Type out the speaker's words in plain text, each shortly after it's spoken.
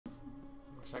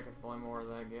Wish I could play more of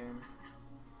that game.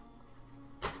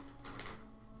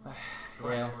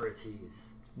 Priorities.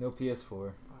 No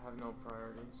PS4. I have no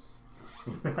priorities.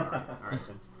 Alright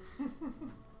then.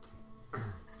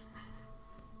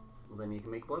 Well, then you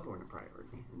can make Bloodborne a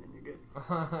priority, and then you're good.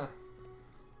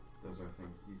 Those are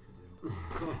things you could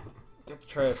do. Get to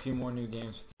try a few more new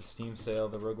games with the Steam sale,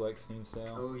 the roguelike Steam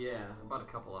sale. Oh yeah, I bought a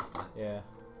couple of them. Yeah.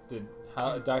 Did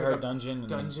Die Hard Dungeon? And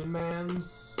Dungeon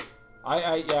Mans.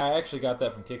 I actually got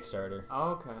that from Kickstarter.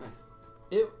 Oh, okay.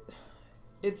 Nice.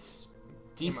 It's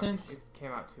decent. It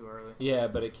came out too early. Yeah,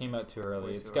 but it came out too early.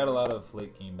 Way It's too got a early. lot of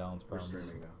late game balance We're problems.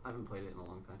 streaming now. I haven't played it in a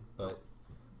long time. But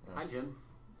Hi, Jim.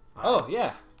 oh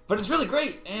yeah, but it's really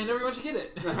great, and everyone should get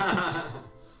it. I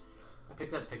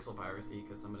picked up Pixel Piracy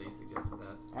because somebody suggested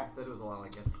that. I said it was a lot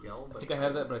like FTL. I But think I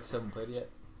have that, but I still haven't played it yet.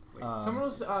 Wait, Someone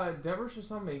was Devers or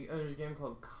something. There's a game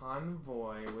called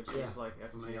Convoy, which is like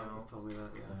somebody else has FTL. told me that.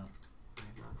 Yeah. Yeah. I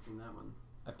have not seen that one.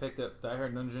 I picked up Die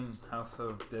Hard Dungeon, House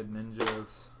of Dead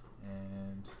Ninjas,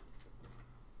 and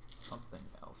something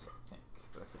else, I think,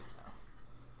 but I forget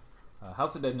now.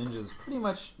 House of Dead Ninjas is pretty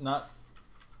much not.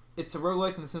 It's a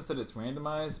roguelike in the sense that it's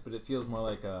randomized, but it feels more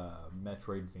like a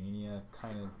Metroidvania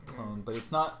kind of clone. But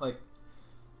it's not like.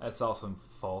 That's also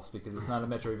false because it's not a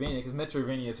Metroidvania. Because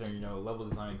Metroidvanias are, level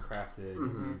design crafted,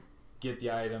 Mm-hmm. get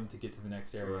the item to get to the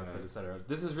next area, Right. etc.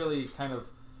 This is really kind of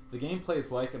the gameplay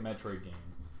is like a Metroid game,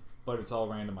 but it's all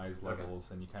randomized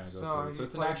levels, and you kind of go through it. So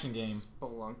it's an action game.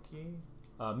 Spelunky.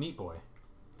 Meat Boy,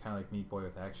 kind of like Meat Boy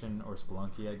with action, or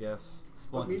Spelunky, I guess.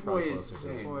 But Spelunky's Meat probably Boy is closer to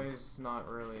very- it. Boy's not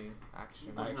really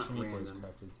action. Boy's not Actually, Meat Boy's random.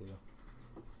 crafted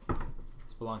too.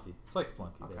 Spelunky. It's like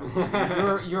Spelunky. Okay.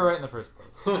 There. you were right in the first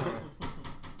place.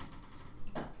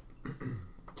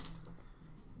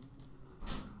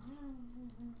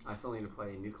 I still need to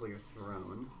play Nuclear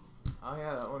Throne. Oh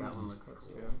yeah, that one That one looks looks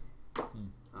good.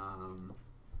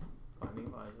 I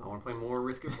Binding want to play more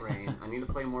Risk of Rain. I need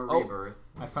to play more Oh. Rebirth.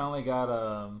 I finally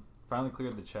finally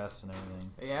cleared the chest and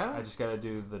everything. Yeah. I just gotta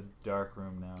do the dark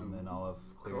room now, and then I'll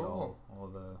have cleared Cool. all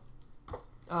the.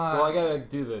 Well, I gotta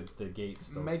do the gate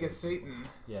still. Mega too. Satan.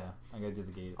 Yeah, I gotta do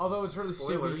the gate. Although it's really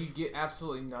stupid, Spoilers. you get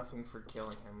absolutely nothing for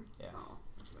killing him. Yeah. Oh,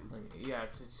 that's fine. Like, yeah,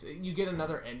 it's you get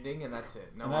another ending and that's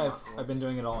it. No, And I'm I've not been close.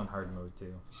 doing it all in hard mode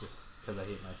too, just because I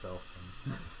hate myself.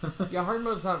 And Yeah, hard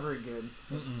mode's not very good.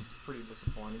 It's pretty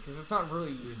disappointing because it's not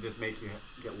really. It just make you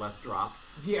get less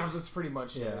drops. Yeah, that's pretty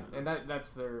much Yeah. it. And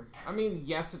that's their. I mean,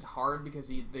 yes, it's hard because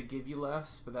they give you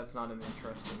less, but that's not an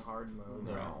interesting hard mode.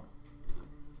 Yeah. No.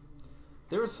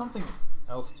 There was something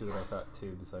else to it, I thought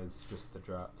too, besides just the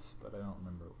drops, but I don't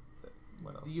remember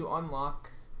what else. You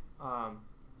unlock.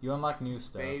 You unlock new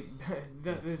stuff.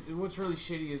 What's really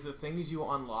shitty is the things you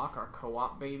unlock are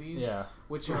co-op babies. Yeah.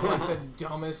 Which are like the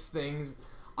dumbest things.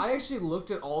 I actually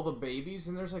looked at all the babies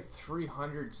and there's like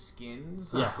 300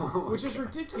 skins. Yeah. Which is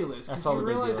ridiculous That's because all you the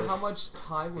big realize deal how is. much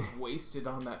time was wasted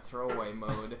on that throwaway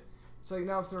mode. It's like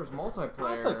now if there was I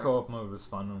multiplayer. thought co-op mode was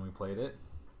fun when we played it.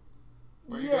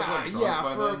 Were you guys, like, drunk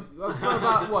by for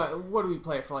about what do we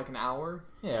play it for like an hour?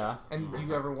 Yeah, And do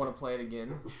you ever want to play it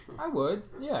again? I would.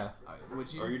 Yeah.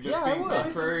 Would you? Are you just Yeah, I being would.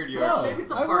 contrary or do you No. actually? Maybe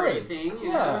it's a I party would. thing. You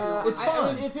Yeah. know? It's I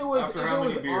fun. mean, if it was After how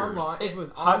many beers? online, if it was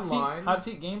Hot online,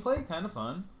 seat gameplay, kind of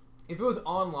fun. if it was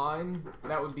online,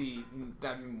 that'd be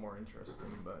more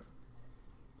interesting. But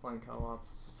playing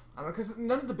co-ops, I don't know, because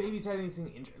none of the babies had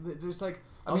anything. There's like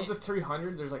of the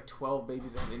 300, there's like 12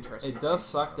 babies that have interest. It does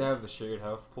suck to have the shared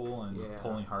health pool and Yeah.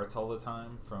 pulling hearts all the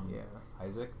time from Yeah.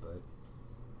 Isaac, but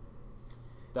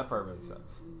that part really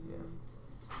sucks. Yeah.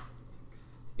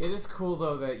 It is cool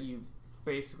though that you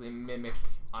basically mimic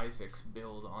Isaac's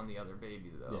build on the other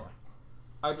baby though. Yeah.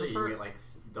 I So you prefer get like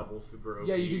double super OP.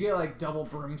 Yeah, you could get like double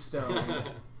brimstone.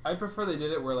 I prefer they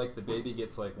did it where like the baby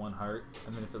gets like one heart,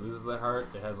 and then if it loses that heart,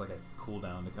 it has like a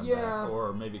cooldown to come Yeah. back,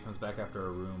 or maybe it comes back after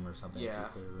a room or something. Yeah.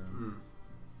 If you clear a room.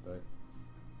 Mm. But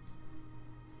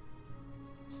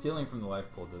stealing from the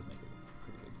life pool does make it a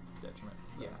pretty big detriment.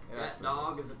 To Yeah, that. it That absolutely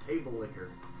dog is. is a table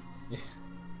licker.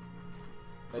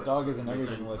 That dog is an Somebody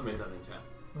everything said- somebody licker. said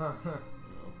in chat.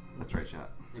 That's right, chat.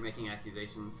 They're making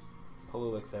accusations. Polo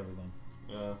licks everything.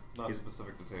 Yeah, it's not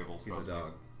specific to tables. He's a trust me.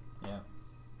 dog. Yeah.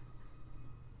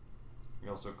 He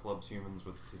also clubs humans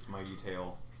with his mighty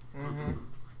tail. Mm-hmm.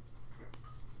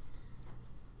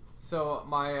 So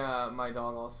my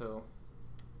dog also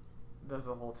does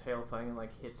the whole tail thing and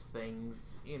like hits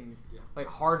things in like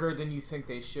harder than you think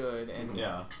they should. And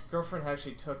Yeah. girlfriend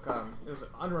actually took it was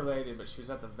unrelated, but she was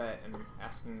at the vet and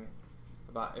asking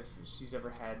about if she's ever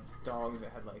had dogs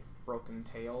that had like broken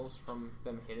tails from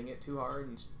them hitting it too hard,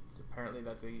 and apparently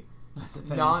that's a That's a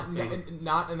thing.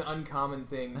 Not an uncommon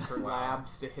thing for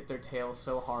labs to hit their tail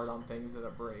so hard on things that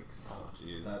it breaks. Oh,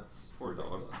 jeez. That's Poor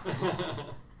dogs.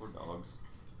 Poor dogs.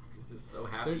 They're so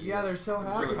happy. They're so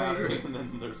happy. They're happy, and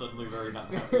then they're suddenly very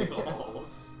not happy at all.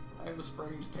 I have a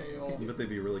sprained tail. I bet they'd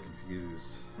be really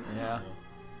confused. Yeah.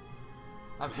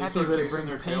 I'm They happy start that it chasing brings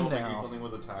their tail, pain thinking now. something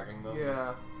was attacking them.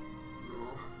 Yeah.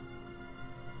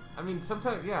 I mean,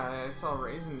 sometimes, I saw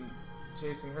Raisin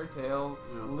chasing her tail.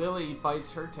 Yeah. Lily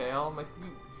bites her tail. I'm like,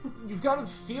 you've got to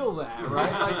feel that,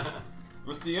 right? Like,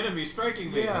 With the enemy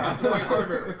striking me, I Yeah. have to fight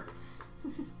harder.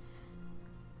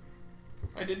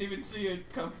 I didn't even see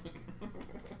it coming.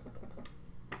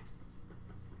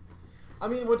 I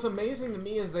mean, what's amazing to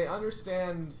me is they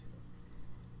understand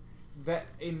that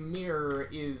a mirror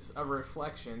is a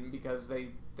reflection because they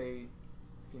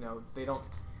don't.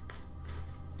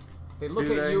 They look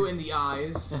Do at they? you in the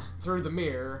eyes through the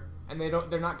mirror, and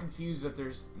they're not confused that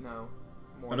there's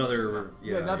more Another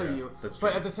another you. That's But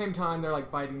true. at the same time, they're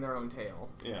like biting their own tail.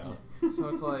 Yeah. So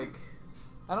it's like,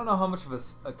 I don't know how much of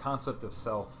a concept of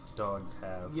self dogs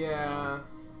have. yeah.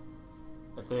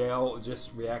 If they all just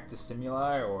react to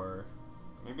stimuli, or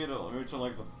Maybe it's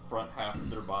like the front half of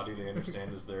their body they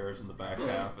understand is theirs, and the back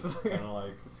half is kind of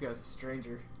like, This guy's a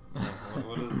stranger.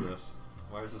 what is this?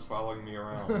 Why is this following me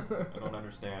around? I don't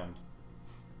understand.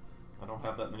 I don't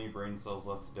have that many brain cells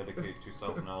left to dedicate to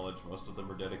self-knowledge. Most of them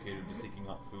are dedicated to seeking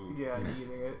out food. Yeah, and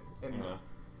eating it and Yeah.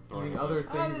 Throwing eating it other away.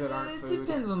 things that aren't it food.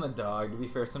 depends on the dog. To be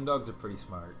fair, some dogs are pretty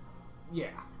smart. Yeah.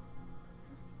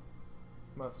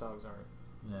 Most dogs aren't.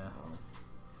 Yeah.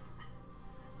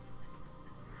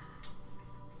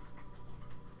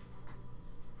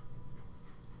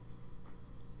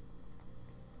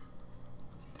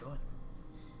 What's he doing?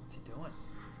 What's he doing?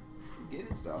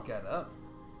 Getting stuff. He got up,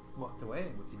 walked away.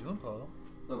 What's he doing, Paul?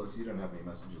 Oh, so you don't have any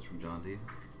messages from John D?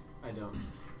 I don't.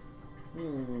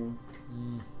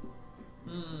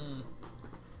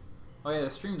 Oh yeah, the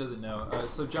stream doesn't know.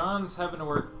 So John's having to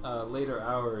work later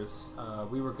hours.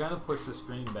 We were gonna push the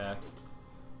stream back,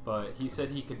 but he said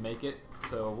he could make it.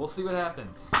 So we'll see what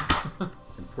happens.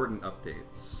 Important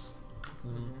updates.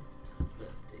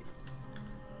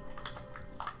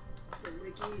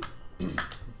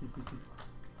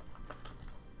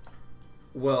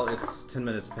 Well, it's 10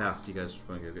 minutes past. You guys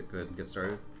want to go ahead and get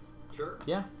started? Sure.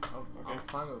 Yeah. I'm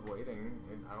fine with waiting.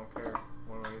 I don't care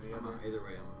one way or the other. Either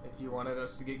way, If you wanted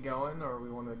us to get going, or we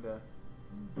wanted to,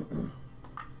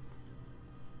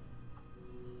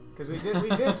 because we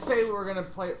did say we were gonna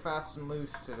play it fast and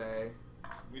loose today.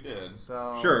 We did.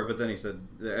 So Sure, but then he said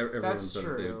that everyone That's said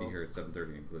that they would be true. here at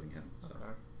 7:30, including him. So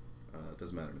Okay. it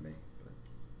doesn't matter to me. But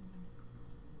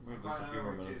We have just a few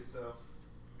more minutes.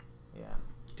 Yeah.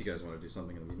 do you guys want to do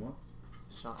something in the meanwhile?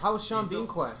 How was Sean Bean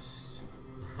Quest?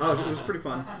 Oh, it was pretty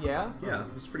fun. Yeah. Yeah,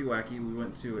 it was pretty wacky. We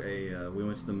went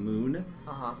to the moon,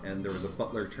 Uh huh. and there was a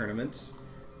butler tournament,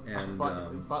 and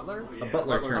Butler. a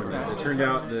butler tournament. Okay. It turned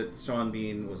out that Sean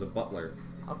Bean was a butler,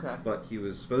 Okay. but he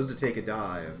was supposed to take a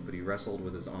dive, but he wrestled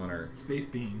with his honor Space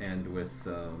Bean. and with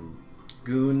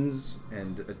goons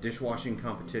and a dishwashing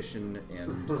competition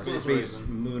and a space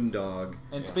moon dog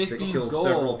And Space that Bean's killed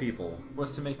several goal people.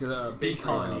 was to make a bee Space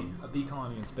colony, a bee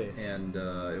colony in space. And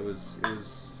it was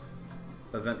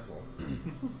eventful.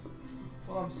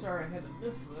 Well, I'm sorry I had to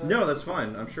miss that. No, that's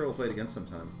fine. I'm sure we'll play it again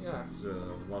sometime. Yeah. It's a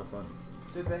lot of fun.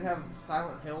 Did they have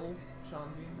Silent Hill Sean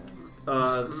Bean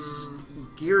there?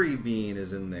 Gary Bean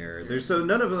is in there. So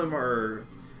none of them are.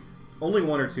 Only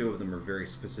one or two of them are very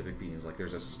specific beans. Like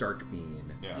there's a Stark Bean.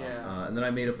 Yeah. And then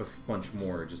I made up a bunch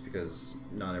more just because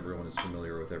not everyone is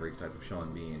familiar with every type of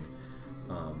Sean Bean.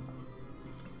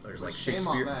 There's like Shame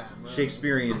on that, right?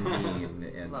 Shakespearean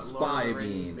Bean and About Lord of Spy the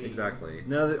Rings Bean. Bean. Exactly.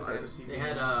 No, Fantasy they Bean.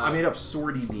 had I made up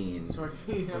Swordy Bean. Sort of.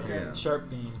 Okay. Yeah. Sharp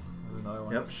Bean was another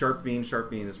one. Yep, Sharp Bean. Sharp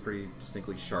Bean is pretty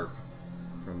distinctly sharp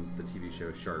from the TV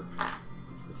show Sharp that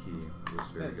he was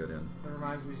very good in. That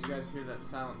reminds me, did you guys hear that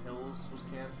Silent Hills was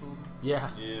canceled? Yeah.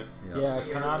 Yeah. Yeah,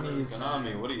 Konami's.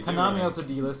 Konami, what are you Konami doing? also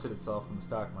delisted itself from the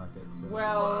stock market. So.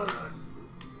 Well,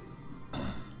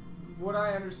 what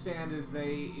I understand is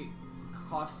it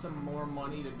cost them more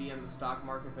money to be in the stock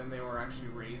market than they were actually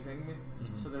raising,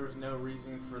 so there was no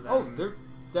reason for them. Oh, they're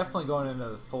definitely going into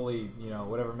the fully,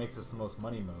 whatever makes us the most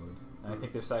money mode. And I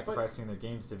think they're sacrificing their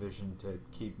games division to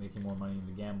keep making more money in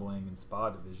the gambling and spa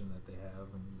division that they have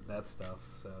and that stuff.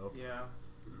 So Yeah.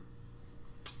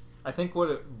 I think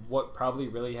what probably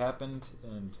really happened,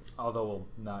 and although we'll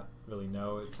not really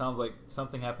know, it sounds like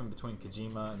something happened between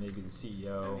Kojima and maybe the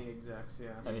CEO And the execs, yeah.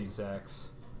 and the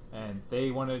execs, and they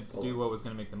wanted to do what was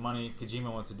going to make the money.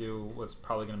 Kojima wants to do what's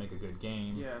probably going to make a good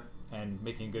game. Yeah. And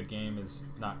making a good game is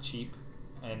not cheap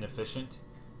and efficient.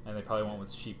 and they probably want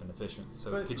what's cheap and efficient.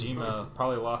 So But- Kojima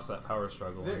probably lost that power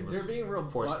struggle. and was They're being real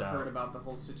forced butthurt out. about the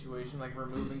whole situation, like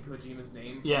removing Kojima's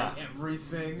name from Yeah.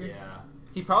 everything. Yeah.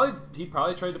 He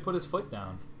probably tried to put his foot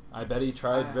down. I bet he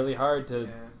tried really hard to Yeah.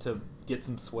 to get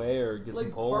some sway or get some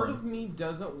Like, pull. part and- of me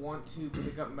doesn't want to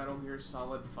pick up Metal Gear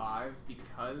Solid 5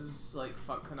 because, like,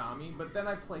 fuck Konami, but then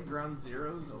I played Ground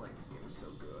Zero, so, like, this game is so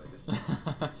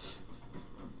good.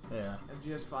 Yeah. And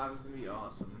GS5 is gonna be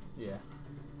awesome. Yeah.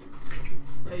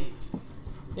 Hey,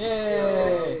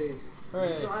 Yay! Do you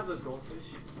Hooray. still have those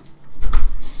goldfish?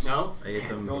 No? I ate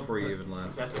them before you even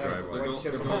left That's the okay. driveway. The gold,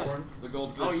 chip the and gold, popcorn. the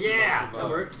goldfish. Oh yeah! That survived.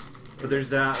 works. But there's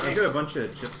that. I've got a bunch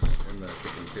of chips in the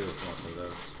kitchen too. If you want some of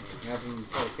those. Have some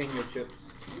jalapeno chips.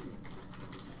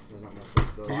 There's not much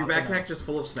with those. Is your backpack just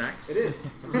full of snacks? It is.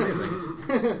 That's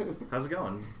amazing. How's it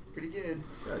going? Pretty good.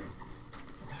 Good.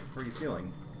 How are you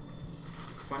feeling?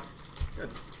 Fine. Good.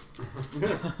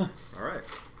 All right.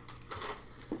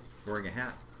 Wearing a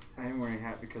hat. I am wearing a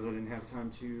hat because I didn't have time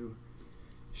to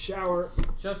shower.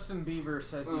 Justin Bieber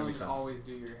says Oh, you makes should sense. always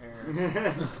do your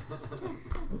hair.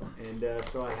 And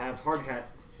so I have hard hat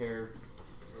hair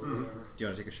or whatever. Do you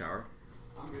want to take a shower?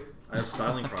 I'm good. I have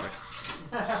styling products.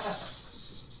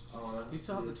 Oh, Do you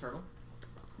still have the turtle?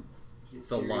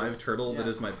 The live turtle that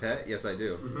Yeah. is my pet? Yes, I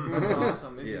do. That's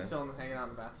awesome. Is Yeah. he still hanging out in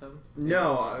the bathtub?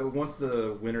 No, once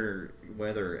the winter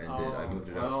weather ended, I Oh. moved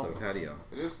it out to Well. the patio.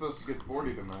 It is supposed to get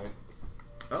 40 tonight.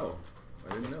 Oh,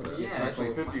 I didn't know that. Yeah, It's actually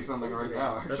it's 50 something right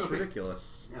now. That's Actually.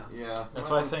 ridiculous. Yeah. Yeah. That's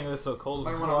why I was saying it was so cold.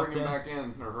 I when we want walked to bring him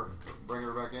in. back in, or bring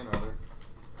her back in, rather.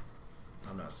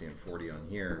 I'm not seeing 40 on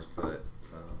here, but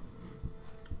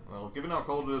Well, given how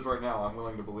cold it is right now, I'm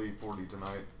willing to believe 40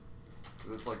 tonight.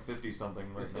 It's like 50 something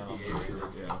right It's now. 58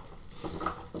 right now.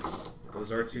 Yeah.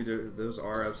 those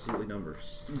are absolutely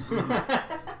numbers.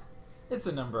 It's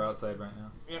a number outside right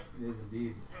now. It is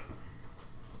indeed.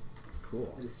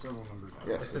 Cool. It is several numbers.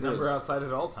 Yes, It's a it number is. outside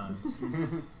at all times.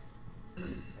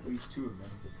 At least two of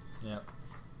them. Yep.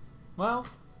 Well,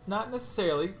 not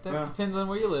necessarily. That Well. depends on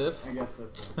where you live. I guess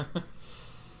that's the...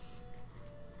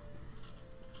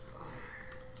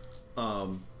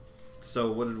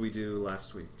 So what did we do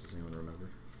last week? Does anyone remember?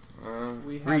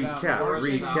 We had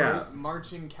Recap.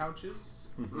 marching couches.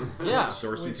 Yeah.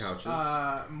 Dorsey Which,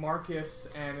 couches. Marcus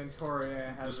and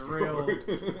Antoria has a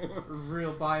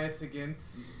real bias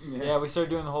against. Yeah, we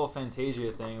started doing the whole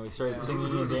Fantasia thing. We started Yeah.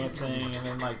 singing and dancing, and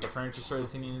then like the furniture started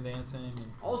singing and dancing. And...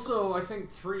 Also, I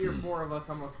think 3 or 4 of us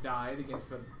almost died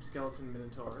against the skeleton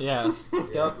minotaur. Yeah,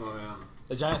 skeleton. Oh, yeah.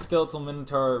 The giant skeletal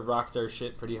minotaur rocked our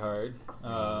shit pretty hard.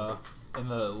 In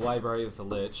the library of the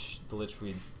lich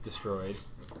we destroyed.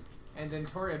 And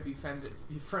Antoria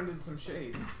befriended some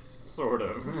shades. Sort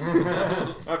of.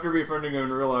 After befriending them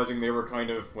and realizing they were kind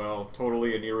of, well,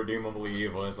 totally and irredeemably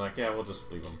evil, it's like, yeah, we'll just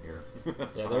leave them here.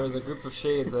 That's Yeah, fine. there was a group of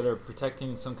shades that are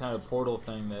protecting some kind of portal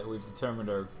thing that we've determined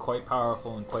are quite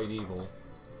powerful and quite evil.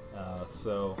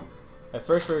 So, at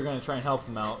first we were going to try and help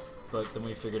them out, but then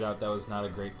we figured out that was not a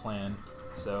great plan.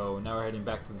 So now we're heading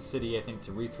back to the city, I think,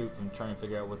 to recoup and try and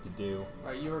figure out what to do.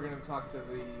 Alright, you were going to talk to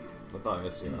the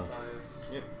Matthias, you know. Matthias.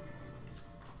 Yep.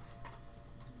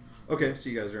 Okay, so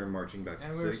you guys are marching back to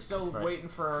And the we were city. still Right. waiting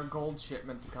for our gold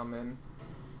shipment to come in.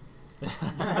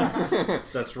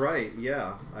 That's right,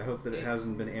 yeah. I hope that it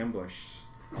hasn't been ambushed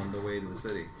on the way to the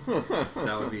city.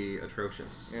 That would be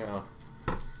atrocious. Yeah.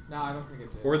 No, I don't think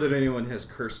it did. Or that anyone has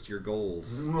cursed your gold.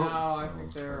 No, I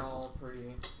think they're all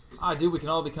pretty. Ah, dude, we can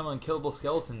all become unkillable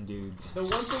skeleton dudes. The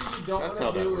one thing you don't That's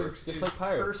want how to that do works. is, Just is like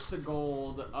pirates. curse the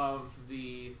gold of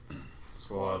the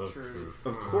Squad of Truth. truth.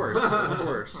 Of course, of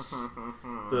course.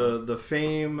 The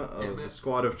fame of the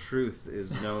Squad of Truth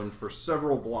is known for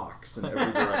several blocks in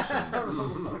every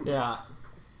direction. Yeah.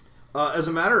 As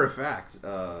a matter of fact,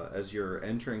 as you're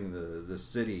entering the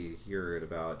city here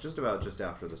at just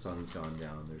after the sun's gone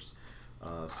down, there's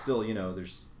still,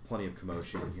 there's plenty of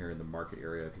commotion here in the market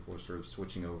area. People are sort of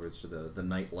switching over to the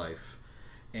nightlife,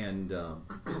 and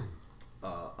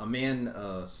a man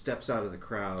steps out of the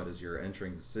crowd as you're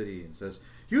entering the city and says,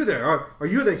 "You there? Are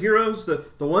you the heroes, the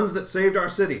ones that saved our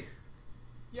city?"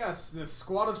 Yes, the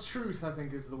Squad of Truth, I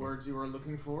think, is the words you were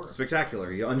looking for. Spectacular.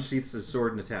 He unsheaths his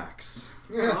sword and attacks.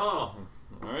 Oh.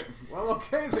 Alright. Well,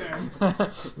 okay then.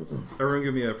 Everyone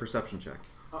give me a perception check.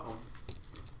 Uh-oh.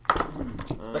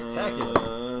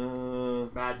 Spectacular.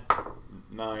 Bad.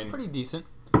 9. Pretty decent.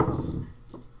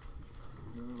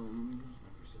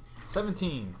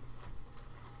 17.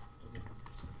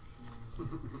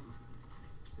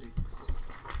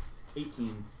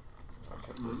 18.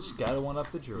 Just gotta one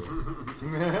up the druid.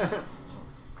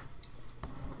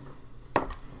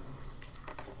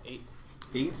 8.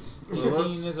 18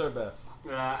 is our best.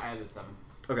 I added 7.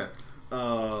 Okay.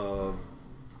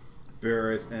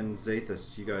 Barrett and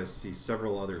Zathus, you guys see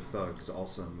several other thugs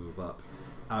also move up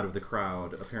out of the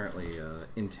crowd, apparently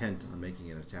intent on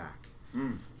making an attack.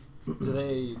 Do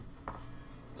they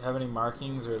have any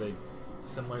markings, or are they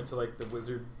similar to like the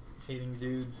wizard-hating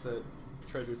dudes that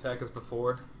tried to attack us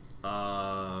before?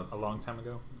 A long time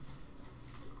ago?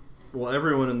 Well,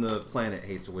 everyone in the planet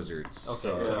hates wizards.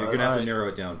 Okay, so you're gonna have to narrow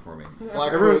it down for me.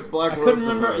 Black I robes couldn't and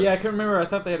remember. hoods. Yeah, I couldn't remember. I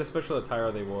thought they had a special attire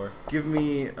they wore. Give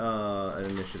me an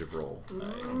initiative roll.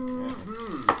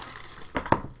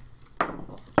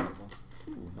 Also terrible.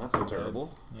 Ooh, not so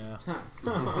terrible. Yeah.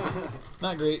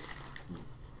 Not great.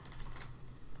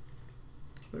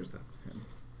 There's that.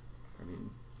 I mean,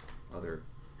 other.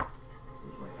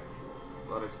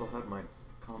 Glad I still had my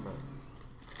combat.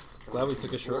 Glad we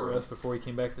took a short rest before we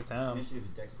came back to town. Initiative is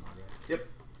Dex mod, right? Yep.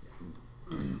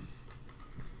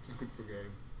 Good for Gary.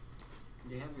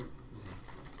 Do you have your...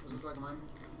 Does it look like mine?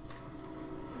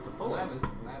 It's a I bullet. have like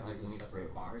a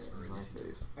separate box for My initiative.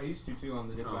 face. I used to too on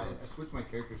the dip, but Oh. I switched my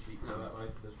character sheet so that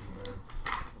like this one better.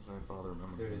 My father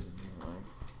remembered. There it is. Anyway.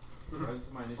 This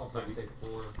is my I'll initiative, take say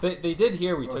 4. They did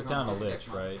hear we Oh, took it's down a not lich,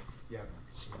 right? Yeah.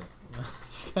 It's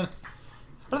kinda, I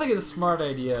don't think it's a smart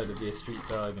idea to be a street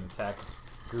thug and attack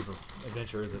a group of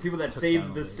adventurers. People that took saved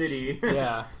down a the lich. city.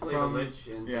 Yeah, Slay From- the Lich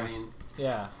and yeah. Giant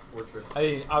yeah. Fortress. I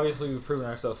mean, obviously we've proven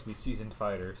ourselves to be seasoned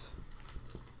fighters.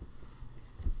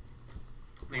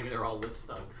 Maybe they're all Lich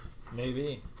thugs.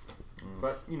 Maybe.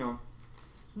 But, you know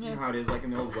Yeah. how it is, like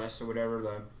in the Old West or whatever,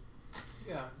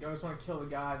 Yeah, you always want to kill the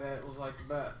guy that was like the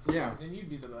best. Yeah. Then you'd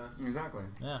be the best. Exactly.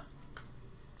 Yeah.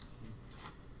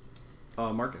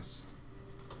 Marcus.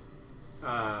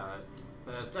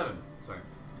 7. Sorry.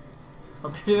 Or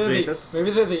maybe they're the, Zathus?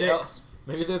 maybe they're the 6.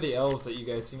 maybe they're the elves that you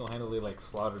guys single-handedly like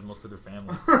slaughtered most of their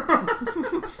family.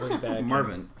 Really bad.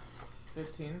 Marvin.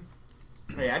 15.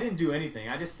 Hey, I didn't do anything.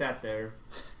 I just sat there.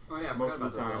 Oh yeah, I Most forgot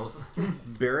of the about time. those elves.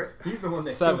 Barrett. He's the one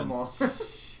that 7. killed them all.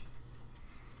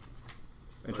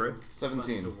 And Troy?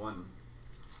 17. To 1.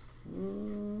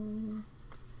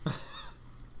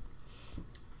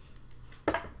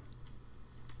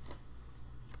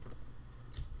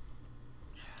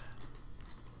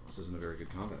 This isn't a very good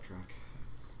combat track.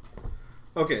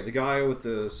 Okay, the guy with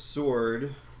the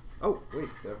sword. Oh, wait,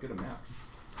 I've got a map.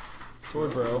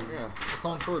 Sword bro. Yeah. We're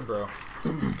calling sword bro.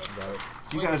 About it.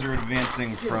 So you guys are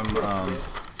advancing from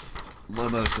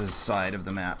Lobos' side of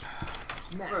the map.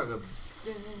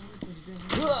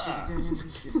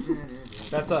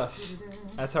 That's us.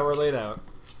 That's how we're laid out.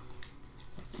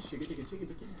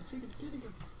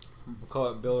 We'll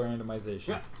call it Bill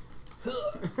randomization.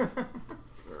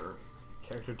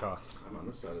 Character toss. I'm on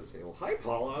this side of the table. Hi,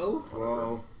 Paulo.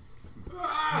 Whoa.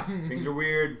 Things are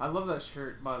weird. I love that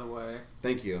shirt, by the way.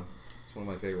 Thank you. It's one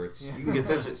of my favorites. Yeah. You can get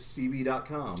this at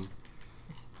cb.com.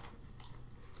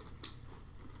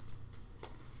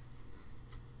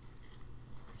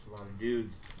 There's a lot of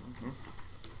dudes.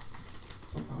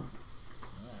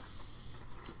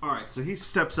 Alright, so he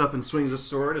steps up and swings a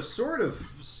sword of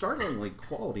startlingly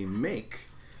quality make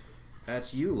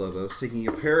at you, Lobos, taking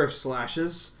a pair of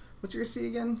slashes. What's your AC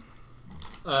again?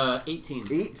 18.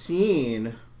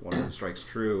 18. One of them strikes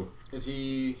true. Is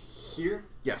he here?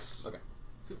 Yes. Okay.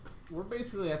 So we're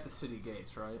basically at the city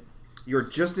gates, right? You're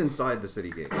just inside the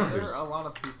city gates. Is there a lot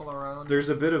of people around? There's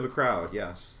a bit of a crowd,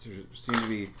 yes. There seem to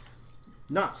be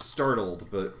not startled,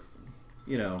 but,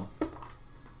 you know,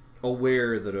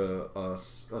 aware that a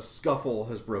scuffle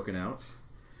has broken out.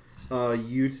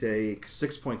 You take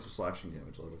 6 points of slashing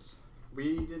damage, Lotus.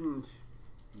 We didn't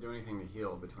do anything to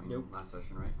heal between last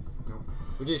session, right? Nope.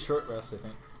 We did a short rest, I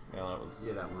think. Yeah, that was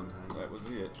that one time. That was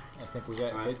it. I think we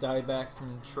got Alright. it died back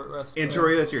from short rest.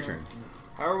 Antoria, it's your turn.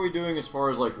 How are we doing as far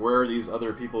as like where these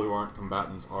other people who aren't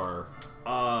combatants are?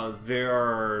 There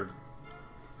are.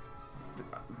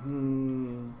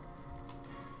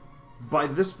 By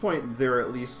this point, they're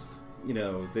at least, you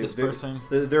know, Dispersing.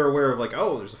 they're aware of like,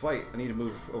 oh, there's a fight. I need to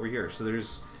move over here. So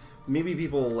there's maybe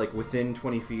people like within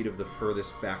 20 feet of the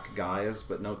furthest back guys,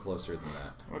 but no closer than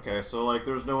that. Okay, so like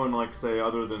there's no one like say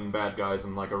other than bad guys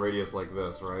in like a radius like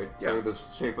this, right? Yeah. Say the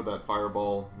shape of that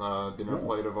fireball dinner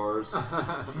plate of ours.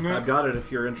 I've got it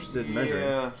if you're interested in measuring.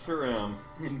 Yeah, sure am.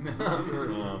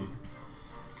 Sure am.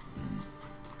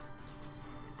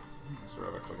 Sure,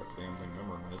 I've actually got the damn thing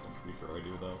memorized. I'm pretty sure I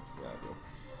do though. Yeah, I do.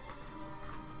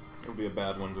 It would be a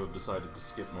bad one to have decided to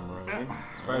skip memorizing.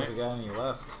 Surprised we got any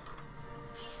left.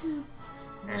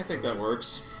 I think that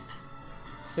works.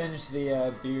 Singe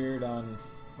the beard on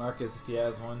Marcus if he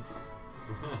has one.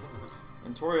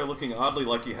 And Toria looking oddly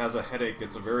like he has a headache.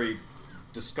 It's a very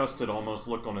disgusted almost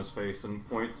look on his face and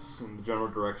points in the general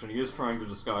direction. He is trying to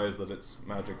disguise that it's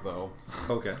magic, though.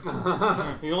 Okay.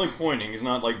 He's only pointing. He's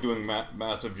not like doing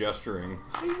massive gesturing.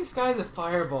 How do you disguise a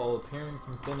fireball appearing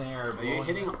from thin air? Are you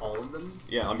hitting all of them?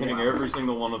 Yeah, I'm hitting every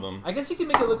single one of them. I guess you can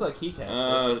make it look like he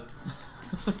cast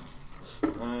it.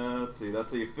 Let's see.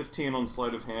 That's a 15 on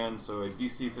sleight of hand, so a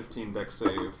DC 15 dex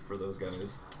save for those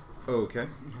guys. Okay.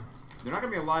 They're not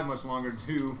gonna be alive much longer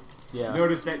to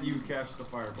notice that you cast the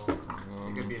fireball.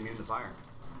 You could be immune to fire.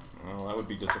 Well, that would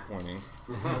be disappointing.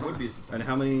 That would be. And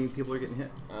how many people are getting hit?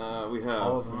 We have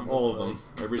All of them.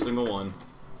 Every single one.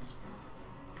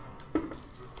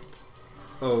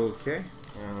 Okay.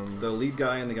 The lead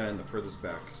guy and the guy in the furthest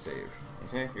back save.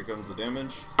 Okay, here comes the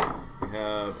damage. We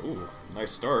have, ooh,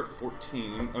 nice start.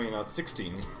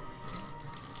 16.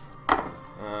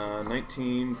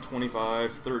 19,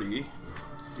 25, 30.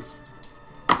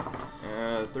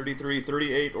 33,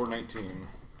 38, or 19.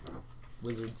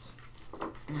 Wizards.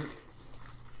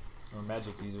 Or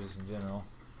magic users in general.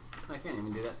 I can't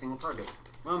even do that single target.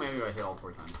 Well, maybe I hit all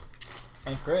 4 times.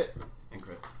 And crit. And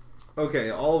crit. Okay,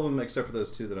 all of them except for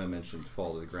those two that I mentioned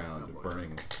fall to the ground,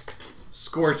 burning,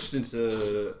 scorched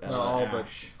into ash.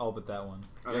 all but that one.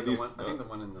 I think the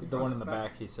one in the The one in the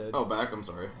back, he said. Oh, back, I'm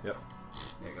sorry. Yep.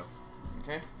 There you go.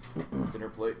 Okay. Dinner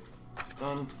plate.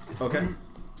 Done. Okay.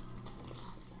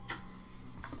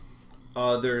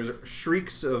 There's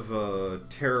shrieks of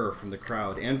terror from the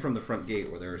crowd and from the front gate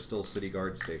where there are still city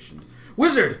guards stationed.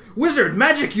 Wizard! Wizard!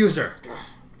 Magic user!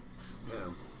 Yeah.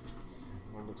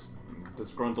 One looks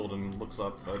disgruntled and looks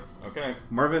up, but okay.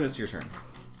 Marvin, it's your turn.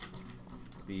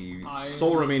 The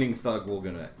sole remaining thug will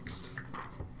go next.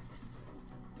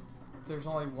 There's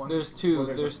only one. There's two. Well,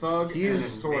 there's a thug and a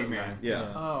He's sword man.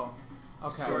 Yeah. Oh.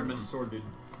 Okay. Swordman. Sword dude.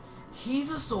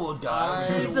 He's a sword guy.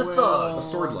 I He's a will- thug. A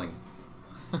swordling.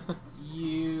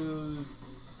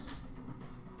 Use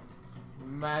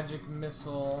magic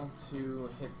missile to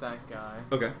hit that guy.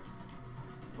 Okay.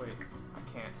 Wait, I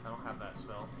can't. I don't have that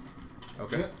spell.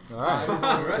 Okay.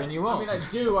 Alright. Then you I won't. mean, I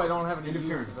do. I don't have any End of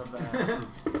uses of that.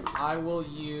 I will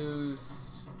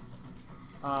use.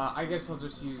 I guess I'll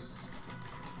just use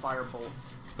firebolt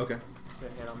Okay. to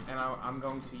hit him, and I'm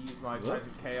going to use my Tides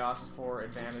of Chaos for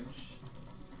advantage.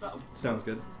 Sounds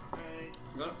good.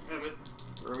 Where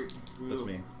are we? That's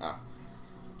me. Ah.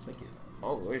 Thank you.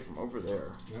 All the way from over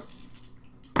there.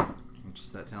 I'm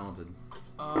just that talented.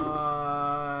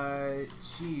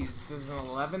 Jeez, does an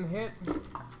 11 hit?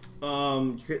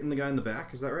 You're hitting the guy in the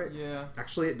back, is that right? Yeah.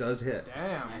 Actually, it does hit.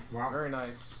 Damn. Nice. Wow. Very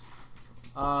nice.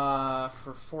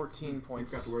 For 14 got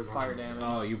points the words on fire it. damage.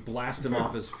 Oh, you blast him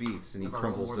off his feet and he If I roll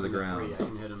crumples more to the than a ground. 3, I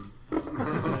can hit him.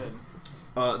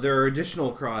 Good. There are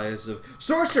additional cries of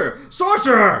 "Sorcerer!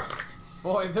 Sorcerer!"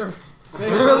 Boy, they're They're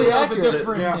really know the accurate.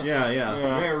 difference. Yeah.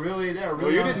 They're really.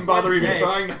 Well, you didn't bother even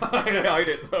trying to hide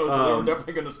it, though, so they were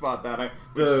definitely going to spot that.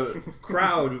 The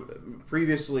crowd,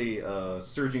 previously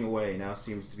surging away, now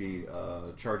seems to be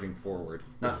charging forward.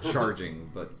 Not charging,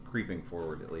 but creeping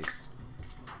forward at least.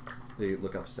 They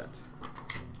look upset.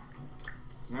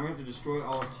 Now we have to destroy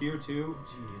all of tier 2.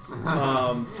 Jeez.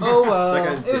 Oh well, That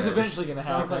guy's it was dead. eventually gonna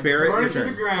Sounds happen. like Barrett, Burn your it to the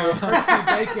turn. ground. Crispy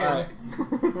bacon.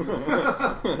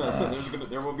 Alright.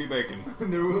 There will be bacon.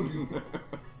 There will be.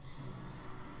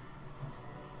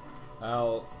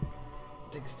 I'll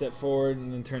take a step forward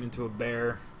and then turn into a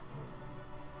bear.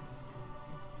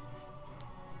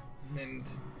 And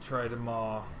try to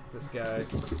maw this guy.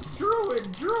 Druid!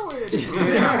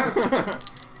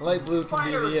 Light blue can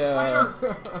Fighter! do the Fighter!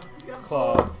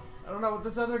 claw. I don't know what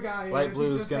this other guy is. Light He's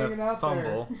blue's just hanging gonna out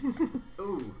fumble.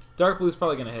 Ooh. Dark blue's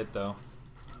probably gonna hit though.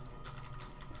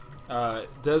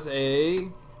 Does a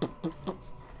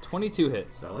 22 hit?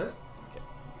 That'll hit.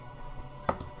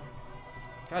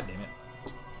 God damn it.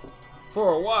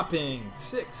 For a whopping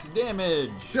 6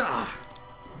 damage. Ah!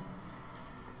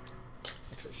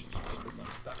 Actually, I should put this on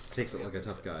top. Takes it like a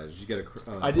tough guy. Did you get a?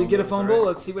 I did get a fumble. Alright.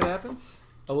 Let's see what happens.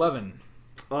 11.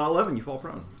 11. You fall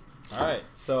prone. Alright,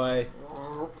 so I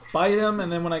bite him,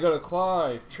 and then when I go to claw,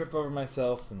 I trip over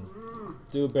myself and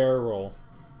do a bear roll.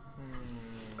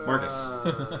 Marcus.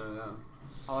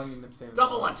 All I need to say.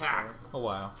 Double attack. Oh,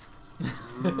 wow.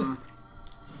 Mm.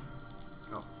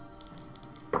 Oh.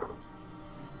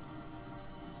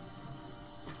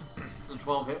 It's a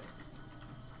 12 hit.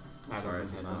 I don't Sorry, hit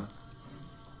it's them. not.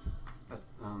 That's,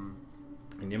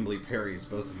 And nimbly parries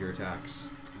both of your attacks.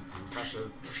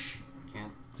 impressive.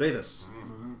 Can't. Say this.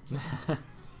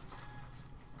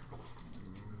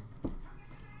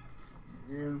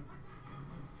 Again.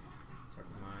 Check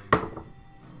mine.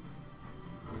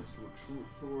 Nice short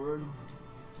sword.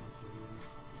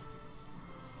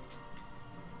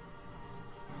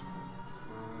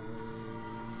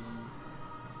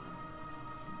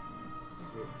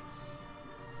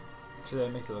 Actually,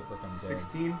 that makes it look like I'm dead.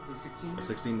 16? Does 16? A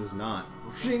 16 does not.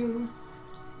 Shing!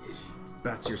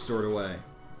 Bats your sword away.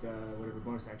 Whatever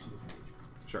bonus action disengage.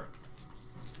 Sure.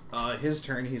 His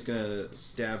turn, he's gonna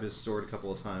stab his sword a couple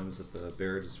of times at the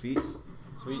bear at his feet.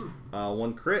 Sweet.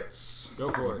 One crits. Go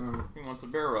for it. He wants a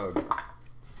bear rug.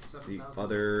 The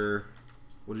other...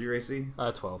 What did your AC?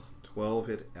 12. 12,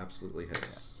 it absolutely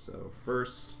hits. So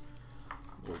first,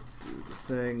 we'll do the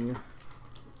thing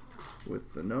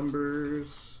with the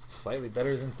numbers. Slightly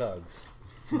better than thugs.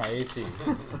 My AC.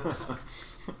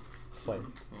 Slightly.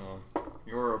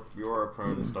 You're a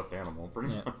prone stuffed animal,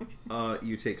 pretty much.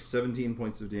 You take 17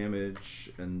 points of damage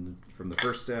and from the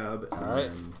first stab, and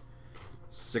then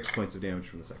 6 points of damage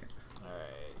from the second.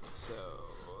 Alright, so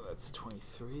that's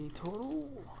 23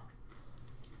 total.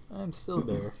 I'm still a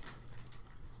bear.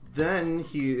 Then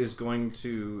he is going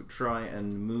to try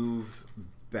and move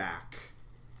back,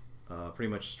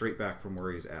 pretty much straight back from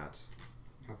where he's at.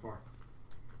 How far?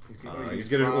 He's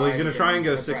gonna try and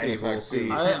go 60. We'll see.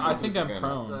 I think I'm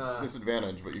prone.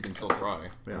 Disadvantage, but you can still try.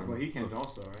 Yeah. Well, he can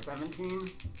also, right? 17.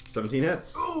 17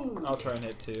 hits. Ooh. I'll try and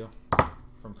hit 2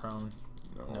 from prone.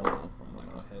 No, I'm not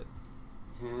gonna hit.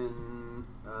 10,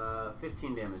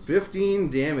 15 damage. 15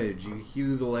 damage. You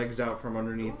hew the legs out from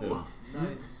underneath him.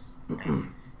 Nice.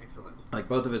 Excellent. Like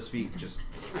both of his feet just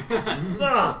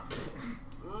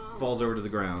falls over to the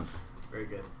ground. Very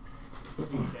good.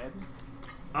 Is he dead?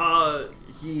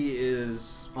 He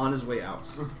is on his way out.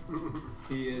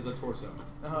 He is a torso.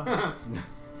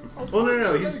 Well,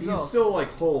 no. He's still like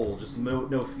whole, just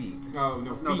no feet. Oh,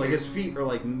 no feet. Like his feet are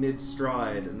like mid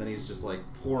stride, and then he's just like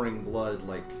pouring blood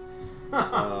like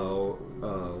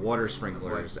water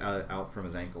sprinklers out from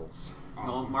his ankles.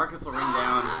 No, Marcus will ring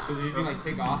down. So that you can like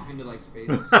take off into like space.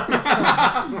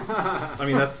 I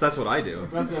mean, that's what I do.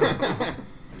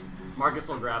 Marcus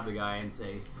will grab the guy and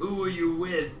say, "Who are you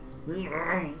with?"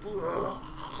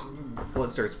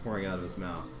 Blood starts pouring out of his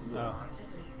mouth. Oh.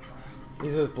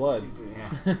 He's with blood. Yeah.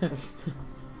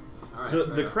 All right, So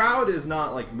the crowd is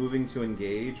not like moving to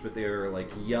engage, but they are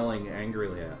like yelling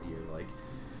angrily at you, like,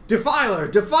 "Defiler!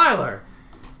 Defiler!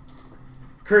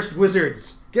 Cursed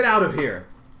wizards, get out of here!"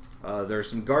 There are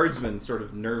some guardsmen sort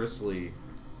of nervously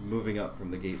moving up from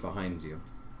the gate behind you.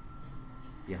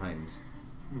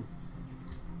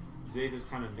 Zay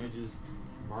just kind of nudges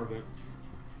Marvin.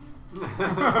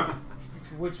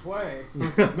 Which way? No,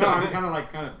 I'm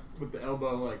kind of with the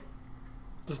elbow, like.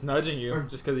 Just nudging you,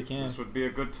 just because he can. This would be a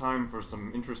good time for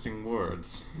some interesting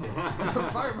words.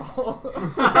 Fireball. That's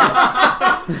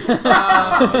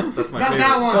my Not favorite.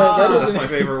 that one. That's my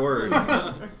favorite word.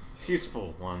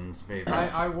 Peaceful ones, maybe.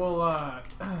 I will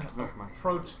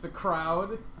approach the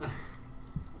crowd.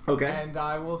 Okay. And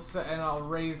I'll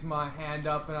raise my hand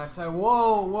up and I say,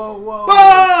 "Whoa, whoa, whoa!"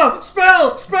 Ah!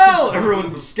 Spell! Spell!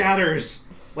 Everyone scatters,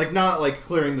 like not like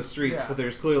clearing the streets, but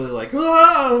there's clearly like,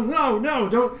 "Oh no,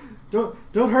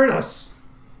 don't hurt us."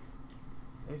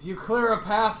 If you clear a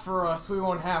path for us, we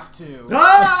won't have to.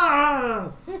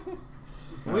 Ah!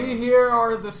 We here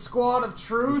are the Squad of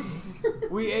Truth.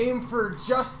 We aim for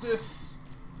justice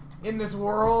in this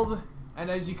world. And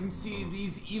as you can see,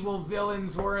 these evil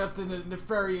villains were up to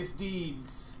nefarious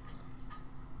deeds.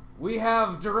 We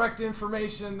have direct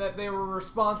information that they were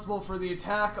responsible for the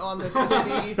attack on the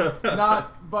city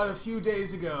but a few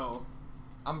days ago.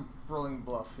 I'm rolling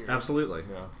bluff here. Absolutely.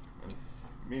 Yeah. And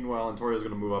meanwhile, Antoria's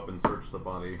going to move up and search the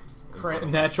body.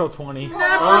 Natural 20.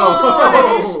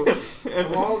 Oh! And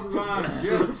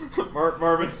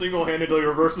Marvin single-handedly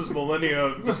reverses millennia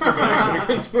of discrimination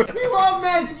against women. we love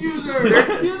magic users.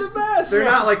 You're the best! They're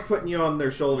not like putting you on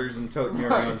their shoulders and toting you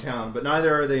around town, but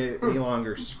neither are they any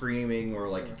longer screaming or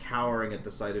like cowering at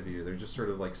the sight of you. They're just sort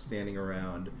of like standing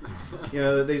around. You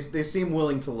know, they seem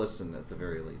willing to listen at the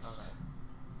very least.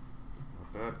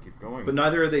 Not bad. Keep going. But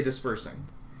neither are they dispersing.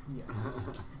 Yes.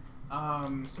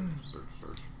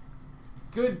 Search.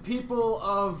 Good people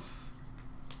of...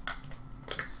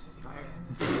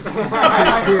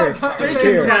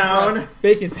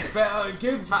 Bacon Town.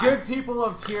 Good people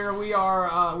of Tyr. We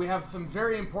have some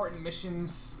very important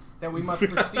missions that we must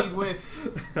proceed with.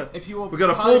 If you will, We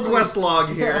got a full quest log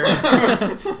here.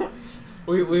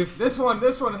 This one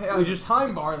has a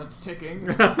time bar that's ticking.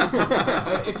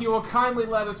 If you will kindly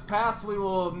let us pass, we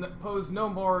will pose no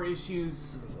more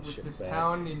issues with this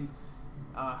town, and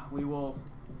we will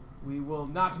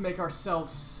not make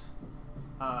ourselves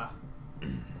a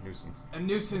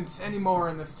nuisance anymore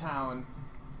in this town.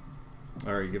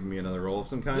 Are you giving me another roll of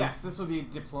some kind? Yes, this will be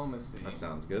diplomacy. That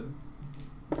sounds good.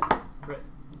 Crit.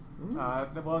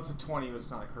 Well, it's a 20, but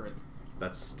it's not a crit.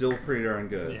 That's still pretty darn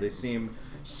good. Yeah. They seem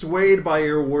swayed by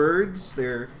your words.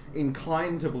 They're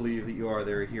inclined to believe that you are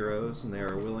their heroes, and they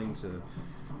are willing to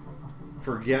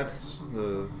forget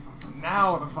the...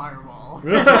 Now the fireball.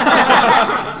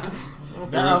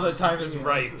 Now the time is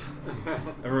ripe.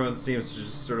 Everyone seems to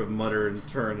just sort of mutter and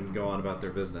turn and go on about their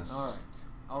business. Alright.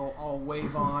 I'll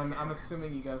wave on. I'm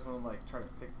assuming you guys want to like try to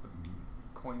pick the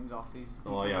coins off these.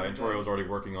 Oh yeah, and Troy was already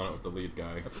working on it with the lead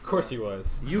guy. Of course he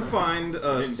was. You find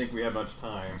I didn't think we had much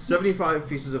time. 75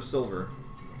 pieces of silver.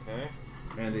 Okay.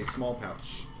 And a small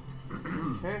pouch.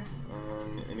 Okay.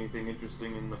 Anything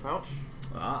interesting in the pouch?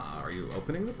 Ah, are you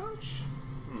opening the pouch?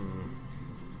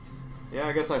 Yeah,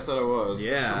 I guess I said I was.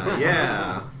 Yeah,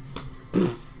 yeah.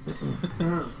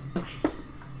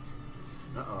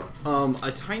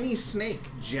 A tiny snake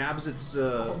jabs its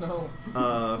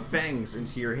fangs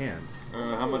into your hand.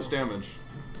 How much damage?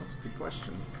 That's a good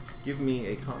question. Give me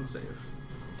a con save.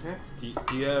 Okay. Do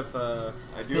you have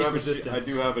snake resistance? I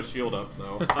do have a shield up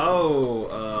though.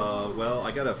 Oh, well,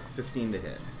 I got a 15 to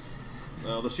hit.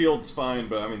 The shield's fine,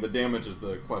 but I mean the damage is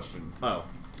the question. Oh,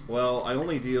 well, I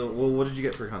only deal. Well, what did you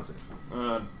get for con save?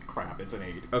 Crap, it's an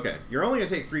 8. Okay, you're only gonna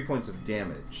take 3 points of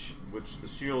damage. Which the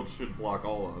shield should block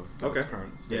all of. Okay. Its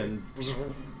current state.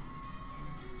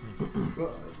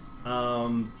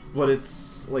 But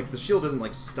it's like the shield doesn't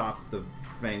like stop the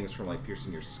fangs from like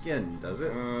piercing your skin, does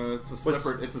it? It's a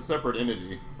separate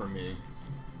entity for me.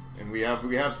 And we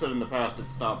have said in the past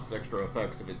it stops extra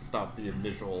effects if it stopped the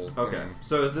initial thing.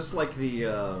 So is this like the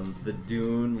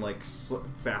Dune like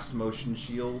fast motion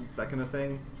shields, that kind of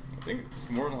thing? I think it's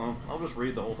more long. I'll just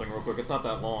read the whole thing real quick. It's not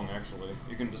that long actually.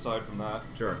 You can decide from that.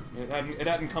 Sure. It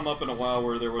hadn't come up in a while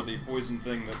where there was a poison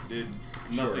thing that did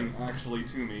nothing actually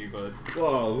to me, but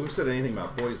whoa, who said anything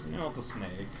about poison? You know, it's a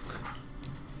snake.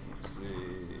 Let's see.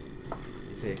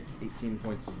 Take 18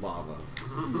 points of lava.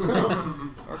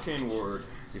 Arcane ward.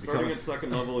 Starting at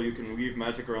 2nd level, you can weave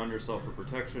magic around yourself for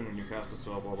protection when you cast a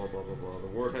spell, blah blah blah blah blah. The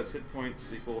ward has hit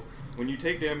points equal. When you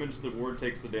take damage, the ward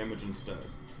takes the damage instead.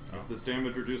 If this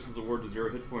damage reduces the ward to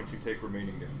 0 hit points, you take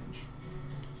remaining damage.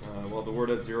 While the ward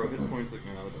has 0 hit points, like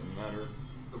now it doesn't matter.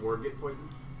 Does the ward get poisoned?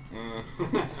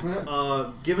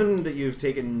 Given that you've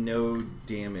taken no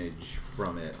damage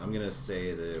from it, I'm gonna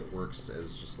say that it works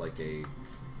as just like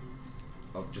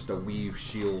just a weave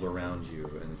shield around you.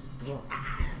 And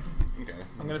okay.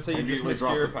 I'm gonna say you just missed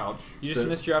your pouch. You just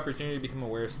missed your opportunity to become a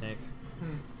were-snake.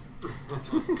 I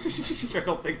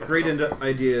don't think that's great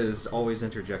idea is always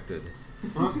interjected.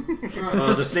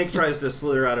 The snake tries to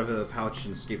slither out of the pouch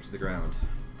and escape to the ground.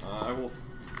 I will.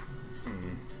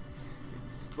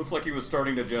 Looks like he was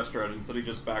starting to gesture at it, instead he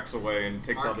just backs away and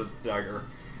takes out his dagger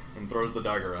and throws the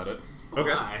dagger at it.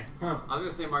 Okay. I was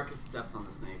gonna say Marcus steps on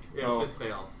the snake if this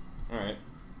fails. Alright.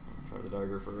 Try the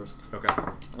dagger first. Okay.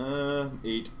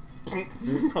 8.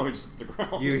 Probably just hits the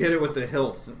ground. You hit it with the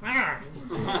hilt. You're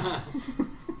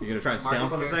gonna try and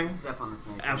stamp on the thing? Step on the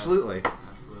snake. Absolutely.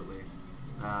 Absolutely.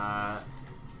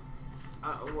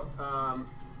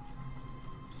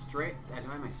 Straight. Do I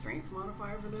have my strength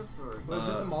modifier for this, or? Was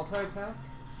this a multi-attack?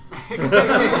 I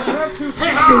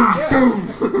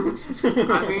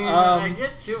mean, I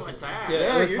get 2 attacks.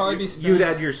 Yeah, it would probably be you'd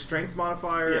add your strength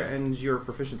modifier and your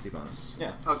proficiency bonus.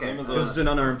 Yeah. Okay. Same as because it's an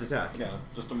unarmed attack. Yeah,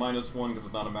 just a -1 because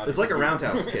it's not a magic. It's like a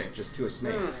roundhouse kick, just to a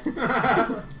snake.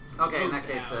 Okay, in that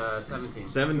case, 17.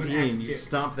 17. You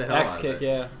stomp the hell out of it. Axe kick,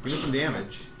 yeah. Give me some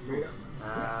damage.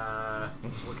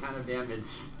 What kind of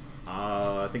damage?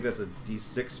 I think that's a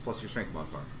D6 plus your strength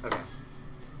modifier. Okay.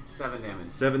 7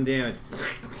 damage. 7 damage.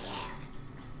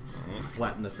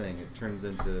 Flatten the thing. It turns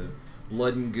into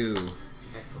blood and goo.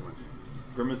 Excellent.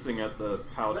 Grimacing at the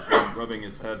pouch and rubbing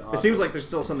his head off. It seems like there's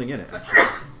still something in it, actually.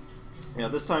 Yeah,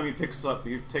 this time he takes a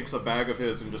bag of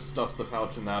his and just stuffs the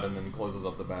pouch in that and then closes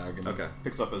up the bag and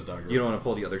picks up his dagger. You don't want to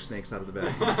pull the other snakes out of the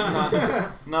bag?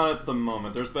 not at the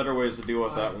moment. There's better ways to deal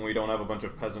with that when we don't have a bunch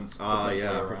of peasants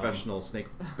yeah, professional snake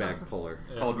bag puller.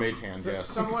 Called Mage Hand, yes.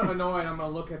 Somewhat annoyed, I'm going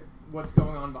to look at what's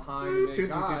going on behind me.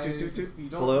 Guys, if you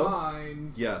don't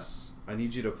mind. Yes, I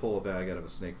need you to pull a bag out of a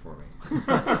snake for me.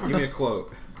 Give me a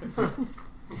quote.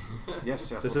 Yes.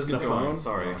 This isn't a phone?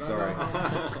 Sorry. Sorry.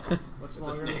 Much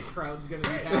longer this crowd's going to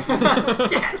be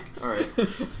happening. Alright.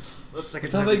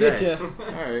 That's how they get you.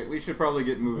 Alright, we should probably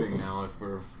get moving now if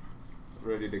we're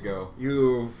ready to go.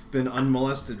 You've been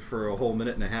unmolested for a whole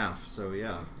minute and a half, so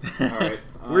yeah. Alright.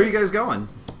 Where are you guys going?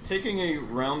 Taking a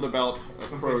roundabout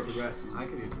approach. I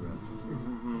could use a rest.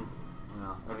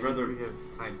 Well, I'd rather we have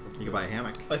time since you can buy a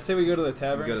hammock. I say we go to the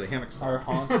tavern. You go to the hammock or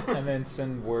haunt, and then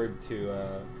send word to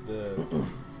the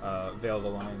Veiled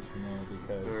Alliance from there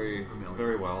because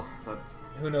very well.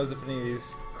 Who knows if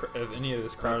any of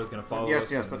this crowd is going to follow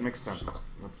us? Yes, that makes sense.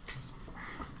 Let's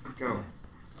go.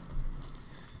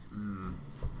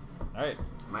 Alright.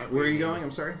 Where are you going?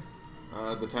 I'm sorry.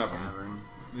 The tavern.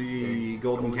 The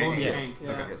Golden King. Yes.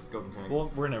 Yeah. Okay, yes, Golden King.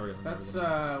 Well, we're never gonna. That's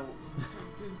remember what's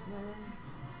that dude's name?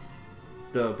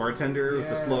 The bartender with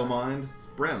the Yeah. slow mind,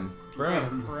 Brem.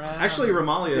 Bram. Actually,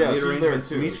 Romalia made she's there arrangements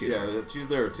to too. meet you. Yeah, she's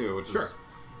there too, which Sure. is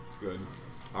good.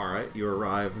 All right, you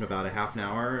arrive in about a half an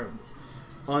hour,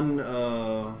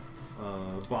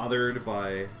 bothered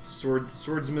by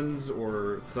swordsmen's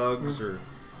or thugs or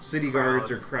city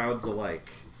guards or crowds alike.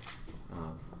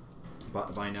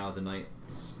 By now, the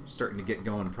night's starting to get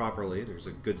going properly. There's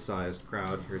a good-sized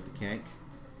crowd here at the Kank.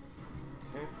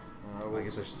 Okay. I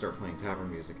guess I should start playing tavern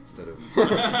music instead of Free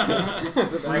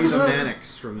the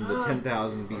Mannix from the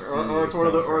 10,000 BC. Or it's one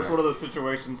of those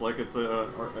situations like it's a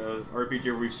RPG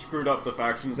where we've screwed up the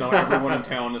factions. Now everyone in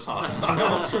town is hostile.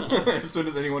 As soon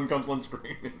as anyone comes on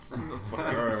screen, it's Is it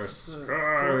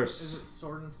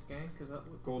Sword and Skank? Is that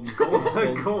what? Golden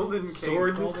Golden Sword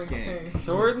and Golden Skank. King.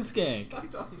 Sword and Skank. I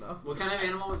don't know. What kind of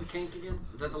animal was a kank again?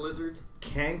 Is that the lizard?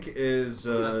 Kank is Is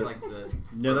that like the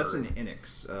no, that's an bird?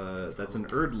 Inix. That's an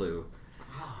Erdlu.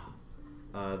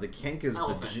 The Kank is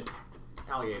Elephant.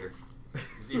 Alligator.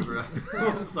 Zebra.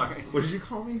 Sorry. What did you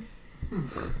call me?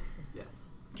 Yes.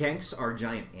 Kanks are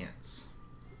giant ants.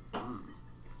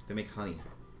 They make honey.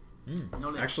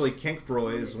 No, Actually,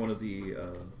 Kankbroy is one of the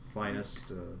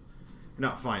finest,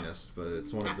 not finest, but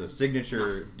it's one of the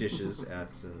signature dishes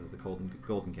at the Golden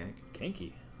Kank.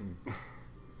 Kanky.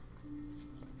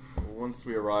 Once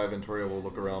we arrive in Toria, we'll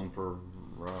look around for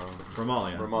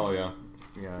Romalia. Romalia.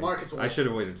 Yeah. Marcus will. I should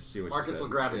have waited to see what Marcus you said. will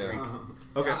grab a Yeah. drink.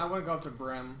 Okay. Yeah, I want to go up to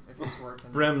Brem if he's working.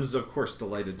 Brem's, of course,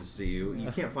 delighted to see you.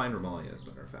 You can't find Romalia, as a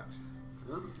matter of fact.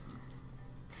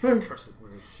 Where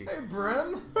is she? Hey,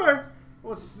 Brem. Hi.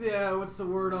 What's the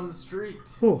word on the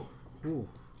street? Oh. The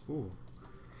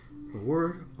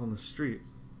word on the street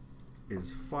is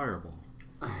fireball.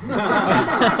 Don't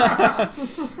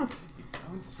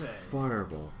say.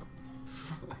 Fireball.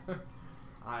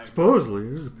 I have Supposedly,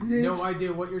 there's a big, no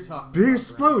idea what you're talking big about.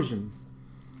 explosion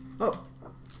up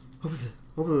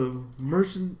the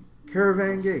merchant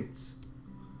caravan gates.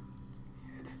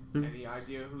 Brem. Any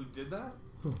idea who did that?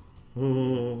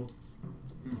 Oh,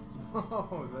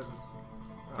 Oh, is that?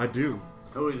 I do.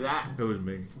 Who is that? It was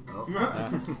me. Oh.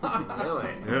 Really?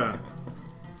 Yeah.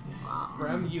 Wow.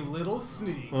 Brem, you little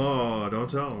sneak. Oh, don't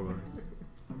tell nobody.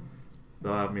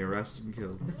 They'll have me arrested and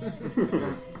killed.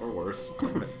 Or worse.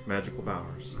 Magical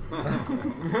powers.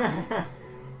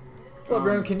 Well,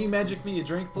 Bram, can you magic me a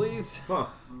drink, please?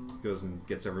 Oh. Goes and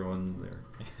gets everyone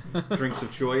their drinks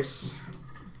of choice.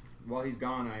 While he's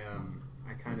gone,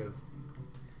 I kind of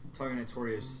tugging at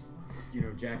Toria's,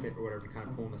 jacket or whatever, kind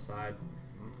of pull him aside,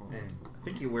 and I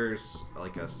think he wears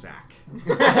like a sack. It's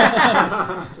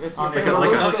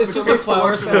just a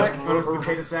flour sack. or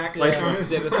potato sack. Like,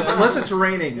 Potato sack. unless it's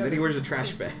raining, then he wears a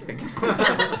trash bag.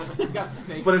 He's got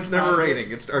snakes. But it's never inside.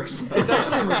 raining. It's dark. It's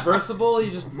actually reversible. You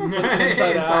just flip it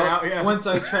inside out. yeah. One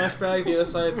side's trash bag, the other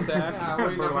side's sack. Yeah,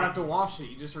 well, you never have to wash it.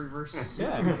 You just reverse.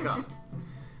 Yeah.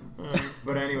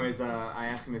 But anyways, I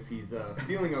asked him if he's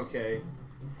feeling okay.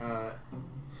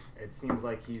 It seems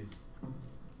like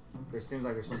there's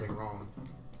something wrong.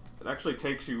 It actually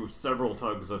takes you several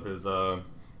tugs of his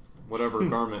whatever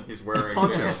garment he's wearing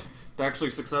to actually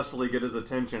successfully get his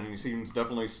attention. He seems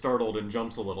definitely startled and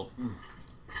jumps a little.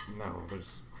 No,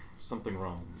 there's something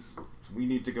wrong. We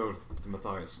need to go to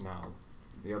Matthias now.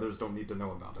 The others don't need to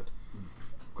know about it.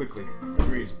 Quickly.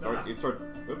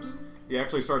 He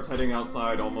actually starts heading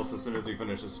outside almost as soon as he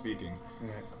finishes speaking.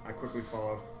 And I quickly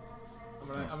follow.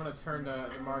 I'm gonna turn to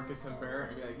Marcus and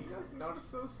Barrett and be like, you guys notice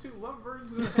those two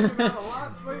lovebirds have been hanging out a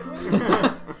lot lately?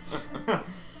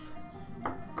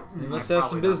 They must I have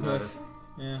some probably don't business.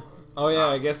 Yeah. Oh yeah,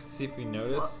 I guess see if we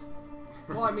notice.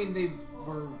 Well, I mean, they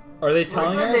were. Are they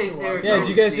telling said us? they were Yeah, going did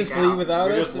you to guys sneak just out. leave without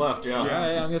We us? just left, yeah.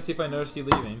 Yeah, I'm gonna see if I noticed you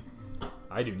leaving.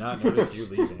 I do not notice you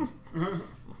leaving.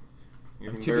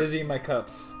 I'm too busy in my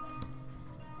cups.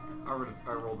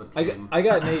 I rolled a 10. I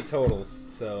got an 8 total,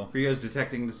 so Were you guys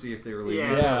detecting to see if they were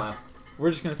leaving? Yeah. yeah.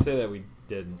 We're just gonna say that we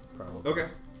didn't, probably. Okay.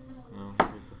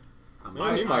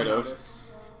 Yeah, he might have.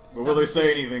 noticed. But will they say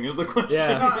anything is the question.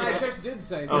 Yeah. No, I just did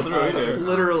say. Oh, something. they did.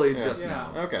 Literally Yeah. just Yeah.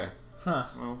 now. Okay. Huh.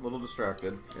 Well, a little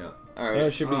distracted. Yeah. Alright. Yeah,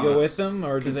 should we go with them,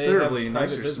 or do they have Considerably private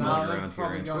nicer business? smell No, around here,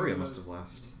 probably and going Toria to must those- have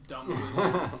left. Dumb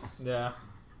lizards. Yeah.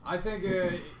 I think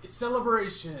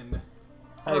celebration.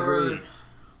 I agree.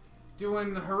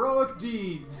 Doing heroic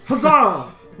deeds.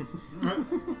 Huzzah!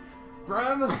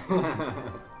 Brem,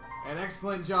 an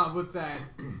excellent job with that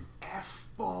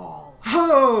F-ball.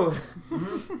 Ho!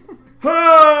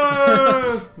 Ho!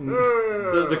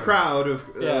 The crowd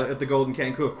at the Golden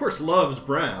Kanku, of course, loves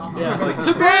Brem. Yeah, like,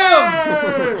 to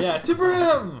Brim! Yeah, to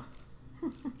Brim!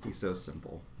 He's so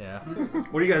simple. Yeah.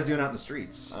 What are you guys doing out in the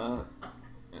streets?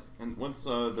 And once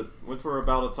we're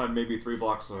about outside, maybe 3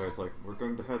 blocks away, it's like, we're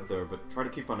going to head there, but try to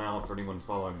keep an eye out for anyone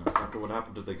following us. After what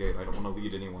happened to the gate, I don't want to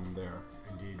lead anyone there.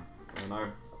 Indeed.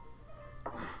 And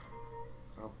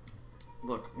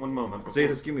look, one moment.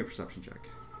 Zathis, give me a perception check.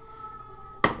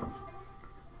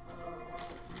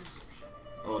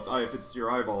 Oh, if it's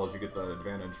your eyeballs, you get the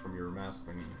advantage from your mask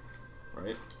thingy,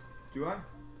 right? Do I?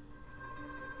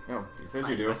 No, you said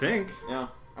you do. I think. Yeah.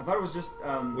 I thought it was just.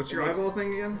 What's your eyeball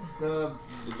thing again? The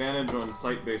Advantage on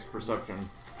sight-based perception.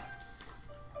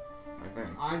 I think.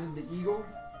 eyes of the eagle.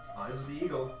 Eyes of the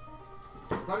eagle.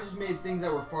 I thought it just made things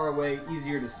that were far away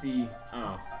easier to see.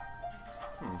 Oh.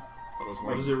 Thought it was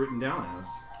What is it written down as?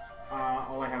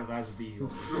 All I have is eyes of the eagle.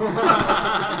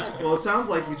 Well, it sounds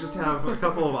like you just have a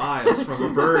couple of eyes from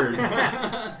a bird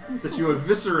that you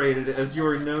eviscerated as you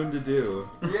are known to do.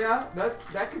 Yeah,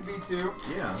 that could be too.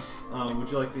 Yeah.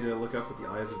 Would you like me to look up what the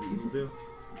eyes of the eagle do?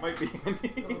 Might be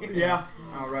handy. Yeah,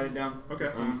 I'll write it down. Okay.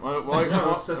 That's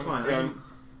fine. Yeah,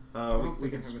 We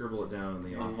can scribble it down in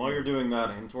the and while you're doing that,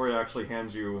 Antoria actually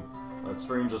hands you a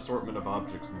strange assortment of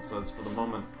objects and says, "For the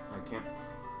moment, I can't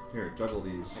Here, juggle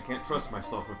these. I can't trust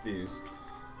myself with these."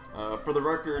 For the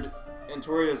record,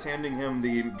 Antoria is handing him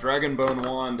the Dragon Bone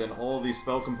Wand and all the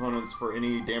spell components for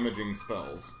any damaging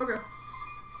spells. Okay.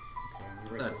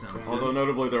 That sounds good. Although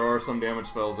notably there are some damage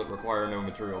spells that require no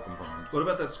material components. What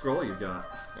about that scroll you've got?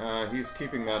 He's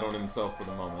keeping that on himself for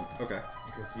the moment. Okay.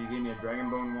 Okay, so you gave me a dragon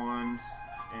bone wand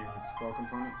and spell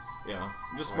components. Yeah.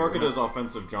 Just mark it as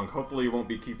offensive junk. Hopefully you won't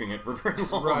be keeping it for very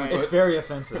long. Right. It's very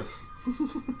offensive.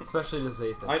 Especially to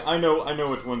Zathis. I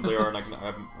know which ones they are, and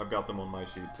I've got them on my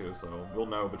sheet too, so we'll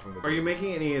know between the two. Are you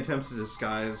making any attempts to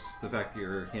disguise the fact that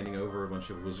you're handing over a bunch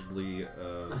of wizardly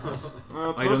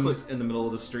items mostly, in the middle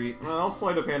of the street? I'll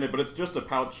sleight of hand it, but it's just a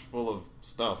pouch full of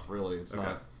stuff, really. It's Okay.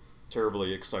 not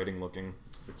terribly exciting looking.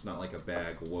 It's not like a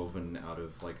bag woven out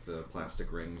of like the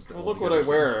plastic rings. That Well, hold look what I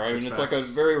together wear. I six mean, it's like a packs.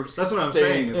 very That's what I'm stained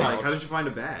saying. Is like, pouch. how did you find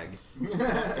a bag? Did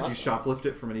you shoplift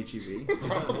it from an HEB?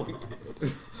 Probably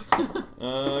did.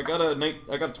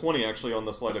 I got 20 actually on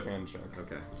the sleight of hand check.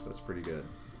 Okay, so that's pretty good.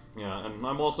 Yeah, and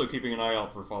I'm also keeping an eye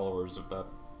out for followers if that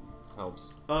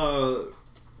helps.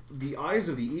 The eyes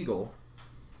of the eagle.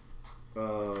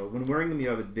 When wearing them, you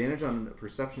have advantage on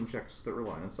perception checks that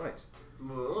rely on sight.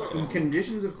 In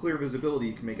conditions of clear visibility,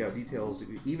 you can make out details of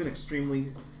even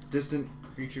extremely distant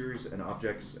creatures and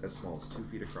objects as small as 2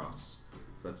 feet across.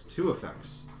 So that's 2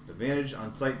 effects. Advantage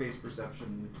on sight-based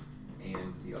perception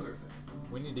and the other thing.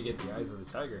 We need to get the eyes of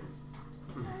the tiger.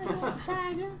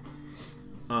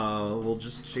 We'll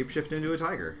just shapeshift into a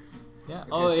tiger. Yeah. Okay,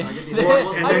 Oh, so yeah. I get the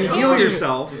And I then can't heal do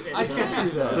yourself. I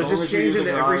can't do that. So As long just as you're change using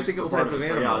into your every eyes single for type of part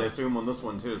animal. Yeah, I assume on this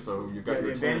one too, so you've got the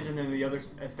your advantage, 10. and then the other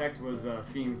effect was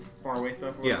seeing far away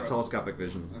stuff. Or Yeah, whatever. telescopic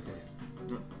vision. Okay.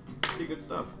 Pretty good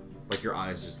stuff. Like your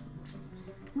eyes just...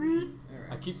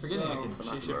 I keep forgetting I can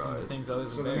So- shape shift from things other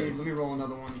So than let bears. me roll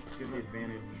another one to give the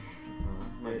advantage.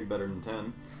 Might be better than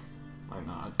 10. Might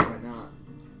not. Right now.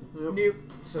 Yep. Nope.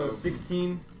 So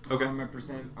 16. Okay. On my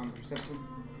on perception.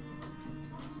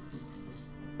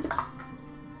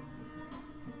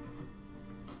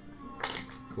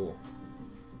 Cool.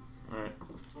 Alright.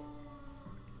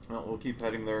 Well, we'll keep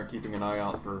heading there, keeping an eye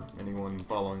out for anyone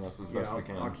following us as best we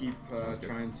can. I'll keep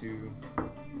trying to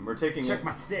And we're taking check it.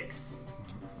 my 6.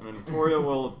 And Victoria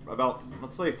will, about,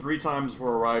 let's say 3 times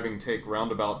before arriving, take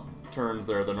roundabout turns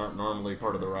there that aren't normally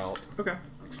part of the route. Okay.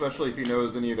 Especially if he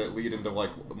knows any that lead into,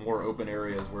 like, more open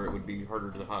areas where it would be harder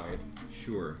to hide.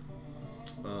 Sure.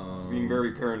 He's being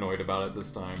very paranoid about it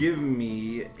this time. Give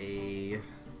me a...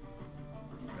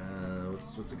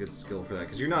 what's a good skill for that?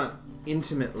 Because you're not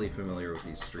intimately familiar with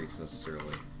these streets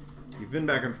necessarily. You've been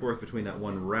back and forth between that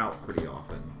one route pretty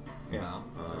often. Yeah.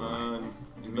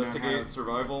 Investigate, Investigate,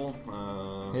 survival,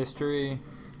 History.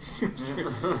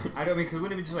 I don't mean, because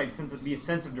wouldn't it just like be a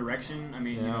sense of direction? I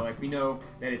mean, you Yeah. know, like we know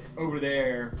that it's over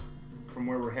there from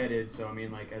where we're headed. So I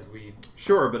mean, like as we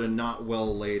Sure, but a not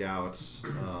well laid out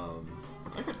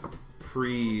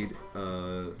pre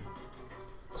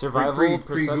Survival,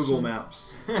 pre Google perception.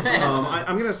 Maps.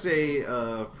 I'm gonna say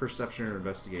perception or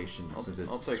investigation since it's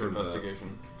I'll take sort of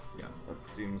investigation. Yeah. That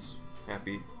seems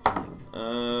happy.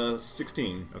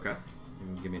 16. Okay.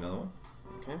 Give me another one.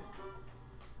 Okay.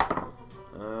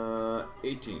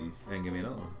 18. And give me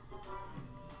another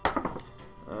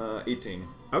one. 18.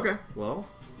 Okay. Well,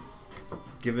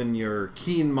 given your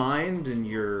keen mind and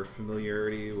your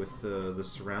familiarity with the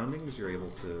surroundings, you're able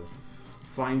to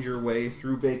find your way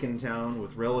through Bacon Town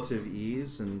with relative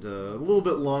ease, and a little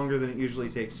bit longer than it usually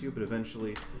takes you, but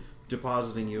eventually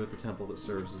depositing you at the temple that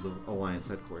serves as the Alliance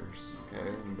headquarters. Okay,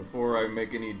 and before I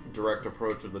make any direct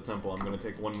approach of the temple, I'm going to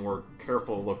take one more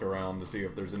careful look around to see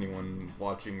if there's anyone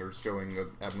watching or showing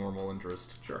abnormal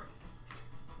interest. Sure.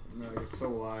 No, so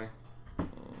will I.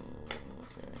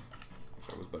 Okay. Wish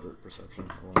I was better at perception.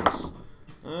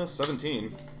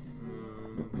 17.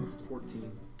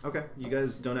 14. Okay, you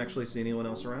guys don't actually see anyone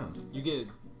else around. You get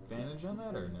advantage on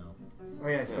that or no? Oh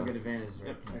yeah, I still get advantage,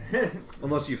 right?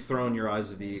 Unless you've thrown your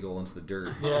Eyes of the Eagle into the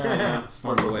dirt Yeah.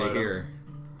 on the way here.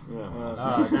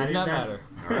 Yeah. Did not matter.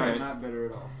 Alright. Not better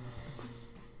at all.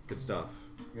 Good stuff.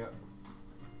 Yep.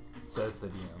 Says the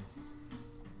DM.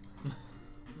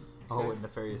 Oh, and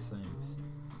nefarious things.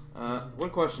 One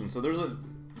question. So there's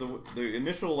the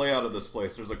initial layout of this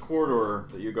place. There's a corridor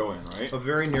that you go in, right? A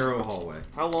very narrow hallway.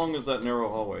 How long is that narrow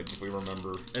hallway, if we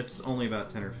remember? It's only about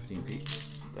 10 or 15 feet.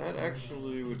 That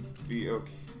actually would be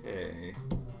okay.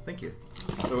 Thank you.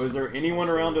 So is there anyone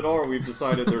around at all, or we've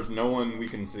decided there's no one we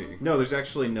can see? No, there's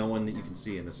actually no one that you can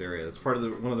see in this area. That's part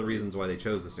of one of the reasons why they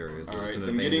chose this area. Is that Alright, it's an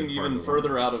then getting abandoned part even of the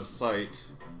further land. out of sight.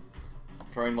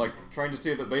 Trying to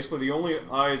see that basically the only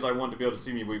eyes I want to be able to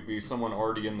see me would be someone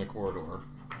already in the corridor.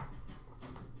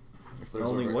 If there's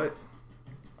Only what?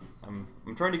 I'm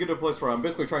trying to get to a place where I'm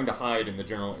basically trying to hide in the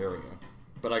general area,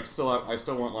 but I still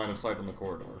want line of sight on the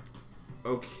corridor.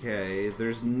 Okay,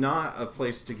 there's not a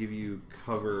place to give you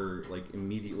cover like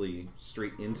immediately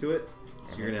straight into it,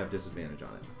 so you're gonna have disadvantage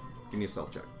on it. Give me a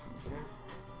stealth check.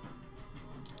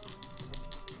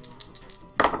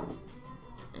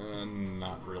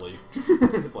 Not really.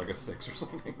 It's like a 6 or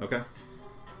something. Okay.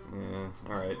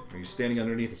 Alright. Are you standing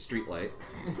underneath a street light?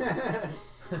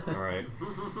 Alright.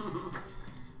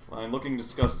 I'm looking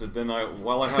disgusted. Then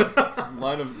while I have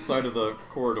line of sight of the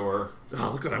corridor,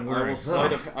 Oh, look what I'm I wearing.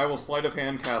 will sleight of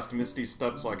hand cast Misty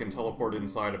Step so I can teleport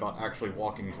inside without actually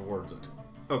walking towards it.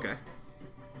 Okay.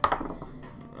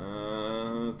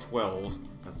 12.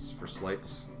 That's for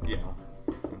sleights. Yeah.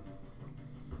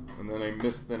 And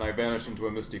then I vanish into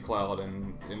a misty cloud,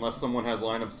 and unless someone has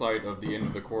line of sight of the end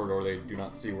of the corridor, they do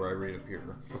not see where I reappear.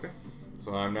 Okay.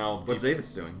 So I'm now. What's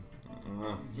Zathis doing?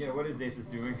 Yeah, what is Zathis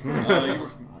doing?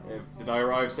 Did I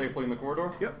arrive safely in the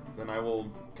corridor? Yep. Then I will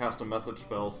cast a message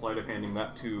spell, sleight of handing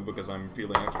that too, because I'm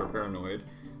feeling extra paranoid.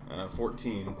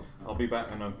 14. I'll be back,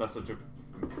 and a message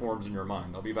forms in your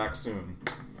mind. I'll be back soon.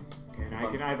 Okay,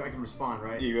 and I can respond,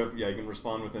 right? You can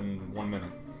respond within 1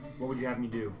 minute. What would you have me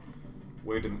do?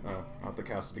 Wait, I'll have to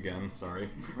cast it again. Sorry.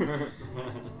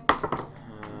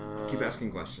 Keep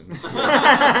asking questions.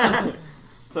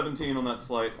 17 on that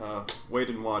sleight.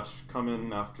 Wait and watch. Come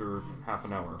in after half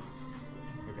an hour.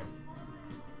 Okay.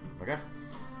 Okay.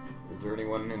 Is there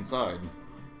anyone inside?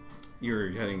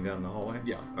 You're heading down the hallway?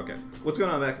 Yeah. Okay. What's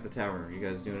going on back at the tavern? Are you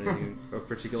guys doing anything of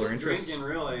particular Just interest? drinking,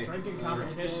 really. Drinking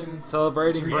competition.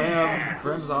 Celebrating Brim.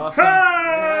 Brim's awesome.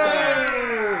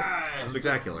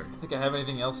 Spectacular. I think I have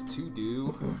anything else to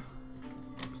do in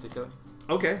particular.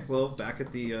 Okay, well, back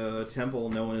at the temple,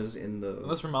 no one is in the...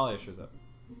 Unless Ramalia shows up.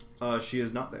 She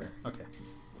is not there. Okay.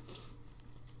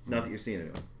 Not that you're seeing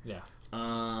anyone. Yeah.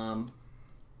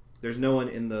 There's no one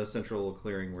in the central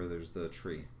clearing where there's the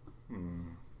tree.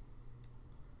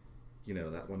 You know,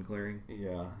 that one clearing?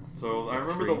 Yeah. So I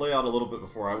remember the layout a little bit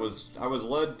before. I was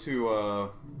led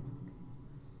to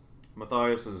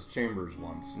Matthias's chambers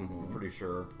once. I'm pretty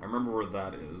sure. I remember where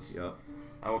that is. Yep.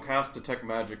 I will cast Detect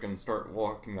Magic and start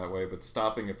walking that way, but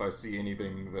stopping if I see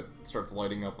anything that starts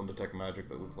lighting up on Detect Magic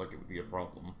that looks like it would be a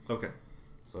problem. Okay.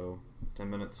 So, 10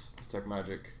 minutes, Detect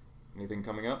Magic. Anything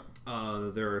coming up?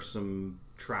 There are some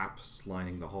traps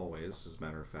lining the hallways, as a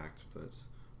matter of fact, but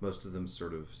most of them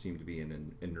sort of seem to be in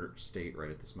an inert state right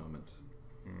at this moment.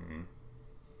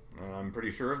 I'm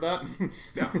pretty sure of that?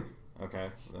 Yeah.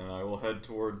 Okay, then I will head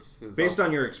towards his... Based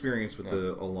on your experience with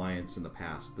the Alliance in the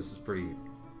past, this is pretty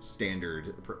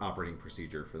standard operating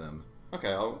procedure for them.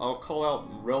 Okay, I'll call out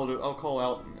relative. I'll call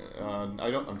out.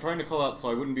 I'm trying to call out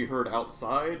so I wouldn't be heard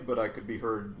outside, but I could be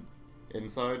heard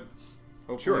inside.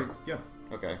 Hopefully. Sure. Yeah.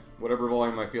 Okay. Whatever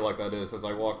volume I feel like that is, as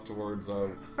I walk towards.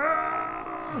 As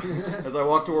I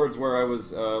walk towards where I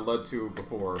was led to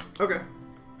before. Okay.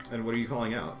 And what are you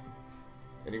calling out?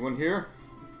 Anyone here?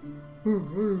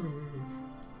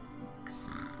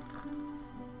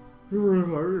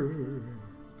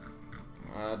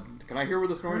 Can I hear where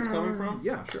the snoring's coming from?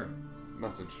 Yeah, sure.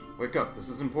 Message. Wake up. This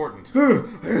is important.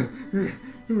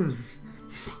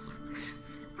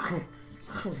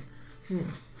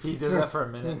 He does that for a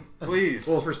minute. Please.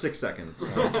 Well, for 6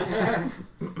 seconds.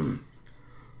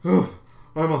 Oh,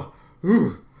 I'm a.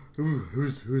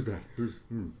 Who's that?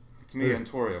 It's me,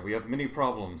 Antoria. We have many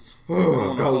problems.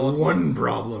 Oh, I've got one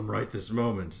problem right this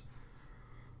moment.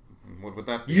 What would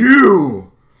that be?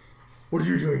 You! What are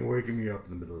you doing waking me up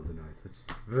in the middle of the night? That's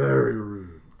very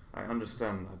rude. I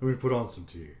understand that. Let me put on some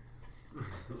tea.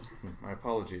 My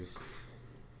apologies.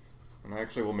 And I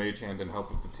actually will mage hand and help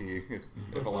with the tea,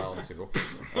 if allowed to.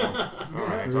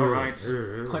 Alright.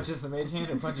 Punches the mage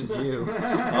hand or punches you? Or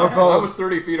both. I was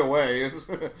 30 feet away.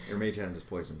 Your mage hand is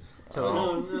poisoned.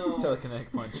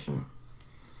 Telekinetic punch.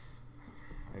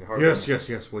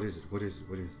 Yes. What is it?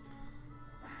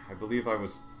 I believe I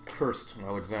was cursed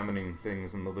while examining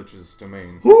things in the Lich's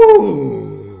domain.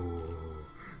 Ooh!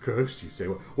 Cursed, you say?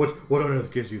 What on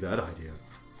earth gives you that idea?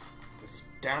 This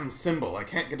damn symbol. I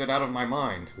can't get it out of my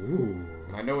mind. Ooh.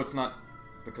 And I know it's not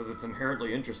because it's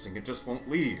inherently interesting. It just won't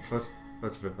leave.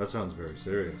 That sounds very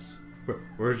serious.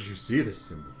 Where did you see this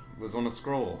symbol? It was on a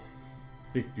scroll.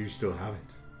 Do you still have it?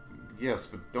 Yes,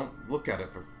 but don't look at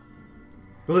it for...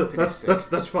 Well,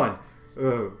 that's fine.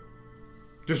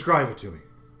 Describe it to me.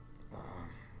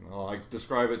 Well, I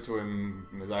describe it to him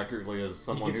as accurately as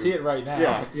someone You can see it right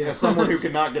now. Yeah, someone who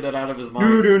cannot get it out of his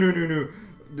mind. No.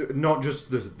 Not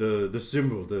just the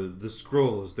symbol, the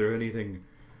scroll. Is there anything...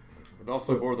 It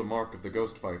also bore the mark of the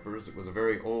ghost vipers. It was a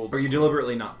very old... Are you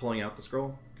deliberately not pulling out the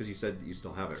scroll? Because you said that you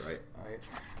still have it, right?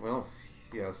 Well,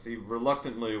 yes, he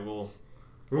reluctantly will...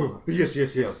 Oh, yes.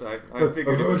 Yes, I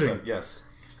figured it was that, yes.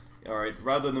 Alright,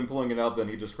 rather than pulling it out, then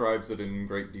he describes it in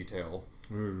great detail.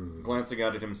 Glancing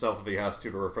at it himself if he has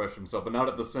to refresh himself, but not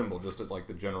at the symbol, just at like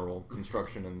the general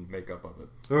construction and makeup of it.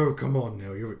 Oh, come on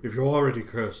now. If you're already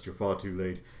cursed, you're far too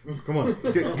late. Come on,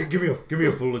 give me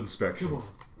a full inspection. Come on.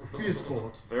 Be a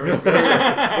sport. Very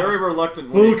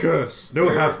reluctantly. Full curse, no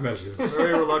half measures.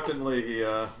 Very reluctantly, he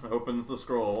opens the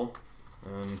scroll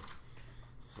and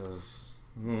says,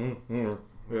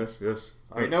 Yes.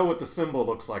 I know what the symbol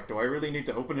looks like. Do I really need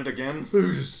to open it again?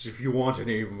 If you want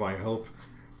any of my help,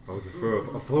 I would prefer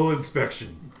a full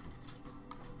inspection.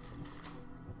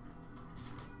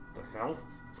 The hell?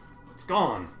 It's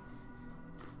gone.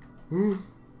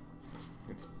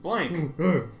 It's blank.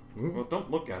 Well, don't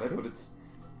look at it, but it's...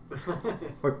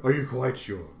 Are you quite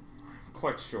sure?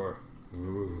 Quite sure.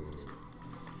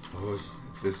 Oh,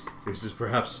 this is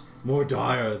perhaps more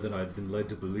dire than I'd been led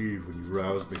to believe when you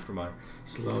roused me from my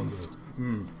slumber.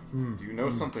 Do you know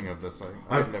something of this?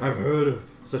 I've heard of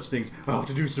such things. I'll have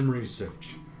to do some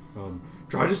research.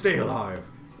 Try to stay alive.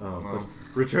 But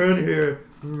return here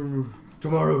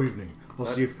tomorrow evening. I'll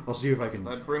see if I can...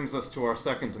 That brings us to our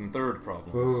second and third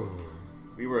problems.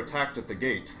 We were attacked at the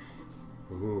gate.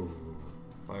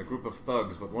 By a group of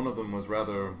thugs, but one of them was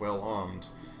rather well armed.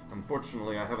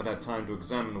 Unfortunately, I haven't had time to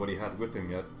examine what he had with him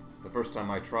yet. The first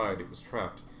time I tried, it was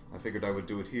trapped. I figured I would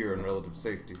do it here in relative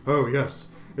safety. Oh,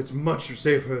 yes. It's much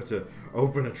safer to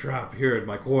open a trap here in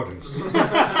my quarters.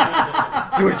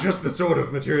 Doing just the sort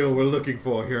of material we're looking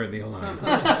for here in the Alliance.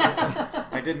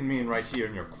 I didn't mean right here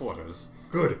in your quarters.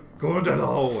 Good. Go into the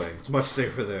hallway. It's much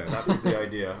safer there. That was the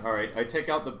idea. Alright, I take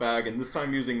out the bag, and this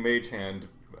time using Mage Hand,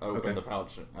 I open the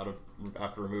pouch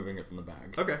after removing it from the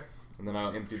bag. Okay. And then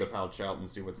I'll empty the pouch out and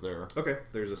see what's there. Okay.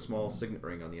 There's a small signet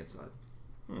ring on the inside.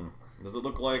 Does it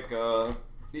look like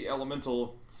the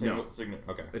elemental signet? No.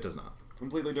 Okay. It does not.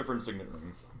 Completely different signet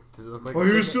ring. Does it look like Are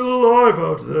you still alive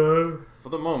out there? For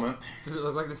the moment. Does it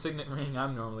look like the signet ring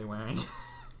I'm normally wearing?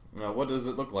 What does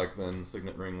it look like then,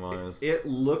 signet ring wise? It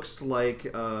looks like.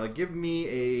 Give me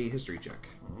a history check.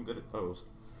 I'm good at those.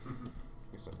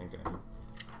 At least I think I am.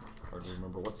 Hard to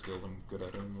remember what skills I'm good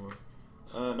at anymore.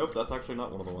 Nope, that's actually not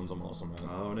one of the ones I'm awesome at.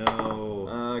 Oh no.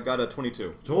 I got a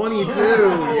 22. 22!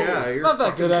 Yeah, you're not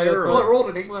that good at it. Well, I rolled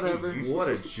an 18. Whatever. What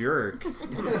a jerk.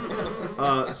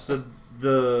 So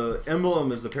the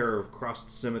emblem is a pair of crossed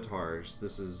scimitars.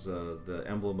 This is the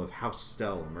emblem of House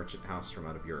Stell, a merchant house from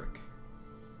out of Uric.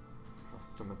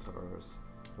 Scimitars.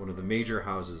 One of the major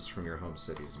houses from your home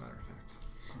city, as a matter of fact.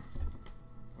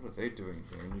 What are they doing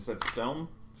here? And you said Stelm?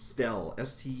 Stell.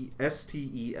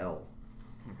 S-T-E-L.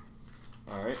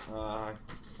 Alright,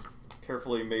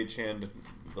 carefully mage hand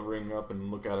the ring up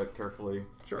and look at it carefully.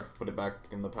 Sure. Put it back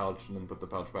in the pouch, and then put the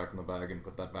pouch back in the bag, and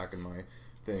put that back in my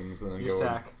things, and then Your go...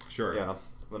 sack. Sure. Yeah.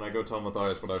 Then I go tell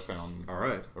Matthias what I found.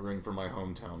 Alright. A ring from my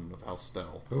hometown of House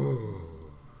Stell. Oh,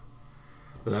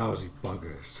 lousy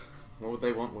buggers. What would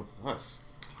they want with us?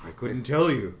 I couldn't tell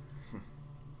you.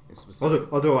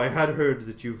 Although I had heard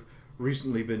that you've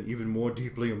recently been even more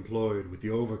deeply employed with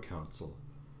the Over Council.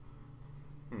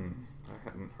 I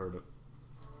hadn't heard it.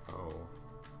 Oh.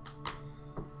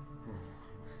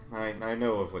 I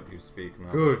know of what you speak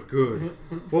now. Good, good.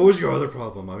 What was your other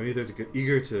problem? I'm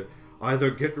eager to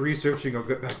either get researching or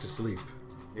get back to sleep.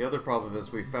 The other problem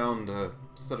is we found a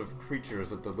set of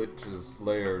creatures at the Lich's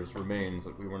Lair's remains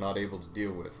that we were not able to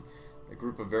deal with. A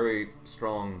group of very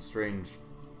strong, strange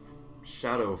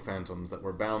shadow phantoms that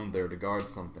were bound there to guard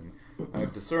something. I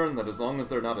have discerned that as long as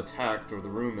they're not attacked or the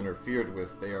room interfered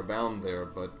with, they are bound there,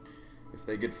 but if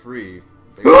they get free...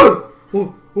 They Oh!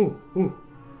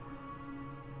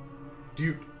 Do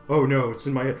you... Oh no, it's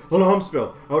in my head. Alarm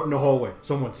spell! Out in the hallway.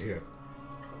 Someone's here.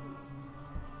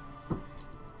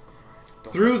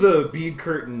 Through the bead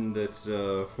curtain that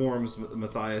forms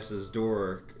Matthias's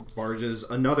door barges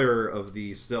another of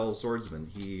the cell swordsmen.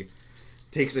 He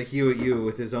takes a hew at you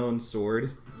with his own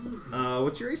sword.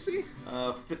 What's your AC?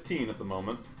 15 at the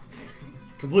moment.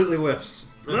 Completely whiffs.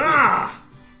 Ah!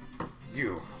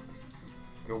 You're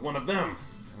one of them.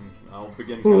 And I'll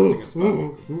begin casting a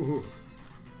spell.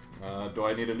 Do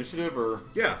I need initiative or?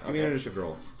 Yeah, give me an initiative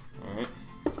roll. Alright.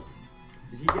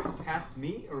 Did he get past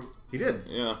me or? He did.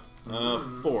 Yeah. 4.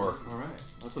 Alright.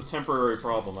 That's a temporary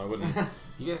problem. I wouldn't.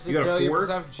 You guys You did got a fail your 4?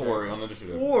 perception 4 checks. on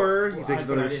initiative. 4. He Well, takes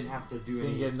but I another. didn't have to do Didn't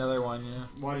any. get another one, yeah.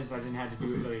 What is? I didn't have to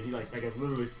do it. Like, he like I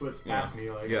literally slipped past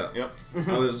me. Like. Yeah. Yep.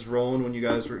 I was rolling when you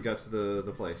guys got to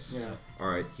the place. Yeah. All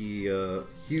right. He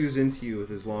hews into you with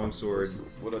his long sword.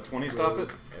 Would a 20 stop it?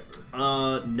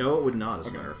 No, it would not. As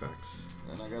a matter of fact.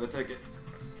 Then I gotta take it.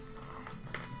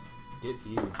 Get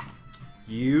you.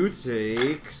 You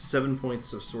take 7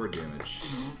 points of sword damage.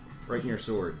 Right in your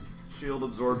sword. Shield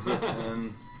absorbs it,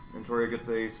 and Ventoria gets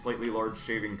a slightly large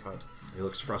shaving cut. He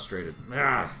looks frustrated.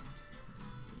 Ah!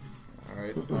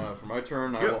 Alright, for my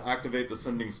turn, I will activate the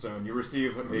sending stone. You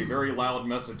receive a very loud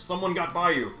message. Someone got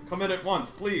by you. Come in at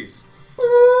once, please.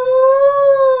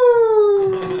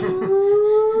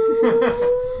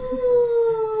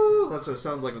 That's what it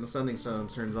sounds like when the sending stone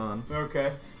turns on.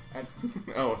 Okay.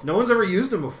 Oh. No one's ever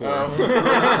used them before.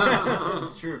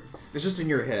 That's true. It's just in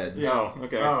your head. Yeah. Oh,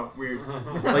 okay. Oh, weird.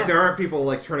 Like there aren't people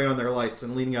like turning on their lights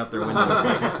and leaning out their windows.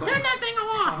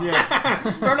 Yeah.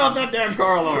 Turn off that damn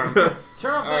car alarm.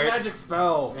 Turn off that magic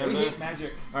spell. And We then- hate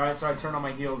magic. All right, so I turn on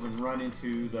my heels and run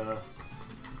into the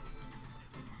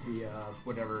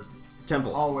whatever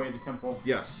Temple. hallway, the temple.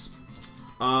 Yes.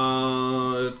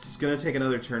 It's gonna take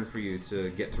another turn for you to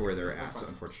get to where they're at,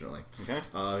 unfortunately. Okay.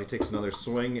 He takes another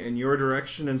swing in your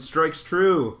direction and strikes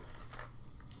true.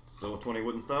 So 20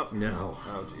 wouldn't stop? No.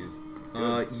 Oh, jeez.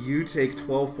 You take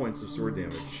 12 points of sword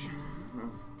damage.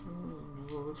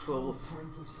 12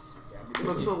 points of stab.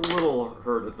 Looks a little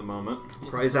hurt at the moment.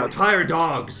 Cries out, "Tire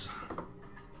dogs!"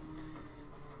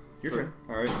 Your turn.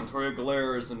 Alright, Ventoria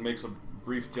glares and makes a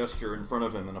brief gesture in front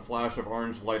of him, and a flash of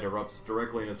orange light erupts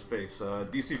directly in his face.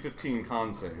 DC 15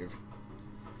 con save.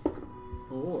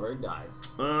 Or dies.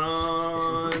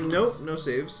 Nope, no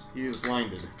saves. He is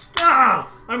blinded. Ah!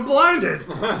 I'm blinded!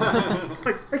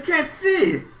 I can't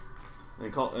see!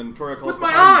 And Ventoria calls With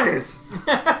my behind- eyes!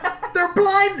 They're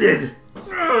blinded!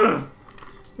 Ugh.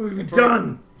 What have you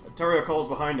done? Ventoria calls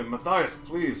behind him. Matthias,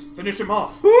 please, finish him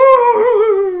off!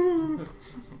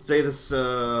 Say this,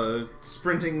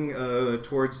 sprinting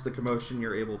towards the commotion,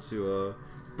 you're able to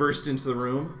burst into the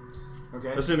room.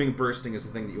 Okay. Assuming bursting is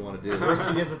the thing that you want to do.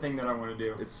 Bursting is the thing that I want to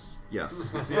do. It's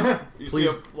yes. You see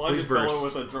a blinded please fellow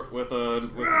burst. with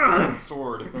a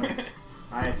sword.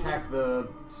 I attack the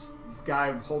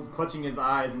guy clutching his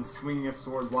eyes and swinging a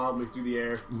sword wildly through the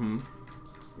air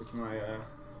with my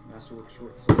masterwork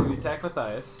short sword. So we attack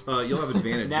Matthias. You'll have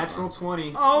advantage. Natural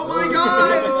 20. Oh my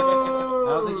god!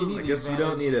 I don't think you need I the guess you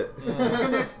don't need it. advantage. It's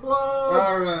gonna explode!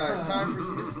 Alright, time for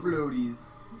some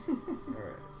explodies.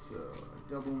 Alright, so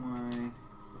double my.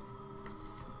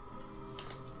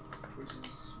 Which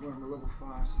is when I'm level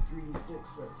 5, so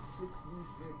 3d6, that's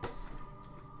 6d6.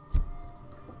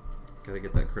 Gotta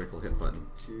get that critical hit button.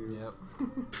 2. Yep.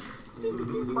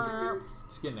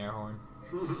 Just get an air horn.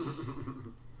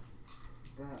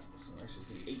 That, so actually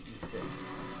it's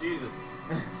 8d6. Jesus.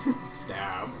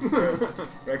 Stab.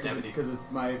 Because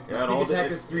my Yeah, sneak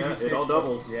attack is 3d6. it all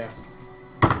doubles. Yeah.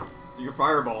 So you're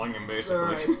fireballing him, basically.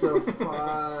 Alright, so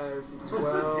 5, so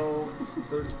 12,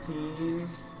 13.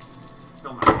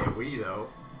 Still not AoE though.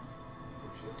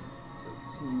 Oh shit.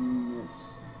 13,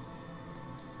 that's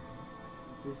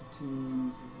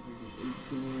 15,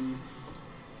 18,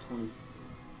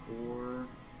 24,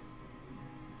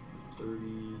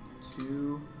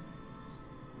 32,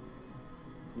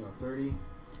 no, 30,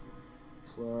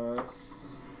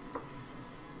 plus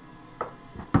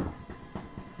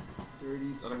 30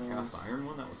 Is that a cast iron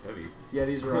one? That was heavy. Yeah,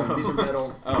 these are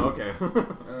metal. Oh, okay.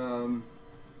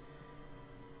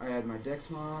 I add my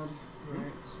dex mod,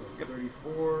 right? So it's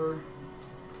 34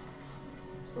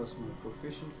 plus my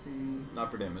proficiency. Not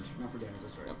for damage. Not for damage,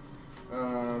 that's right. Yep.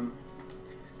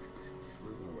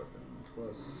 Where's my weapon?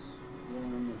 Plus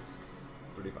 1, that's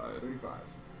 35. 35.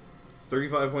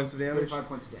 35 points of damage? 35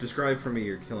 points of damage. Describe for me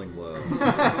your killing blow.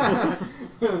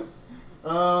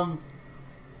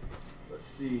 Let's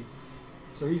see.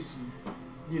 So he's,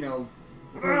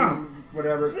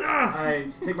 whatever. I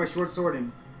take my short sword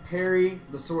and parry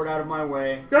the sword out of my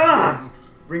way.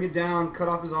 Bring it down, cut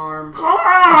off his arm.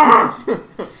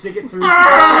 Stick it through his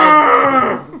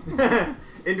side.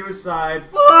 Into his side.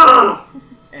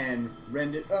 And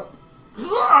rend it up.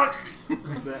 Like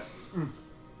that.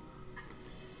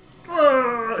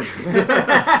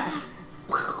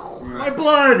 My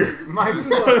blood! My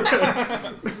blood.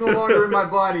 It's no longer in my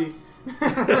body.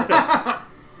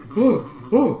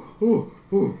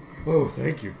 Oh,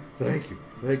 thank you.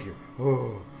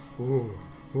 Oh,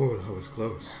 that was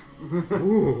close.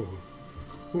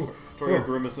 Toria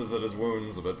grimaces at his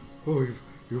wounds a bit. Oh,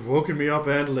 you've woken me up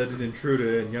and let an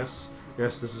intruder in. Yes,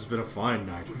 this has been a fine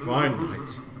night.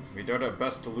 We did our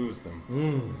best to lose them.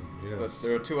 Yes. But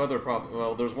there are two other problems.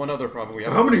 Well, there's one other problem we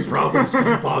have. How many problems could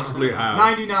you possibly have?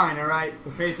 99, alright?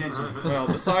 Pay attention. Well,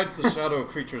 besides the shadow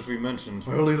creatures we mentioned,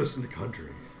 I only listen to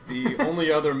country. the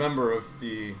only other member of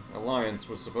the Alliance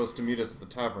was supposed to meet us at the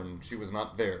tavern. She was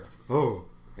not there. Oh.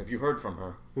 Have you heard from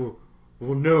her? Well,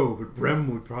 no, but Brem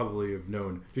would probably have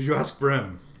known. Did you ask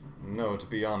Brem? No, to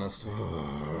be honest.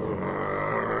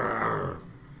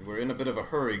 We're in a bit of a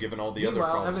hurry given all the other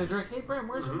Meanwhile, problems. having a drink. Hey, Bram,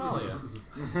 where's Amalia?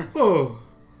 Oh,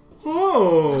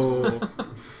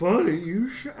 funny you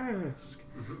should ask.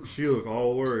 She looked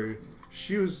all worried.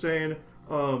 She was saying,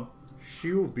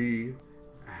 she will be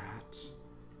at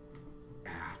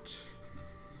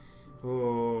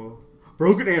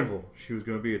Broken Anvil. She was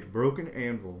going to be at the Broken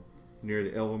Anvil near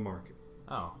the Elva Market.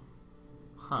 Oh.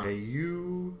 Huh. And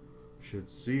you should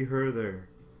see her there.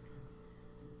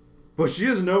 But she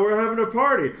doesn't know we're having a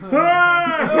party.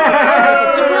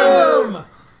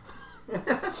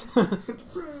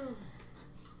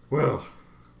 Well,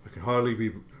 I can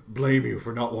hardly blame you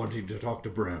for not wanting to talk to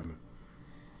Brem.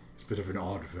 He's a bit of an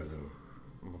odd fellow.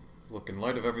 Look, in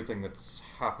light of everything that's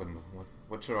happened,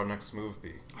 what should our next move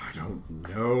be? I don't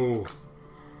know.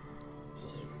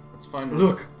 Let's find.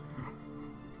 Look,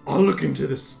 I'll look into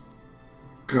this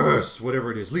curse,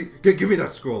 whatever it is. Give me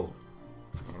that scroll.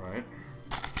 All right.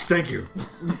 Thank you.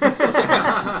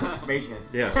 Mage hand.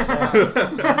 Yes.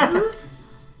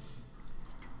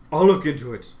 I'll look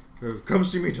into it. Come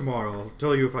see me tomorrow. I'll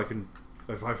tell you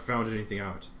if I've found anything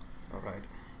out. All right.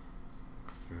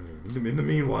 In the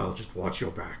meanwhile, just watch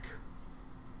your back.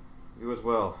 You as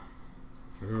well.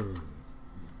 And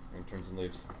turns and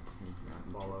leaves.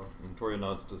 Follow. And Toria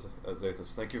nods to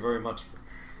Zathis. Thank you very much.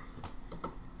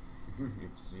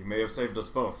 You may have saved us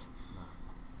both.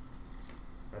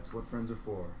 That's what friends are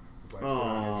for. Wipes it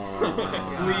on his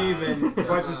sleeve and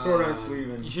wipes his sword on his sleeve.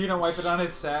 And You sure you don't wipe it on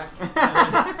his sack?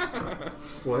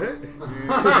 What?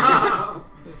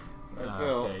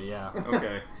 Okay, yeah.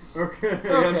 Okay. okay.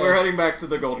 We're heading back to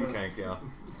the Golden Kank, yeah.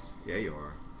 Yeah, you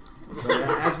are. So,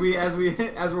 as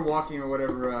we're walking or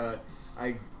whatever,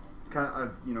 I kind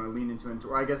of I lean into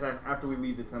Tori. I guess after we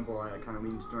leave the temple, I kind of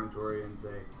lean into Tori and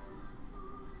say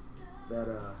that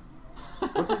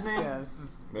what's his name? Yeah, this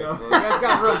is, You you guys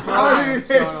got real bromance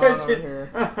going on over here.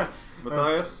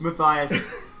 Matthias? Matthias.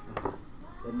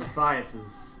 That Matthias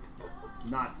is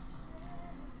not.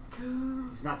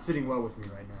 He's not sitting well with me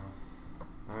right now.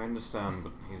 I understand,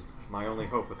 but he's my only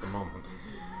hope at the moment.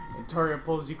 And Toria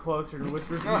pulls you closer and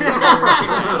whispers to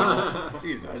you.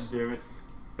 Jesus. God damn it.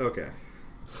 Okay.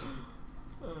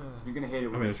 You're gonna hate it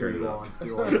when I'm I gonna turn turn you it all up. and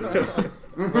steal all your money.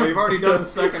 Well, you've already done the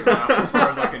second half, as far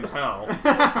as I can tell.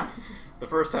 The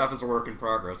first half is a work in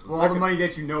progress. Well, all the money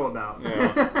that you know about.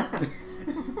 Yeah.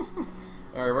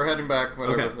 Alright, we're heading back.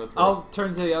 Whatever. Okay. That's I'll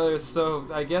turn to the others. So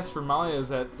I guess for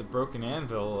Malia's at the Broken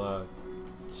Anvil.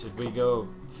 Should we go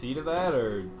see to that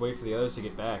or wait for the others to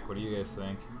get back? What do you guys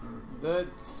think? The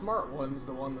smart one's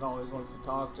the one that always wants to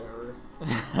talk to her.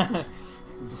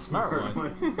 The smart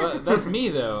one. But that's me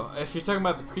though. If you're talking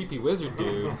about the creepy wizard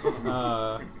dude,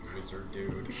 Wizard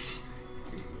dude.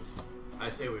 Jesus. I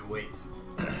say we wait.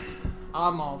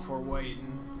 I'm all for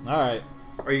waiting. all right.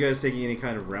 Are you guys taking any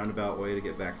kind of roundabout way to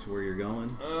get back to where you're going?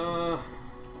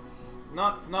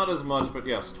 Not as much, but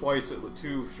yes, twice,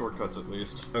 2 shortcuts at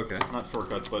least. Okay. Not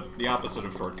shortcuts, but the opposite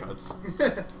of shortcuts.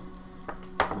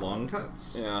 Long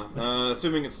cuts? Yeah,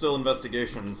 assuming it's still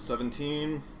investigation,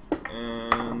 17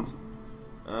 and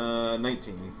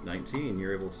 19. 19.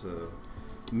 You're able to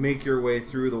make your way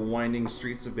through the winding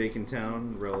streets of Bacon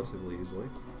Town relatively easily.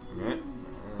 Alright,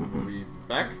 and we'll be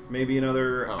back? Maybe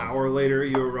another Oh. hour later,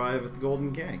 you arrive at the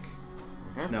Golden Gank.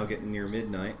 Okay. It's now getting near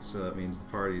midnight, so that means the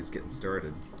party is getting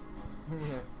started.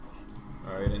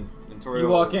 All right, and Toriel. You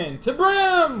walk in to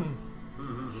Brim.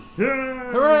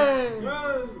 Hooray!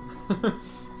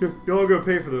 Y'all are gonna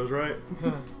pay for those, right?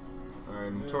 All right,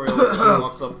 and Toriel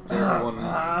walks up to everyone.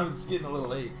 I'm just getting a little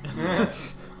late.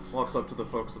 Walks up to the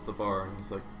folks at the bar and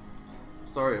he's like,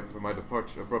 "Sorry for my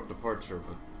abrupt departure,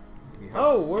 but we have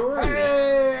Oh, where were you?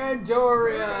 Hey,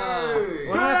 Andoria!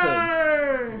 What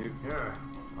happened?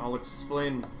 I'll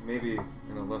explain maybe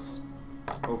in a less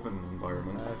open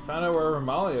environment. I found out where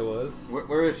Ramalia was.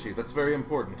 Where is she? That's very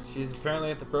important. She's apparently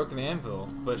at the Broken Anvil,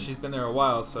 but she's been there a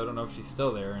while, so I don't know if she's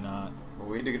still there or not. Well,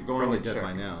 we need to get going Probably and dead check.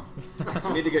 by now.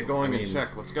 We need to get going I and mean-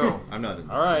 check. Let's go. I'm not in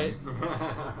this. All right,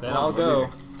 then I'll go.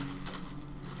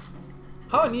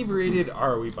 How inebriated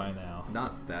are we by now?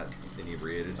 Not that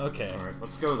inebriated. Okay. All right,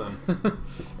 let's go then.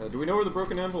 Do we know where the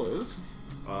Broken Anvil is?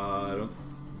 I don't.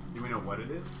 Do we know what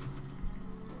it is?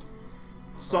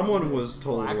 Someone was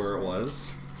told where it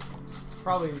was.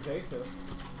 Probably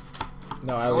Zathus.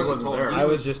 No, I wasn't was told. There. I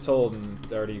was just told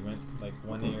and already went like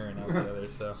one ear and out the other.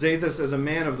 So Zathus, as a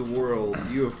man of the world,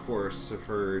 you of course have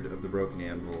heard of the Broken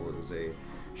Anvil. It is a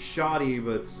shoddy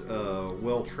but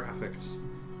well-trafficked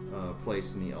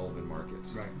place in the Elven market.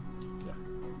 Right.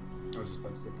 Yeah. I was just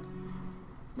about to say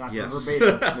that. Not Yes.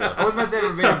 verbatim. Yes. I was about to say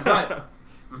verbatim, but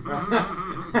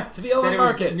to the then Elven it was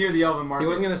Market. near the Elven Market. He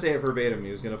wasn't going to say it verbatim.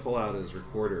 He was going to pull out his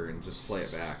recorder and just play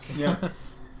it back, Yeah. as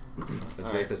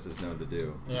All right. Zathus is known to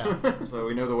do. Yeah. So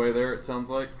we know the way there. It sounds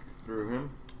like through him.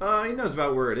 He knows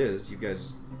about where it is. You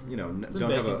guys, It's in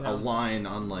don't have Bacon a Town. line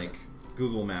on like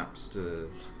Google Maps to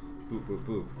boop boop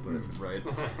boop. But Right.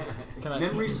 Can I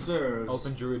Memory serves.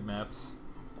 open Druid maps?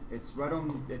 It's right on.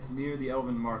 It's near the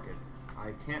Elven Market.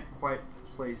 I can't quite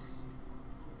place.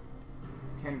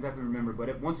 Can't exactly remember,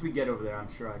 but once we get over there, I'm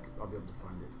sure I'll be able to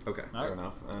find it. okay. All Fair right.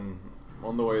 enough. And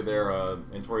on the way there,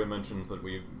 Antoria mentions that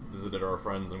we visited our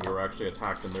friends and we were actually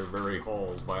attacked in their very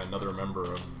halls by another member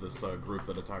of this group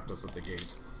that attacked us at the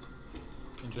gate.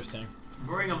 Interesting.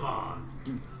 Bring them on.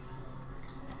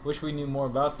 Wish we knew more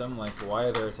about them, like why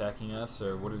they're attacking us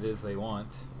or what it is they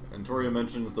want. Antoria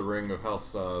mentions the ring of House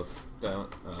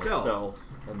Stell,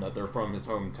 and that they're from his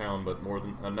hometown, but more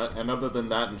than and other than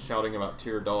that, and shouting about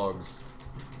tier dogs.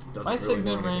 Doesn't My really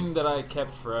know signet anything. ring that I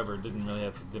kept forever didn't really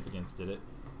have significance, did it?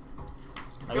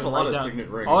 We have a lot of signet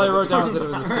rings. All I as wrote down was turns that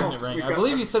it was a out. signet ring. We've I got-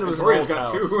 believe he said it was an Antoria's old got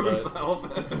house, two but-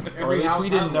 himself. or at Every least house we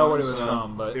didn't has know one, what it was so-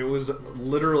 from. But It was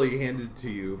literally handed to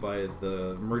you by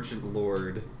the merchant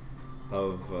lord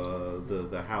of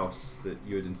the house that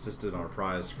you had insisted on a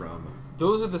prize from.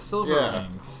 those are the silver Yeah.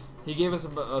 rings. He gave us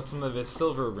some of his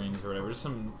silver rings or whatever. Just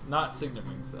some not signet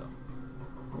rings though.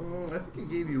 I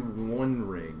think he gave you one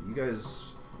ring. You guys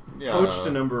Yeah. poached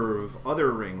a number of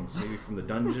other rings, maybe from the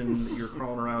dungeon that you're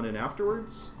crawling around in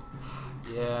afterwards.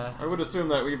 Yeah. I would assume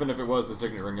that even if it was a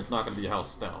signet ring, it's not going to be House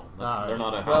Stell. They're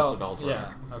not a house well, adulterer.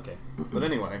 Yeah. Okay. But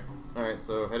anyway, alright,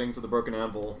 so heading to the Broken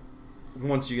Anvil.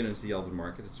 Once you get into the Elven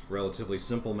Market, it's a relatively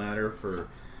simple matter for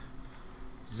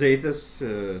Zathus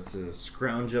to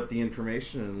scrounge up the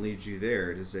information and lead you there.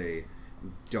 It is a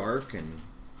dark and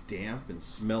damp and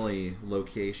smelly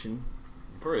location.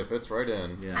 Antoria fits right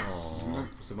in. Yes. Aw.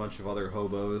 There's a bunch of other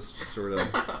hobos just sort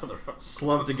of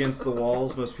slumped against the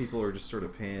walls. Most people are just sort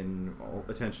of paying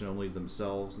attention only to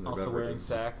themselves and their Also wearing beverages.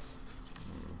 sacks.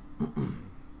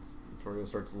 Victoria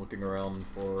starts looking around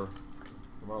for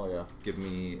Amalia. Give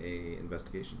me a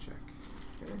investigation check.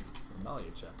 Okay. Amalia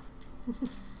check.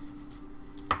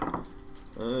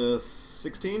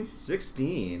 16?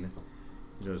 16.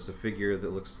 You notice a figure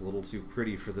that looks a little too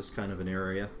pretty for this kind of an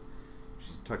area.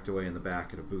 She's tucked away in the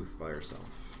back at a booth by herself.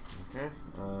 Okay.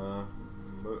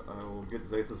 I will get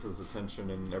Zathus' attention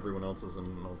and everyone else's, and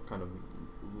I'll kind of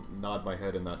nod my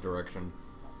head in that direction.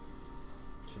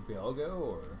 Should we all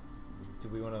go, or do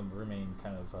we want to remain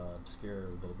kind of obscure a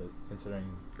little bit, considering?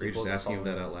 Are you people just asking him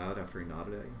that following out us? loud after he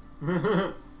nodded at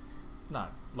you?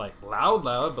 Not like loud,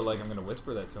 but like I'm gonna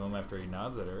whisper that to him after he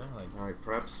nods at her. Like, Alright,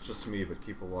 perhaps just me, but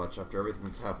keep a watch. After everything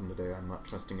that's happened today, I'm not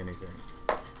trusting anything.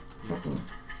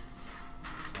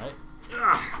 right?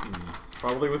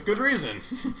 Probably with good reason.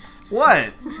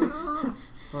 What?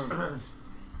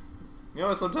 You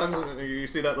know, sometimes you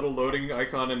see that little loading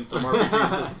icon in some RPGs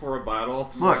just before a battle.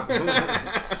 Look,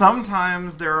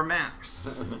 sometimes there are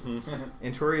maps.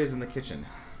 Antoria's in the kitchen.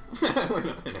 Wait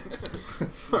a minute.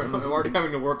 I'm already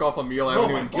having to work off a meal I Oh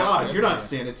haven't my even god, bought you're yet. not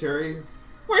sanitary.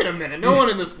 Wait a minute, no one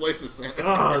in this place is sanitary.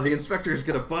 Oh, the inspector's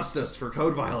gonna bust us for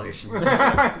code violations.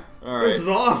 Alright. This is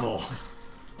awful.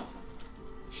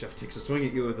 Chef takes a swing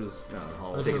at you with his.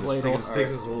 With his ladle.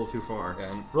 Takes us a little too far.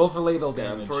 And Roll for ladle yeah,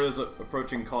 damage. Toria's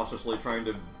approaching cautiously, trying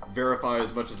to verify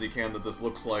as much as he can that this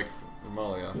looks like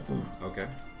Romalia. Okay.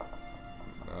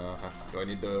 Do I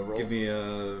need to roll? Give me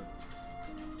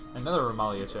Another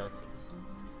Romalia check.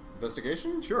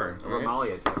 Investigation? Sure. A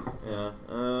Romalia check. Yeah.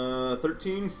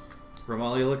 13.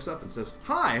 Romalia looks up and says,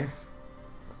 "Hi.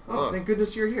 Oh, thank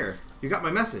goodness you're here. You got my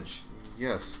message."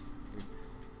 Yes.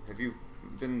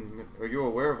 Are you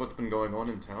aware of what's been going on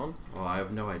in town? Oh, I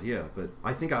have no idea, but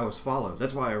I think I was followed.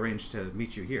 That's why I arranged to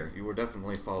meet you here. You were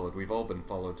definitely followed. We've all been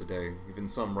followed today. Even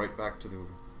some right back to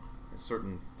a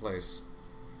certain place.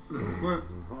 To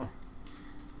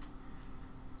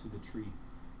the tree.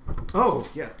 Oh,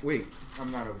 yeah. Wait.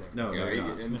 I'm not over there. No, Yeah, you're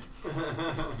not.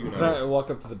 You know, Right, walk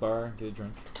up to the bar, get a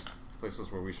drink.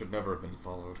 places where we should never have been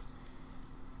followed.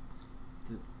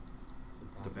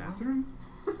 The bathroom?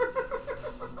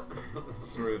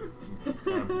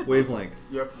 Wavelength.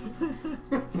 Yep.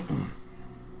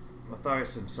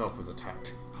 Matthias himself was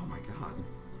attacked. Oh my god.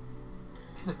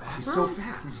 In the He's so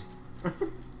fat.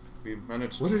 We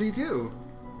managed. What did he do?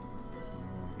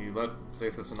 He let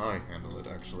Zathis and I handle it,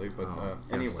 actually. But Yes,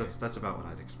 anyway, that's about what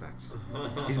I'd expect.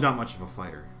 He's not much of a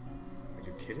fighter. are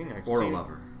you kidding? Or a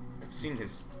lover. I've seen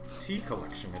his tea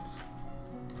collection. It's.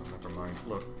 Oh, never mind.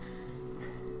 Look.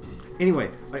 Anyway,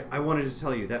 I wanted to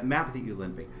tell you that map that you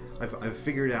lent me. I've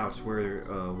figured out where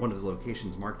one of the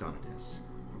locations marked on it is.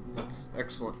 That's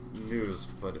excellent news,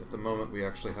 but at the moment we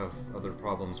actually have other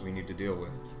problems we need to deal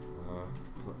with.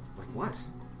 Like what?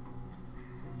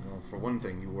 Well, for one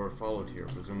thing, you were followed here.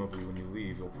 Presumably when you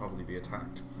leave, you'll probably be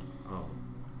attacked. Oh.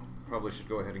 Probably should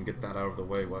go ahead and get that out of the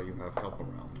way while you have help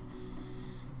around.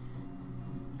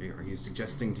 Are you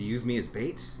suggesting to use me as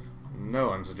bait? No,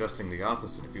 I'm suggesting the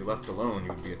opposite. If you left alone,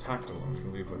 you would be attacked alone. If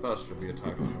you leave with us, you'll be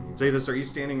attacked alone. Zathis, are you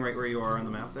standing right where you are on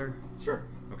the map there? Sure.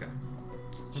 Okay.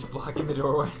 Just blocking the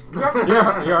doorway.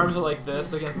 your arms are like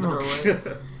this against the doorway.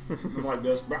 I'm like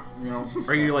this, you know.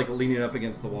 Are you like leaning up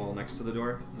against the wall next to the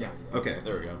door? Yeah. Okay.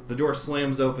 There we go. The door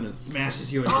slams open and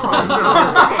smashes you in your face.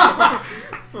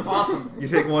 Awesome. You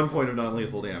take 1 point of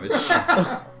non-lethal damage.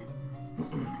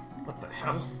 What the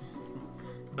hell?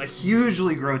 A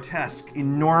hugely grotesque,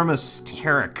 enormous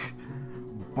tarek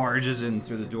barges in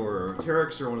through the door.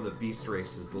 Tareks are one of the beast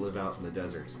races that live out in the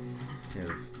deserts. They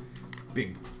have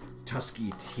big,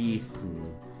 tusky teeth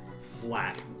and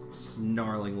flat,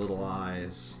 snarling little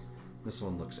eyes. This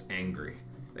one looks angry.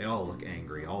 They all look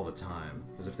angry all the time,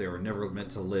 as if they were never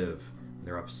meant to live.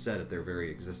 They're upset at their very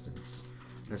existence.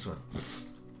 This one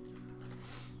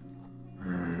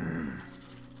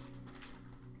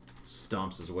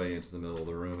stomps his way into the middle of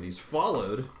the room, and he's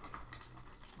followed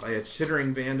by a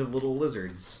chittering band of little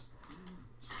lizards.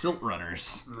 Silt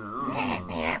runners.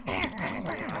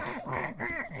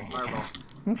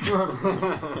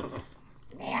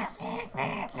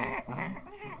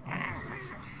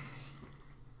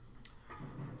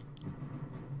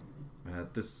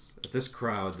 At this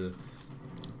crowd, the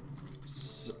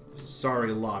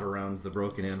sorry lot around the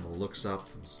broken animal looks up.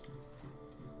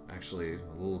 Actually, a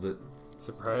little bit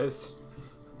Surprised?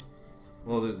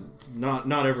 well.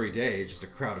 Not every day. Just a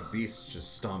crowd of beasts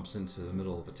just stomps into the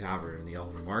middle of a tavern in the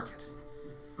Elven Market.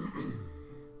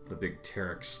 The big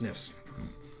Tarek sniffs,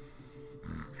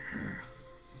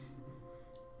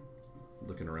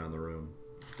 looking around the room.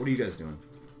 What are you guys doing?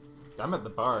 I'm at the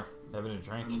bar, having a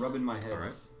drink. I'm rubbing my head. All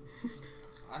right.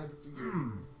 I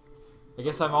figured. I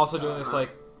guess I'm also doing this, like,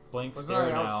 blank Was stare I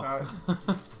now. outside?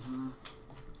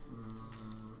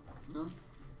 No.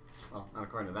 Well, not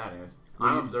according to that, anyways.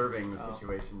 I'm observing the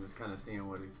situation, just kind of seeing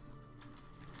what he's...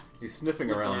 He's sniffing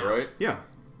Sniffing around, out. right? Yeah.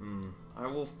 I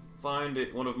will find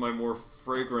it one of my more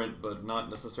fragrant, but not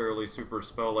necessarily super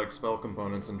spell-like spell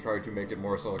components, and try to make it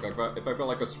more so. Like if I've got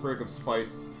like a sprig of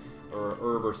spice or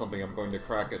herb or something, I'm going to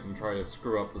crack it and try to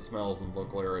screw up the smells in the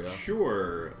local area.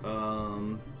 Sure.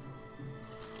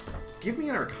 Give me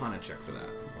an Arcana check for that.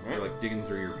 Alright. You're like digging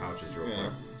through your pouches real Yeah.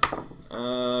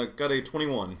 quick. Got a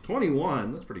 21.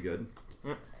 21. That's pretty good.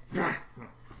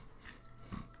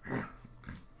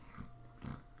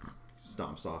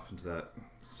 Stomps off into that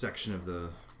section of the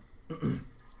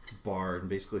bar and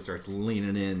basically starts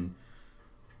leaning in,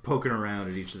 poking around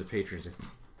at each of the patrons.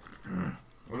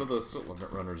 What are the silt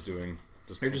runners doing?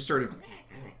 They're just sort of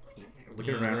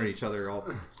looking around at each other,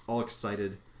 all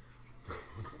excited.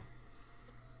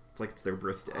 It's like it's their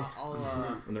birthday,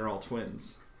 and they're all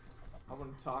twins. I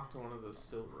want to talk to one of those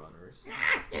silt runners.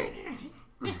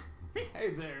 Hey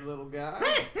there, little guy.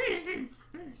 You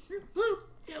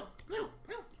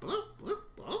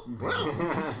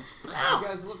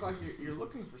guys look like you're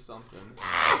looking for something.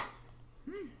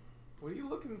 What are you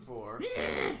looking for?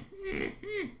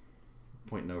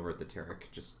 Pointing over at the Tarek.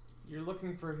 Just. You're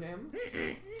looking for him?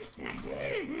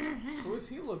 Who is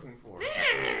he looking for?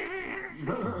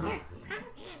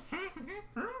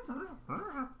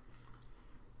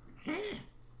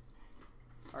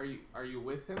 Are you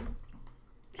with him?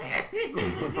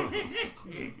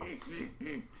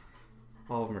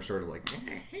 All of them are sort of like.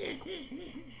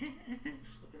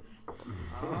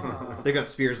 They got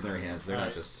spears in their hands. They're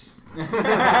not just.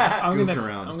 I'm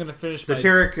around. I'm gonna finish. The my...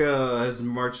 Tarek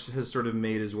has sort of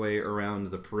made his way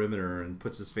around the perimeter and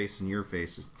puts his face in your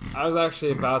face. I was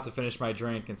actually about to finish my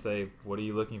drink and say, "What are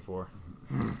you looking for?"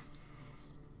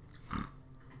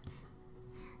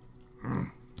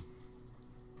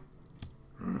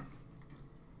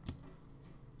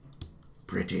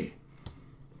 Pretty.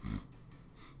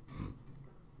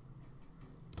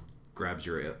 Grabs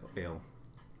your ale.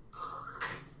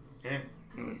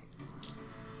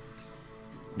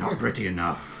 Not pretty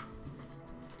enough.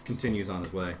 Continues on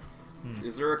his way.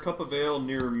 Is there a cup of ale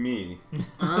near me?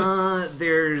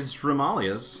 There's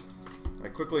Ramalia's. I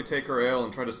quickly take her ale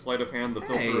and try to sleight of hand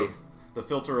the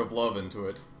filter of love into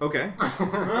it. Okay.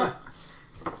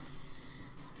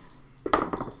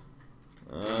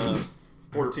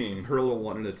 14. Her little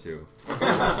 1 and a 2.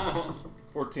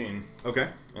 14. Okay.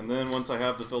 And then once I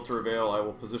have the filter of ale, I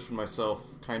will position myself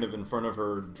kind of in front of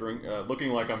her,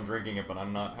 looking like I'm drinking it, but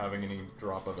I'm not having any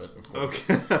drop of it. Of course.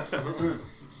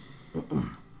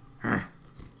 Okay.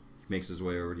 Makes his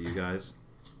way over to you guys.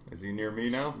 Is he near me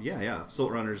now? Yeah.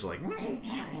 Silt Runner's like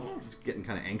getting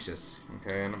kind of anxious.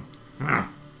 Okay, and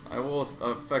I will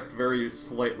affect very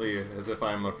slightly as if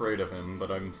I'm afraid of him,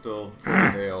 but I'm still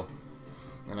drinking ale.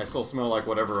 And I still smell like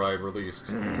whatever I released.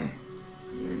 Do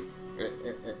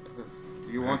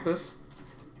you want this?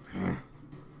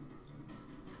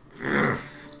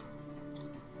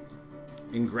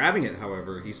 In grabbing it,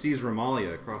 however, he sees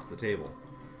Ramalia across the table.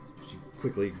 She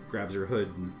quickly grabs her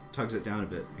hood and tugs it down a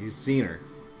bit. He's seen her.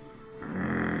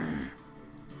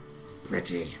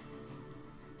 Pretty.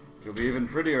 She'll be even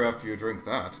prettier after you drink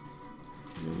that.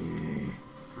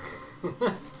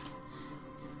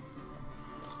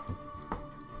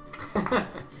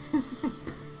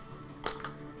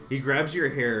 He grabs your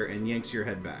hair and yanks your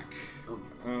head back.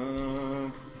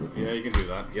 Yeah, you can do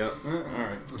that. Yep.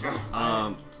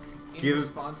 Alright. In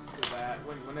response to that,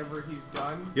 whenever he's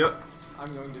done, Yep.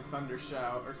 I'm going to thunder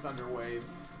shout or thunder wave.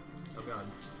 Oh god.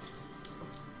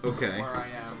 Okay. Where I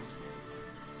am.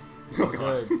 Oh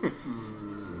god.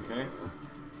 Okay.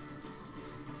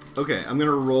 Okay, I'm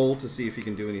gonna roll to see if he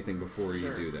can do anything before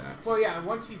Sure. you do that. Well, yeah,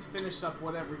 once he's finished up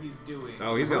whatever he's doing.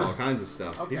 Oh, he's got all kinds of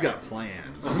stuff. Okay. He's got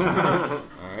plans.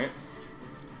 Alright.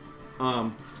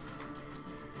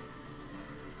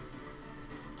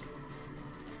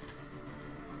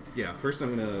 Yeah, first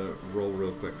I'm gonna roll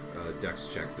real quick dex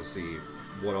check to see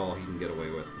what all he can get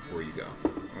away with before you go.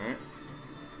 Alright.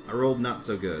 I rolled not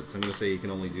so good, so I'm gonna say he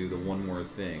can only do the one more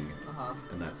thing,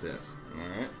 and that's it.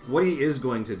 Alright. What he is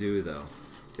going to do, though,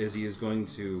 is he is going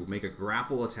to make a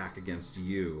grapple attack against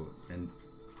you and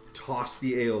toss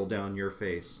the ale down your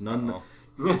face.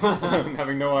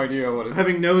 Having no idea what it is.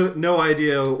 Having no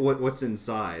idea what's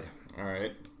inside.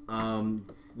 Alright.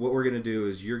 What we're gonna do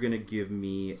is you're gonna give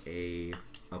me a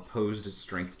opposed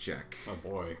strength check. Oh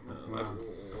boy.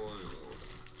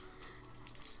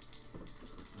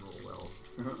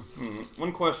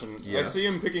 One question. Yes. I see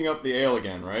him picking up the ale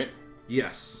again, right?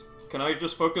 Yes. Can I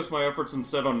just focus my efforts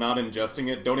instead on not ingesting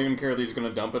it? Don't even care that he's going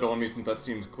to dump it on me since that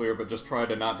seems clear, but just try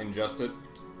to not ingest it?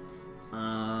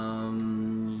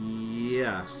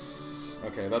 Yes.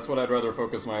 Okay, that's what I'd rather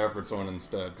focus my efforts on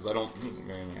instead, because I don't...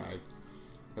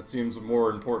 that seems more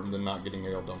important than not getting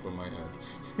ale dumped on my head.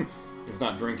 He's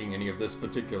not drinking any of this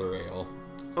particular ale.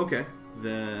 Okay.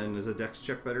 Then is a dex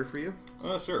check better for you?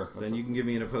 Sure. Then you can give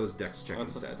me an opposed dex check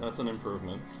instead. That's an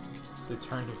improvement. They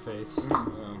turned your face.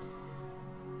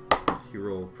 You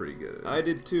roll pretty good. I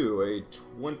did too. A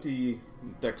 20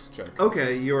 dex check.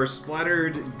 Okay, you're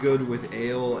splattered good with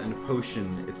ale and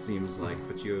potion, it seems like,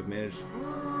 but you have managed...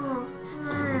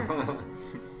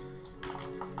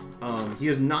 he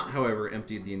has not, however,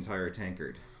 emptied the entire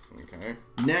tankard. Okay.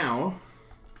 Now,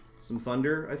 some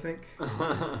thunder, I think?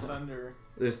 Thunder.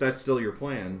 If that's still your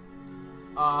plan.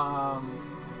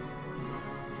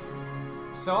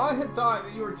 So I had thought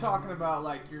that you were talking about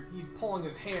like he's pulling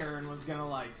his hair and was gonna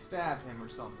like stab him or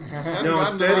something. No,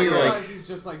 instead I he realize he's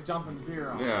just like dumping beer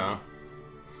on him. Yeah.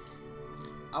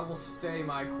 I will stay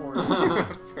my course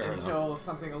until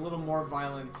something a little more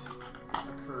violent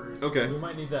occurs. Okay. We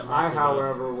might need that. I, marker,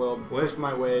 however, will push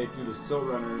my way through the Silt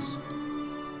Runners.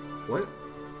 What?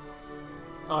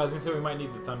 Oh, I was gonna say we might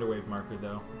need the Thunderwave marker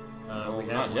though. We have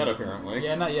Not one. yet, apparently.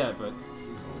 Yeah, not yet, but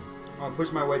I'll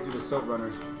push my way through the silt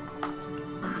runners.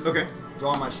 Okay.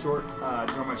 Draw my short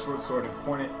sword and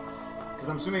point it. Because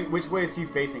I'm assuming, which way is he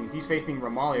facing? Is he facing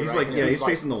Ramali? He's right? like, 'Cause yeah, he's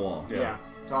facing the wall. Yeah.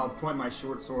 So I'll point my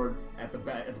short sword at the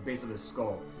base of his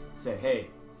skull. Say, hey,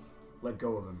 let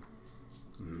go of him.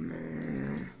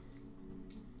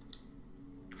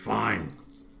 Fine.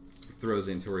 Throws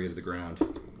Antoria to the ground.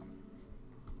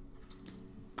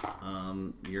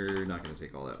 You're not going to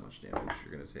take all that much damage.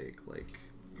 You're going to take like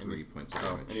 3 points of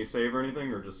damage. Any save or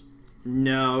anything, or just?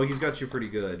 No, he's got you pretty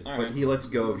good, All but right. he lets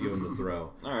go of you in the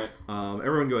throw. All right.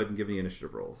 Everyone, go ahead and give me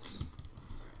initiative rolls.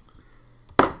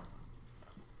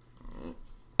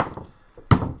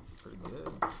 pretty good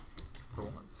for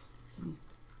once.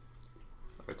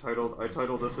 I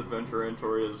titled this adventure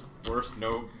Antoria's worst,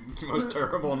 most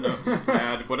terrible,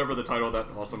 bad, whatever the title of that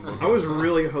awesome book. I was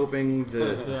really hoping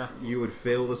that Yeah. you would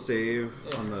fail the save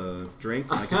on the drink,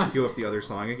 and I could queue up the other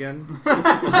song again.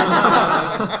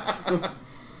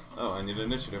 Oh, I need an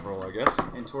initiative roll, I guess.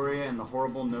 Antoria and the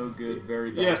horrible, no good,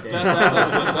 very bad Yes, day.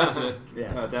 that's it.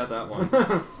 Yeah. That one.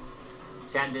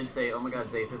 Chat did say, "Oh my God,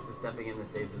 Zathis is stepping in to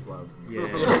save his love." Yeah.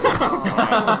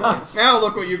 Now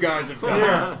look what you guys have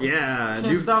done. Yeah,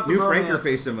 Can't stop the new romance. Franker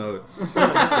face emotes.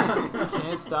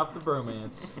 Can't stop the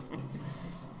bromance.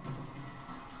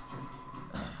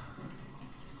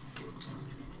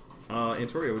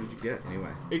 Antoria, what did you get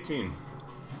anyway? 18.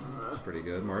 That's pretty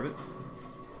good. Marvin?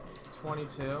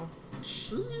 22.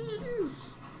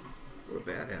 Jeez. What a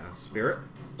badass. Spirit?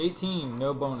 18,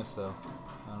 no bonus though.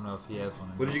 I don't know if he has one.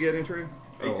 What did you get, Antoria?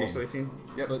 18. Oh, also 18?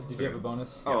 Yep. But did you have a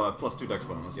bonus? Oh, plus 2 dex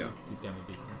bonus. Yeah. He's got me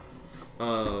beat here.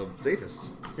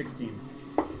 Zathis. 16.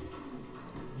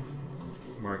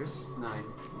 Marcus? 9.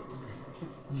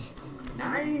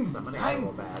 9! Somebody got a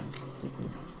little bad.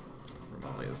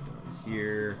 Ramalia's down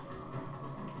here.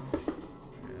 And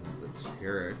the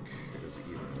Tarek is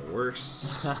even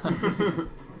worse.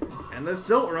 And the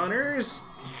Silt Runners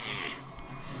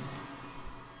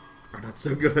are not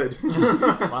so good.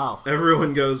 Wow.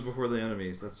 Everyone goes before the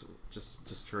enemies. That's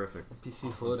just terrific. PC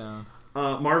slowdown.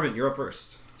 Marvin, you're up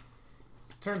first.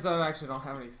 So it turns out I actually don't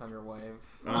have any Thunder Wave.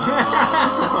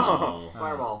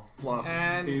 Fireball. Fluff.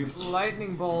 And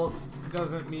Lightning Bolt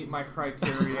doesn't meet my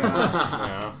criteria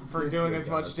Yeah. for doing as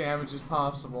much damage as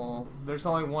possible. There's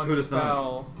only one Who'd have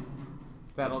spell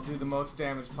that'll do the most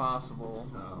damage possible,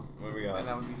 Oh. What do we and got?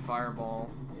 that would be Fireball.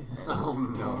 Oh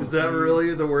no. Is that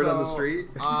really the word on the So, street?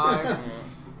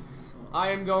 I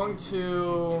am going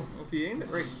to If you aim it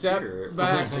right Step here,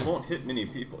 back it won't hit many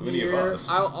people, many of here. us.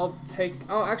 I'll take.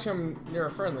 Oh, actually, I'm near a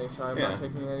friendly, so I'm Yeah. not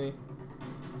taking any.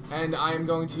 And I am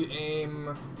going to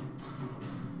aim.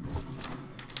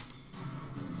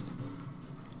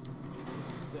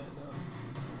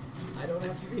 I don't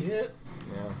have to be hit.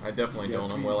 Yeah, I definitely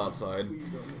don't. I'm well outside.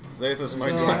 Zathis might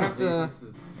So be. I have to.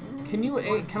 Can you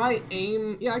aim? Can I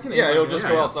aim? Yeah, I can aim. Yeah, it'll right just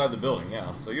here. go outside the building.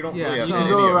 Yeah, so you don't Yeah, really have so to you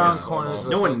hit go any around of us. corners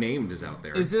almost. No one named is out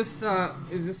there. Is this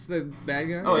the bad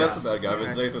guy? Oh, that's the bad guy, but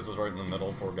Okay. Zathis is right in the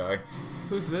middle. Poor guy.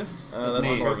 Who's this? That's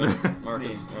me. Marvin.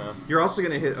 Marcus. Yeah. You're also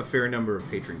going to hit a fair number of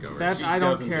patron goers. That's He I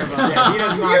don't doesn't care give a about. shit. Yeah, he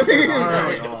does not care about. No,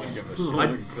 Alright. he doesn't give a shit.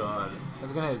 I- God.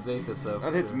 That's gonna hit Zathis though.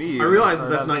 That hits me. I realize Or that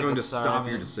that's that's not going to Zathis, sorry, stop I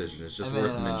your mean- decision. It's just And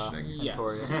worth then, mentioning. Yes.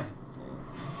 Antoria.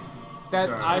 That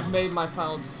Sorry. I've made my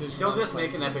final decision. He'll on just this.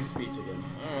 make an epic speech again.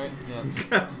 Alright.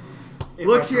 Yeah. If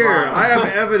Look I here, survive. I have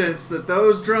evidence that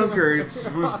those drunkards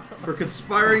were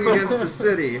conspiring against the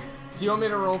city. Do you want me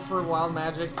to roll for wild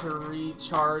magic to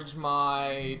recharge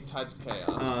my Tides of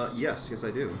Chaos? Yes,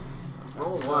 I do.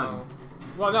 Roll So- one.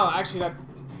 Well, no, actually that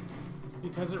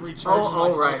because it recharges Oh,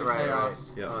 my right, Tides of right,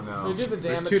 Chaos. Yeah. Oh no. So you did the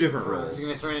There's damage. two different first. rolls. He's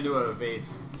gonna turn into a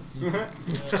vase. You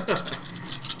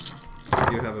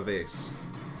have a base.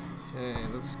 Okay,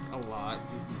 that's a lot.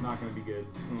 This is not going to be good.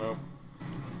 No.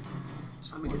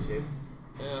 I'm in good shape.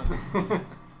 Yeah.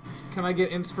 Can I get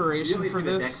You inspiration at least for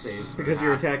get a dex this? save. Because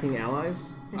you're attacking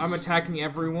allies? I'm attacking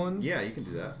everyone. Yeah, you can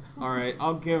do that. All right,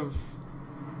 I'll give.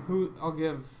 Who? I'll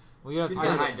give. Well, you have She's to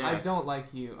got give high it. dex. I don't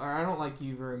like you, or I don't like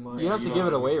you very much. You have to give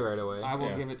it away right away. I will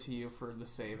Yeah. give it to you for the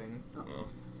saving.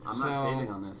 I'm So- not saving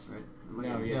on this, right? Am I No,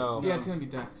 gonna yeah. get- No. Yeah, it's gonna be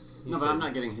Dex. No, but I'm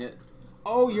not getting hit.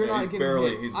 Oh, you're Yeah, not he's getting barely-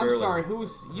 hit. he's I'm barely- sorry.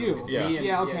 Who's you? Yeah. Me and-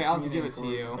 Yeah. Okay, it's I'll me give and it to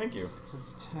Antoria. you. Thank you. So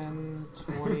it's 10,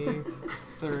 20,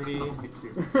 30,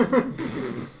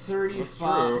 That's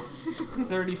 35, true.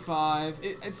 35.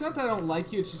 It's not that I don't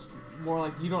like you, it's just more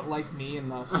like you don't like me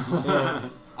and thus.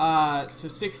 So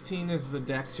 16 is the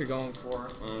dex you're going for.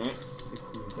 Alright.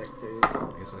 16 dex save.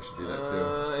 I guess I should do that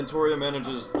too. Antoria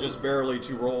manages just barely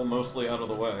to roll mostly out of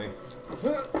the way.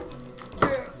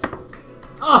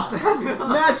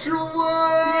 Natural one!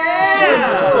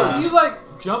 Yeah! You like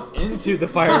jump into the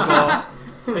fireball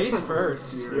face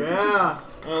first. Yeah.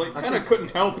 Well, he kind of couldn't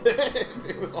help it.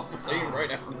 It was almost aimed right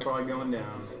at him. Probably going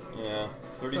down. Yeah.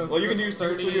 30. So Well, you can use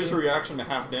 30 use a reaction to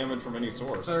half damage from any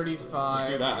source. 35.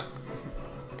 Just do that.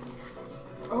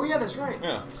 Oh yeah, that's right.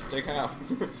 Yeah, just take half.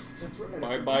 That's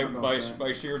right.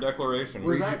 by sheer declaration.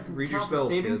 Was that read your count for spells,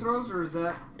 saving kids. throws, or is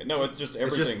that? No, it's just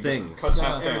everything. just things. Cuts Just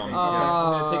half down. everything.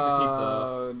 I'm gonna take the pizza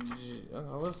off.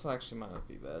 Oh, this actually might not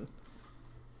be bad.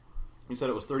 You said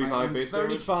it was 35 base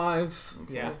damage? 35.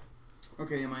 Okay. Yeah.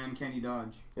 Okay, my uncanny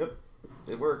dodge. Yep.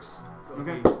 It works.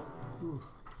 Okay.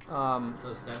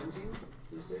 So 17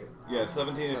 to save? Yeah,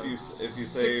 17 if you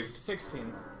saved.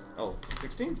 16. Oh,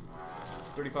 16?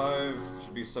 35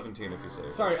 should be 17 if you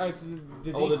save. Sorry, it's the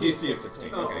DC, Oh, the DC is is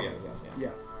 16. Okay, yeah. Yeah.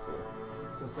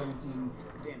 So 17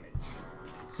 damage.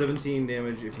 17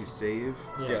 damage if you save.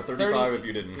 Yeah, 35 if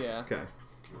you didn't. Yeah. Okay.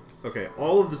 Okay,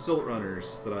 all of the silt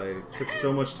runners that I took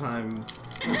so much time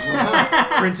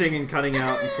printing and cutting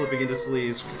out and slipping into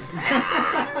sleeves.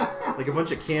 Like a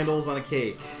bunch of candles on a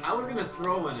cake. I was gonna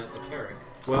throw one at the Tarek.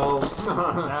 Well,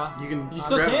 Yeah. you can You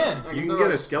still grab- can. You can get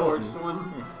a skeleton.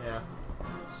 One. Yeah.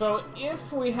 So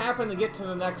if we happen to get to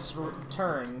the next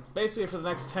turn, basically for the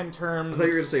next 10 turns... I thought you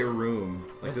were gonna say a room.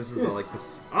 Like this is like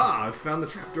this. Ah, I found the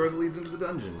trapdoor that leads into the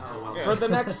dungeon. Oh, well. Yeah. For the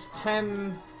next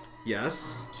 10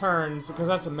 Yes. turns, because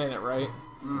that's a minute, right?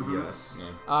 Yes. Yeah.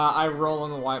 I roll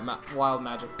on the wild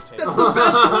magic potato. That's the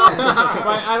best one.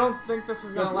 But I don't think this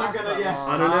is gonna That's not last gonna- that yeah. long.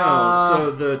 I don't know.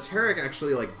 So the Tarek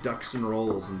actually like ducks and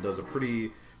rolls and does a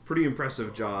pretty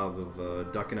impressive job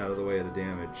of ducking out of the way of the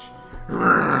damage.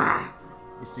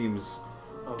 He seems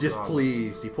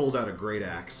displeased. He pulls out a great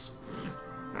axe.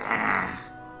 Are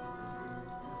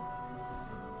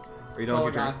you That's done all I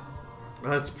with your got.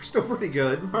 turn? That's still pretty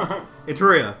good.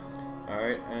 Etruria.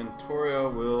 Alright, and Toria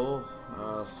will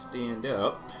stand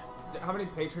up. How many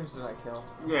patrons did I kill?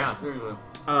 Yeah, seriously.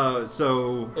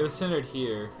 So It was centered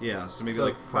here. yeah, so maybe So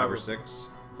like 5 or probably- 6.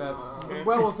 That's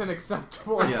well within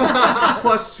acceptable. Yeah.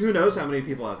 Plus, who knows how many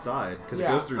people outside because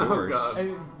Yeah. it goes through doors. God.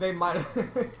 And they might.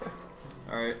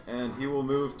 Alright, and he will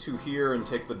move to here and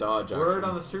take the dodge action. Word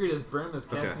on the street is Brim is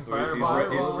Okay. casting So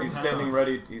fireball. he's standing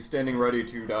ready. He's standing ready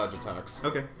to dodge attacks.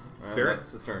 Okay. Alright, Barrett?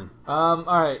 that's his turn. All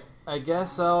right. I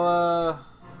guess I'll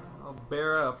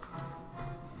bear up.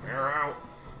 Bear out.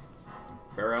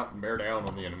 Bear out and bear down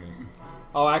on the enemy.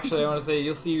 Oh, actually, I want to say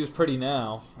you'll see who's pretty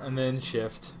now, and then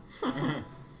shift, and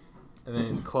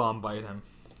then claw and bite him.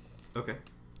 Okay.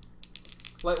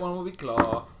 Light one will be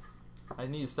claw. I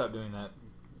need to stop doing that.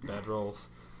 Bad rolls.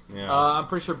 Yeah. I'm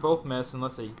pretty sure both miss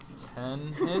unless a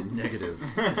 10 hits. Negative.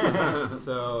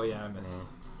 So yeah, I miss.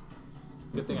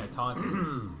 Good thing I taunted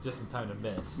just in time to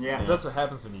miss. Yeah. 'Cause that's what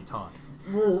happens when you taunt.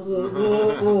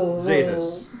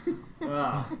 Zetas.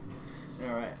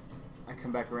 Alright. I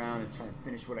come back around and try and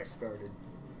finish what I started.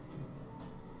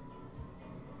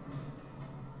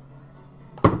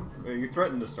 You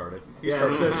threatened to start it. You Yeah,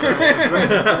 started that's it. right.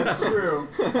 That's true.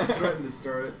 Threatened to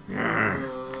start it.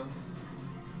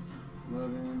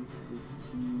 11,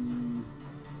 15.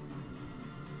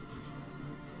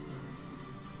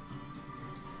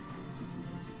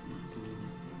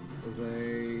 Was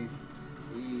a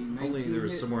 19 Only there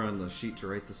was hit? somewhere on the sheet to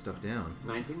write this stuff down.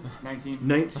 19? 19.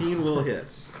 19 will hit.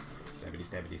 Stabbity,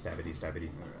 stabbity, stabbity, stabbity.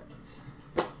 Alright.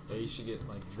 Yeah, you should get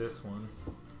like this one.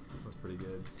 This one's pretty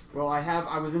good. Well,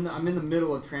 I'm in the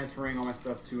middle of transferring all my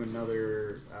stuff to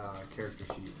another character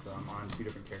sheet, so I'm on 2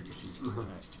 different character sheets.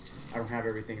 I don't have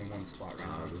everything in one spot right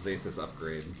now. The Zethus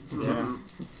upgrade. Yeah.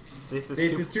 See, this See,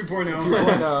 this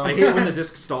 2.0. I hate when the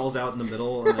disc stalls out in the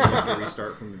middle and then you have to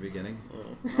restart from the beginning.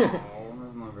 Oh,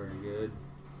 that's not very good.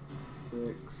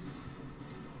 6,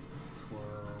 12.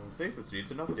 Save the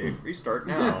sheets, an update. Restart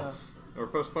now. Or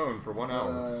postpone for 1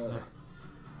 hour.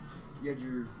 You had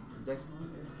your dex mod?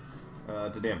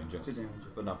 To damage, yes. To damage.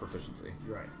 But not proficiency.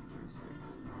 You're right. 3, 6, 9,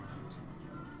 10,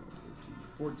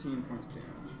 11, 12, 13, 14 points of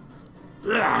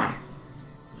damage.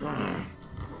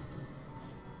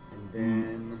 And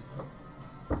then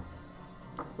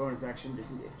bonus action,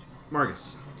 disengage.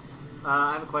 Marcus.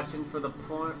 I have a question for the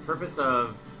purpose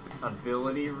of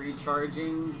ability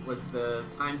recharging. Was the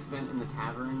time spent in the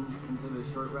tavern considered a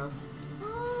short rest?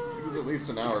 It was at least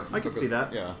an hour. 'cause I it can took see us-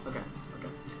 that. Yeah. Okay.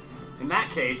 In that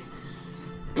case,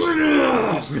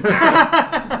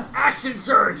 action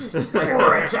surge!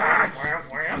 4 attacks!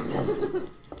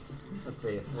 Let's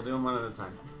see. We'll do them one at a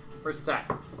time. First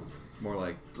attack. More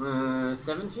like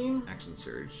 17? action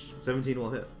surge. 17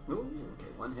 will hit. Ooh,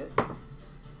 okay, 1 hit.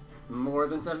 More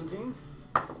than 17?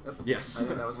 Oops. Yes. I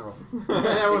think that was a roll.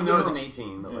 That was an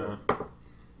 18. But Yeah.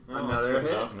 Another that's good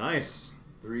hit. enough. Nice.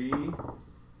 3,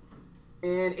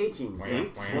 And 18.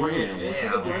 Four hits. Into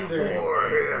the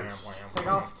blender. Take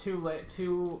off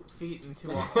 2 feet and 2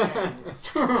 hands.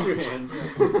 2 hands.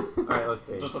 Alright, let's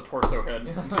see. Just a torso head.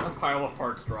 Just a pile of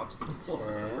parts drops to the 10.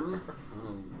 floor.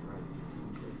 Right,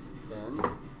 this is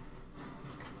 10.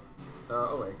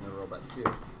 Oh wait, can I roll that too?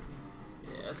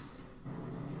 Yes.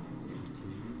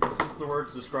 Since the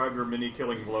words describe your mini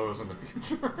killing blows in the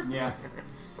future. Yeah.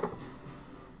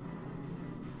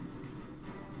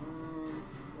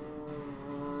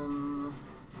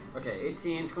 Okay,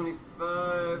 18,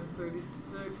 25,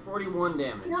 36, 41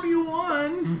 damage.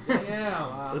 41. Yeah,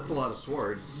 wow. That's a lot of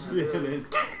swords. Yeah, it is.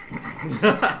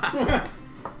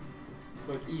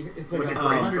 It's like With a a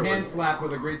great 100 hand sword. slap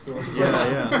with a great sword.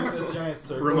 Yeah. This giant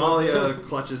circle. Ramalia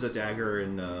clutches a dagger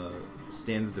and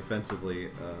stands defensively,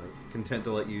 content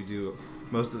to let you do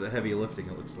most of the heavy lifting,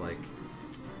 it looks like.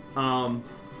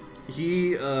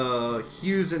 He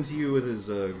hews into you with his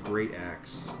great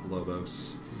axe,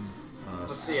 Lobos.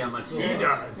 Let's see how much he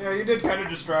does. Yeah, you did kind of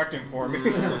distract him for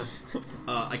me.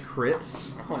 I crit.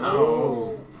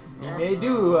 Oh. You may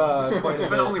do quite a But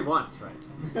bit. only once,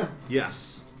 right?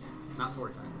 Yes. Not 4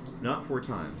 times. Not 4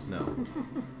 times, no.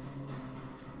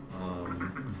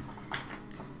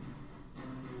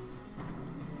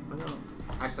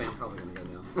 Actually, I'm probably gonna go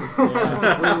down.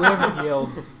 Yeah, we haven't healed.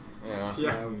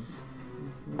 Yeah.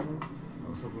 I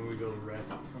was hoping we'd go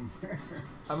rest somewhere.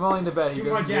 I'm willing to bet he Too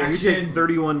doesn't much do You action. take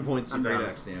 31 points of I'm great down.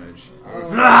 axe damage.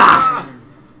 Oh.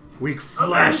 Weak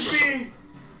flesh.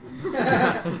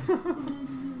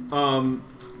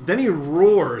 Then he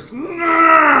roars,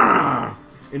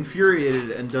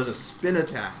 infuriated, and does a spin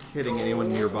attack, hitting anyone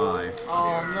nearby.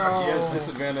 Oh no. He has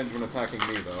disadvantage when attacking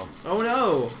me, though. Oh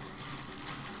no!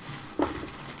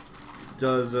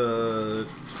 Does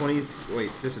 20?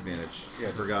 Wait, disadvantage. Yeah,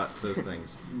 I forgot those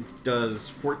things. Does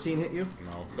 14 hit you?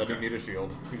 No, doesn't need a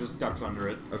shield. He just ducks under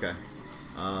it. Okay.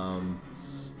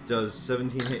 Does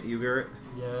 17 hit you, Garrett?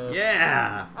 Yes.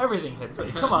 Yeah. Everything hits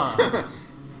me. Come on.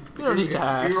 You don't need to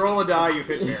ask. You roll a die, you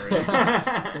hit Mary.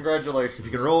 Congratulations. If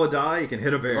you can roll a die, you can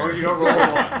hit a bear. As long as you don't roll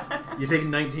a 1. You take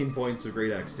 19 points of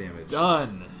great axe damage.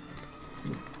 Done.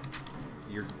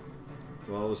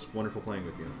 Well, it was wonderful playing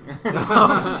with you.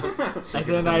 And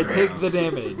then I take the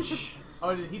damage.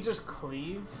 Oh, did he just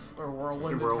cleave or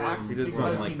whirlwind Whirlwind. attack? He did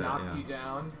because something he like that, knocked yeah. you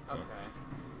down. Okay.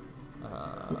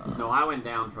 No, I went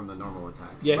down from the normal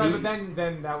attack. Yeah, right, he, but then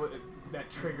that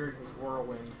triggered his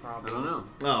whirlwind I probably. don't know.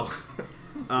 Oh.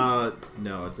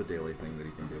 No, it's a daily thing that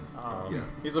he can do. Yeah.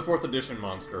 He's a 4th edition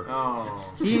monster.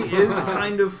 Oh. He is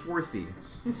kind of fourthy.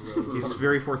 He's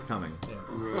very forthcoming.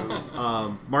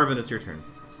 Marvin, it's your turn.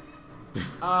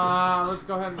 Let's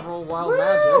go ahead and roll wild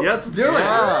magic. Yeah, let's do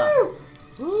it.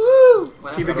 Woo!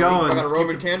 Keep it I going. got a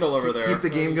Roman candle over there. Keep the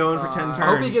game going for 10 turns. I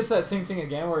hope he gets that same thing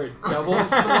again where it doubles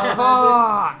the wild magic.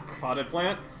 Fuck! Potted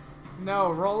plant?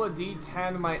 No, roll a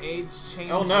d10. My age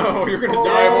changes. Oh no, you're gonna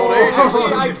die of old age.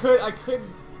 Actually, I could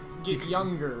get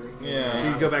younger. Yeah. So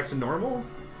you go back to normal?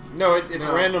 No, it's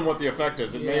random what the effect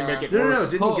is. It may Yeah. make it No, worse.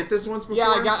 didn't you get this once before? Yeah,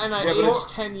 I got, and I Yeah, but aged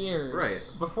 10 years.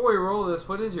 Right. Before we roll this,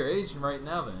 what is your age right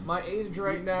now then? My age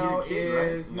right now He's a kid, right?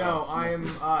 is No. I am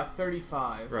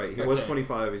 35. Right, he was Okay.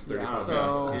 25, he's 35. Yeah,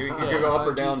 so You can go up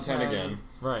or down 10 D10. again.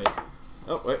 Right.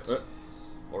 Oh, wait.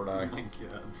 Or die.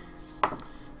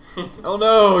 Oh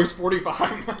no, he's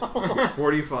 45 now.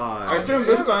 45. I assume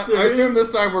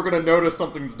this time we're gonna notice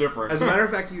something's different. As a matter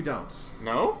of fact, you don't.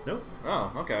 No? Nope.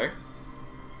 Oh, okay.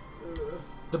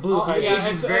 The blue Oh, hides.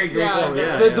 age is very graceful,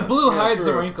 Yeah, yeah. The blue hides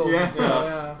the true. wrinkles. Yeah. and stuff.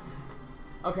 yeah.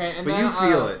 Okay, and But then you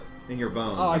feel it in your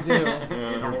bones. Oh, I do.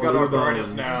 Yeah, you got Your arthritis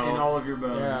bones. now. In all of your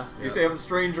bones. Yeah. You say you have the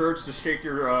strange urge to shake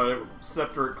your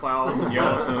scepter at clouds and yell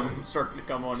at them, start to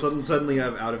come on. Suddenly you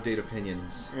have out-of-date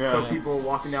opinions. Yeah. So people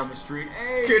walking down the street,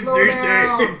 hey, Kids slow these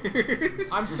down. days.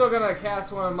 I'm still gonna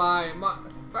cast one of my.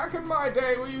 Back in my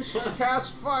day, we used to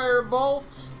cast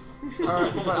Firebolt.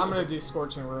 Alright, but I'm gonna do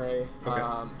Scorching Ray. Okay.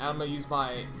 And I'm gonna use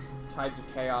my Tides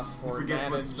of Chaos for Forgets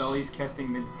what advantage spell he's casting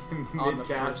on the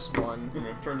mid-cast. first one.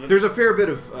 Turns There's a fair bit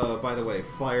of, by the way,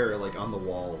 fire like on the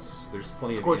walls. There's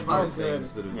plenty Scorch of marks.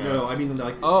 things that. Yeah. No, I mean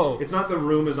like. Oh. It's not the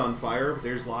room is on fire. But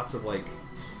there's lots of like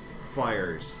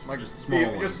fires, like just small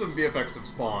ones. just some VFX have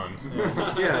spawned.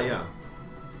 Yeah.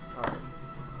 Alright.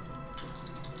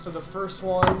 So the first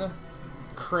one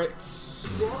crits.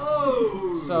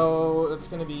 Whoa! So it's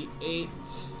gonna be 8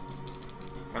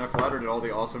 Kind of flattered at all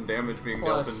the awesome damage being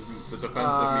dealt in plus. the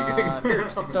defense of me getting here.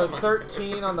 So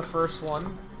 13 on the first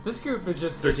one. This group is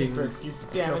just 13 itching for excuses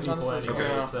to kill damage on the people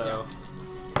first anyway, one.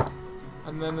 so...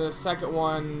 And then the second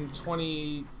one,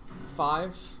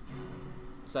 25.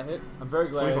 Does that hit? I'm very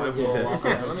glad. 25 will hit.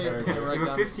 Yeah, let me write If a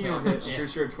down 15 will hit, damage. you're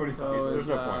sure 25. So There's is,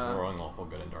 no point in rolling awful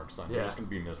good in Dark Sun. You're Yeah. just gonna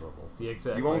be miserable. Yeah,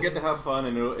 exactly. You won't get to have fun,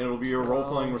 and it'll be your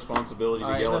role-playing responsibility to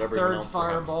Alright, yell at the everyone third else. for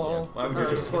having fireball, fun. Yeah.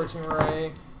 or scorching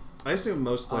ray. I assume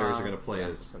most players are going to play yeah,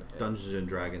 as it's gonna hit. Dungeons and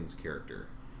Dragons character,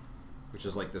 which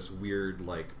is like this weird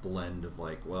like blend of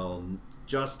like, well,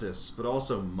 justice, but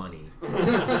also money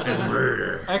and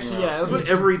murder. Actually, That's what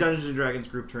every Dungeons and Dragons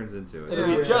group turns into. It'll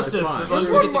be justice. It's fine. Unless This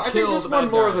we one, get to I think kill this the one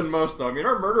bad more guys. than most. I mean,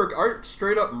 our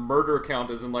straight up murder count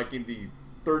is in like in the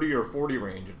 30 or 40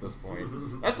 range at this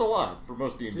point. That's a lot for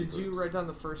most D&D Did you groups. write down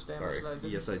the first damage Sorry. that I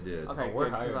did? Yes, I did. Okay, Oh, we're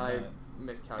good, because higher I than that.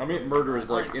 miscalculated. I mean, murder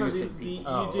is like Alright, so innocent the,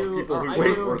 people. Oh, you do, people or who I wait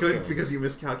do. for- Good, because you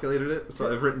miscalculated it.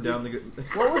 So I've written down the good.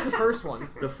 What was the first one?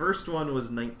 The first one was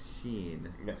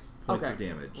 19 Yes. points Okay. of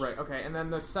damage. Right. Okay, and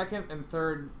then the second and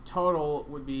third total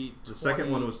would be. The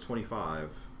second one was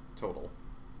 25, Total.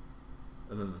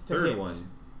 and then the To third hit. one,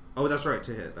 oh, that's right,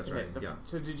 to hit. That's Okay, right. Yeah,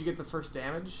 So did you get the first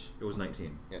damage? it was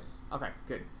 19. Yes. Okay,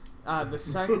 good. The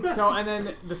second, so and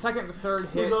then the second and third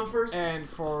hit, Who's on first? and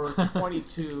for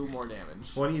 22 more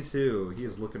damage. 22. He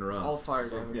is looking It's rough. all fire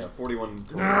So, damage. yeah, 41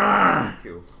 total. Ah! Thank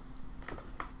you.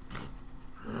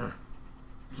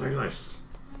 Playlist.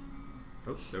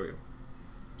 Oh, there we go.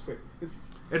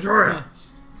 It's Antoria.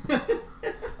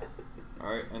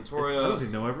 Alright, I Antoria don't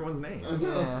even know everyone's name.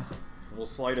 Yeah. will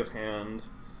sleight of hand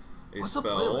a What's a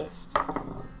spell.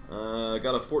 playlist?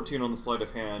 Got a 14 on the sleight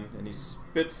of hand, and he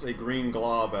spits a green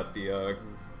glob at the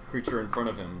creature in front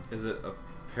of him. Is it a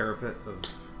parapet of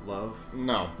love?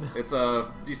 No, it's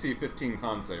a DC 15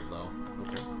 con save though.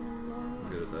 Okay. I'm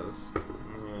good at those.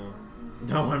 Yeah.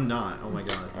 No, I'm not. Oh my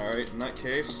god. Alright, in that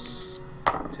case,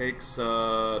 takes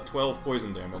 12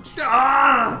 poison damage.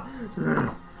 Ah!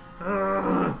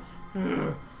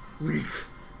 Weak.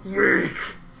 Weak.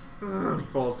 He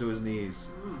falls to his knees.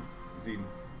 Is he-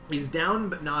 He's down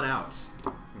but not out.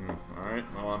 Alright,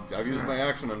 well, I've used my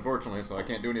action unfortunately, so I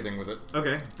can't do anything with it.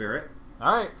 Okay, Barrett.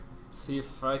 Alright. See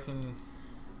if I can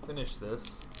finish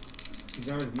this. he's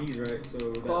on his knees, right? So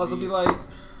that Claws will be means- like,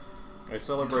 I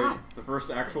celebrate the first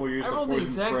actual use I of rolled the poison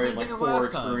exact spray same in like thing as 4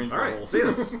 last time. experience Alright, levels. see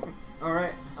this. All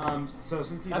right. So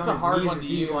since he's That's on a his hard knees, one is to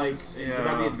he use. like? Would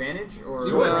that be advantage or?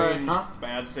 Short Yeah. range, Huh?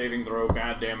 bad saving throw,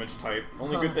 bad damage type.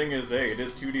 Only good thing is, hey, it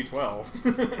is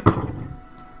 2d12.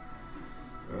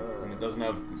 And it doesn't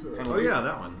have penalty. Oh yeah,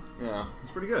 that one. Yeah.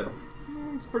 It's pretty good.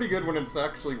 It's pretty good when it's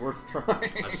actually worth trying.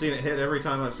 I've seen it hit every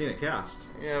time I've seen it cast.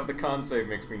 Yeah, the con save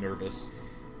makes me nervous.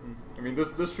 I mean,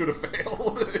 this should have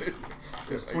failed.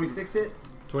 Does 26 hit?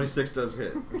 26 does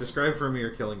hit. Describe for me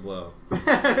your killing blow.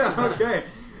 Okay.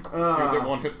 Use it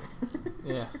one hit.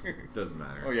 yeah. Doesn't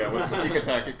matter. Oh yeah, with a sneak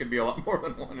attack, it could be a lot more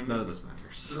than one. None of this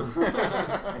matters.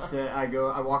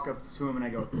 I walk up to him and I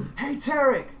go, "Hey,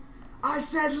 Tarek! I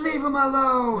said leave him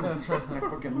alone!" And I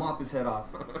fucking lop his head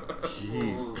off.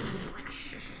 Jeez.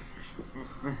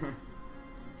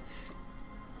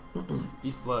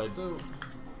 Beast blood. So.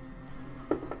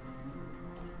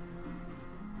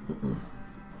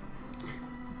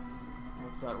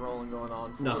 What's that rolling going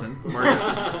on for? Nothing.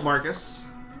 Marcus.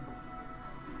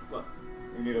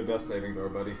 You need a death saving throw,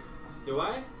 buddy. Do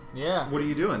I? Yeah. What are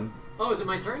you doing? Oh, is it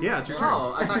my turn? Yeah, it's your turn.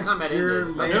 Oh, I thought combat You're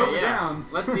ended. laying Okay, it yeah. down.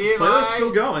 Let's see if Player's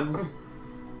still I... going.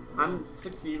 I'm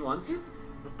succeed once.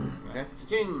 Okay.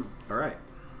 Cha-ching. Alright.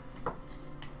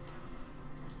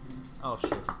 I'll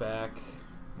shift back.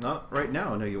 Not right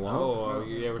now, no you won't. Oh,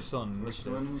 yeah, we're still in We're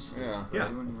still in initiative. initiative. Yeah.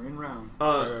 Yeah. We're in round.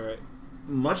 Right.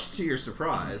 Much to your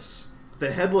surprise,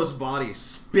 the headless body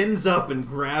spins up and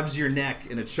grabs your neck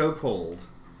in a chokehold.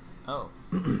 Oh.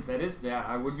 That is, yeah,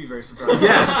 I would be very surprised.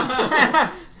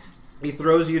 Yes! He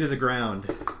throws you to the ground.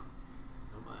 Oh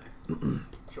my.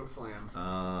 Choke slam.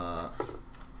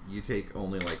 You take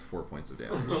only like 4 points of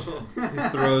damage.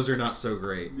 His throws are not so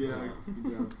great. Yeah.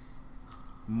 Good job.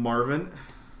 Marvin.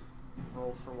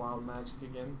 Roll for wild magic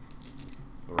again.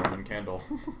 The Roman candle.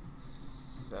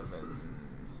 7.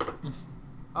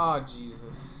 Oh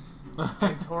Jesus.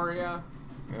 Victoria,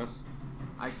 Yes.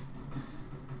 I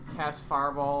cast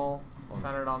fireball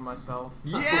centered on myself.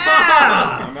 Yeah!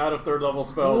 I'm out of 3rd level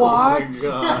spells. What? Oh my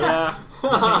God. Yeah.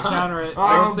 Can't counter it. Oh,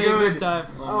 I can save good. this time.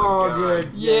 Oh, good.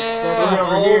 Yeah. Yes, that's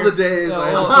over All here. the days Yeah,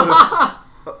 I well- have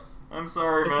I'm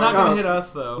sorry, It's man. not gonna No. hit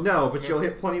us though. put No, but you'll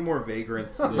hit plenty more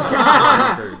vagrants. than He so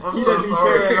doesn't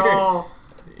sorry. care at all.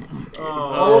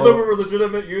 All of them were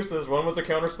legitimate uses. One was a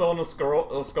counterspell on a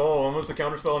skull. One was the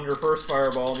counterspell on your first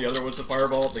fireball. The other was the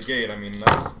fireball at the gate. I mean,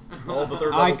 that's all the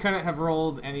 3rd I levels. couldn't have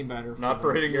rolled any better. Not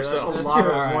for hitting Yeah, that's yourself. a lot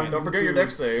of Alright. ones Don't and forget your twos.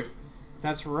 dex save.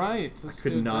 That's right. Let's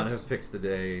Could do not this. have picked the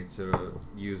day to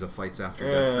use a fights after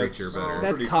Yeah, death it's creature so better.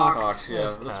 That's pretty cocked. cocked. Yeah,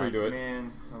 That's let's cocked. redo it.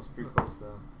 Man, that was pretty close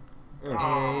though.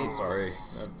 I'm sorry.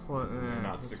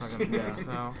 Not it's 16. Yeah,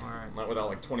 so, alright. Not without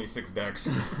like 26 decks.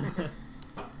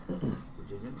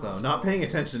 So, not paying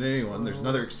attention to anyone, there's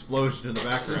another explosion in the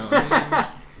background.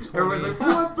 Everyone's like,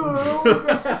 what the hell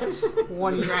was that?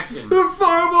 One Distraction. There are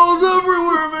fireballs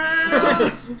everywhere,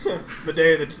 man! The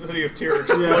day the city of Tyr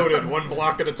exploded, one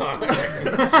block at a time.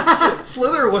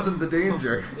 Slither wasn't the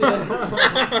danger.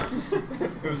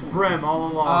 It was Brim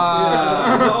all along.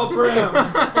 All Brim.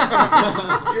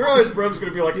 You realize Brim's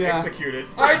gonna be like executed.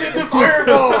 I did the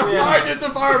fireball! I did the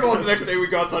fireball! The next day we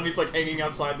go outside and he's like hanging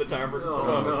outside the tavern.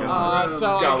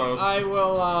 So Gallows. I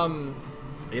will,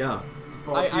 Yeah.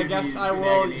 I guess I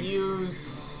will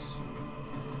use...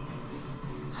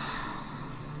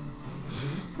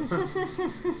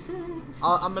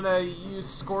 I'm gonna use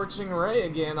Scorching Ray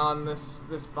again on this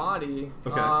body.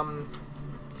 Okay.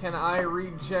 Can I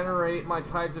regenerate my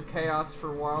Tides of Chaos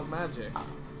for Wild Magic?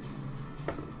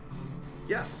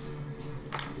 Yes.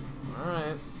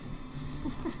 Alright.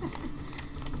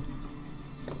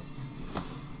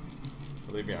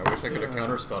 Believe me, I wish I could have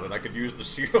counterspelled it. I could use the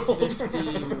shield.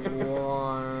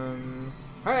 51...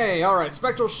 Hey, alright.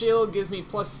 Spectral Shield gives me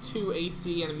 +2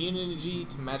 AC and immunity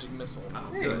to magic missile.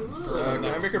 Hey, can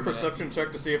I make a perception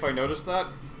check to see if I noticed that?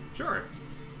 Sure.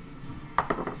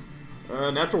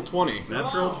 Natural 20.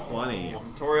 Natural 20.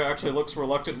 Toria actually looks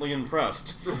reluctantly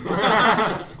impressed.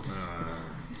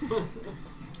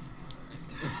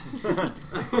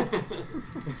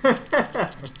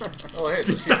 Oh, hey,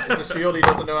 it's a shield he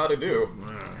doesn't know how to do.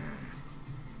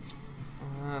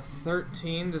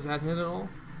 13, does that hit at all?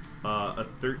 A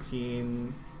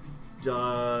 13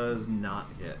 does not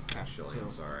hit, actually.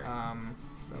 I'm sorry.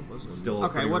 That was Still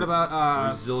okay, what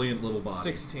about resilient little body.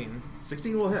 16?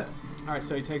 16 will hit. Alright,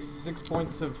 so he takes 6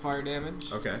 points of fire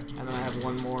damage. Okay. And then I have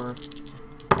one more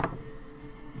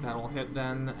that'll hit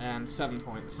then, and 7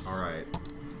 points. Alright.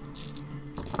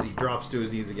 He drops to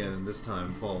his knees again, and this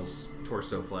time falls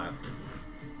torso flat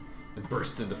and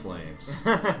bursts into flames.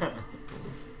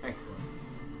 Excellent.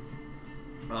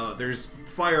 There's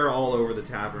fire all over the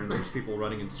tavern. There's people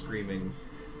running and screaming.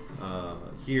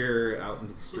 Here, out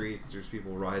into the streets, there's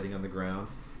people writhing on the ground.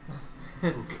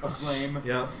 A flame.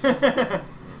 Yep.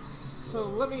 So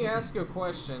let me ask you a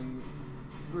question.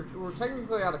 We're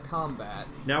technically out of combat,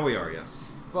 Now we are,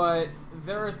 yes. but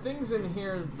there are things in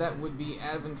here that would be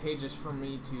advantageous for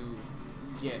me to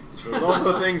get. There's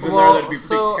also things in Well, there that'd be pretty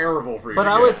so- terrible for you But to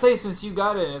I get. would say since you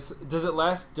got it, does it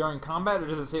last during combat or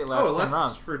does it say it lasts Oh, it 10 lasts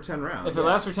rounds? for 10 rounds. If it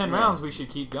lasts for 10 rounds, we should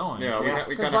keep going. Yeah, we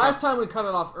Because kind of last time we cut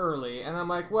it off early, and I'm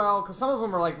like, well, because some of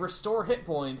them are like restore hit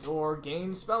points or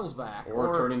gain spells back,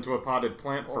 or turn into a potted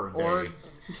plant for a day. or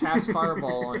cast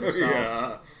fireball on yourself.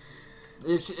 Yeah.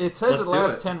 It says Let's it do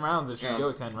lasts it. 10 rounds. It should Yeah.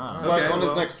 go 10 rounds. But Okay, on his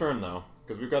well- next turn, though,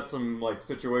 because we've got some like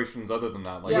situations other than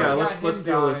that. Like, Yeah, Yeah, we let's got him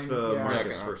deal dying, with yeah.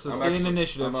 Marcus okay. first. So I'm stay in actually-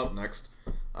 initiative. I'm up next.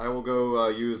 I will go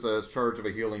use as charge of a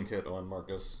healing kit on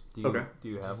Marcus. Do you, Okay. do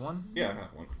you have one? Yeah, I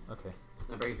have one. Okay.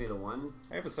 That brings me to 1.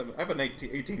 I have a 7. I have an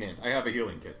 18 in. I have a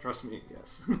healing kit. Trust me.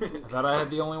 Yes. I thought I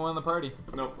had the only one in the party.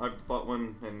 Nope. I bought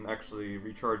one and actually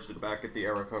recharged it back at the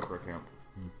Aarakocra camp.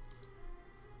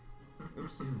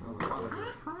 Oops.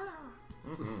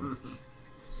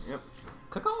 Yep.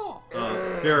 Caw-caw!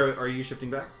 There, are you shifting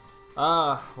back?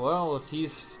 Well, if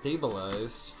he's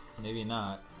stabilized, maybe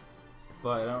not.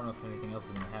 But I don't know if anything else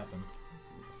is going to happen.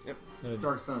 Yep.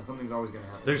 Dark Sun, something's always gonna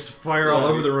happen. There's fire all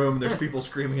over the room. There's people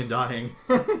screaming and dying.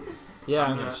 Yeah, I'm I'm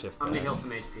going gonna to shift I'm gonna back. heal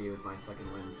some HP with my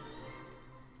second wind.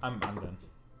 I'm done.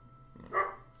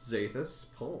 Zathus,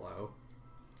 Polo.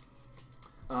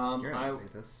 You're I, not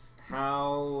Zathus.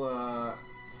 how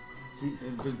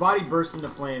his body burst into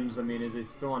flames. I mean, is it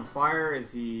still on fire?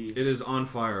 Is he? It is on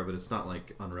fire, but it's not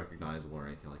like unrecognizable or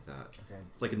anything like that. Okay.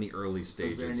 It's like in the early So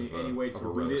stages. is there any way to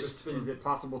loot it? Is it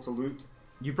possible to loot?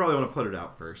 You probably want to put it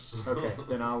out first. Okay,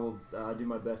 then I will do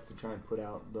my best to try and put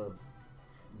out the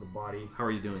body. How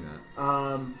are you doing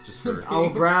that? Just for I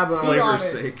will grab a. flavor's on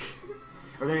it. sake.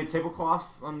 Are there any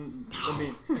tablecloths on? I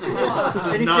mean, This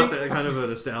is not that kind of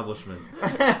an establishment.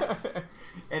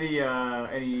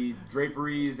 any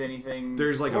draperies? Anything?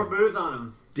 There's like More a booze on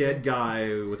him. dead guy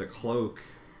with a cloak.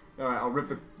 All right, I'll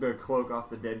rip the cloak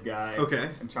off the dead guy. Okay.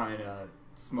 And try and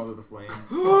smother the flames.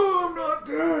 Oh, I'm not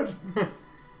dead.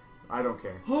 I don't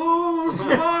care. Oh, it's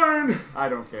fine. I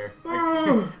don't care.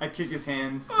 Oh. I kick his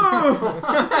hands. Squad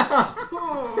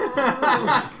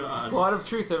of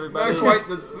truth, everybody. Not quite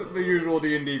the usual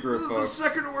D&D group, This is the folks.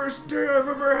 second worst day I've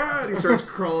ever had. He starts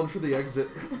crawling for the exit.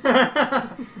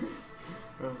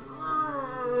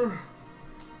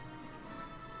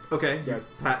 Okay, Yeah. you're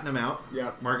patting him out.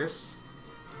 Yeah. Marcus.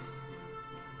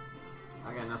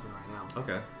 I got nothing right now.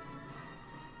 Okay.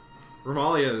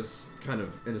 Romalia is kind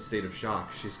of in a state of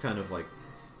shock. She's kind of like...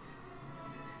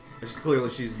 Clearly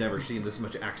she's never seen this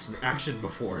much action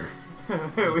before.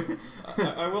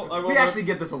 I will We actually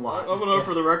get this a lot. I will note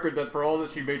for the record that for all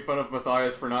that she made fun of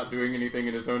Matthias for not doing anything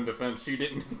in his own defense, she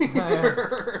didn't.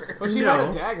 Well, she had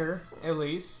a dagger, at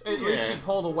least. At least she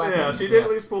pulled a weapon. Yeah, she did at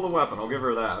least pull the weapon. I'll give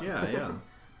her that. Yeah.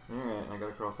 Alright, I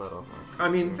gotta cross that off now. I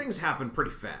mean, things happen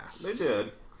pretty fast. They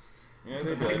did. Yeah,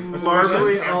 they did.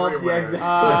 Especially all the exactly.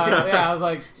 Yeah, I was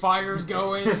like, fire's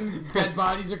going, dead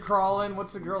bodies are crawling.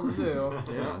 What's the girl to do?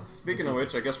 Yeah. Speaking of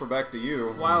which, I guess we're back to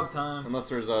you. Wild time. Unless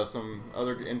there's some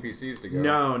other NPCs to go.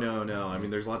 No. I mean,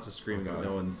 there's lots of screaming, but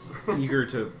no one's eager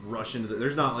to rush into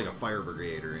there's not like a fire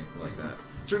brigade or anything like that.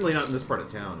 Certainly not in this part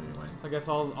of town, anyway. I guess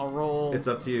I'll roll. It's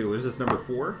up to you. Is this number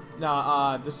 4?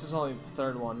 No, this is only the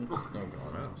third one. Oh,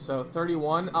 God. Wow. So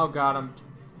 31. Oh, God, I'm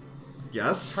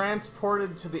Yes?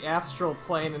 transported to the astral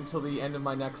plane until the end of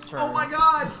my next turn. Oh, my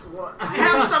God! I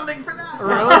have something for that!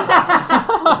 Really?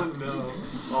 Oh no!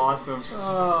 Awesome.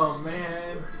 Oh,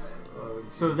 man.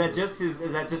 So is that just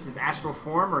his astral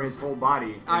form or his whole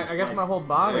body? I guess my whole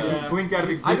body. Like he's blinked out of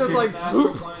I existence. just like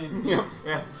Astral plane. yeah.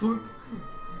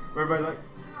 Everybody's like,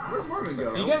 where'd Marvin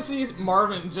go? You can see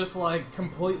Marvin just like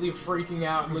completely freaking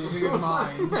out and losing his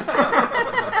mind.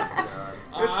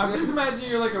 I'm just imagining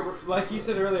you're like he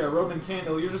said earlier, a Roman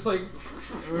candle. You're just like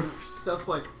stuff's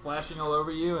like flashing all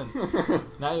over you, and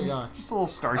now you're gone. Just a little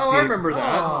starscape. Oh, I remember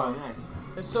that. Oh, nice.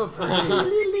 It's so pretty.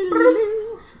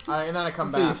 Alright, and then I come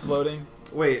See, he's back. floating.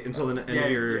 Wait until the end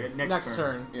of your... Next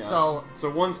turn. Yeah. So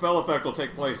one spell effect will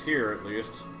take place here, at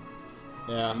least.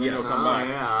 Yeah. And then you'll come back.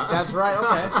 Yeah. that's right.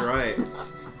 Okay. That's right.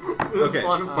 There's Okay.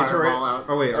 one fireball out.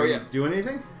 Oh, wait. Are yeah. you doing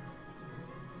anything?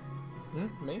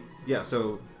 Me? Yeah,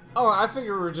 so... Oh, I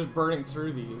figure we're just burning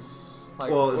through these. Like,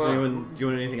 Well, is anyone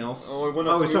doing anything else? Oh, we someone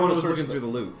wanna was search looking the- through the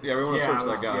loot. Yeah, we want to search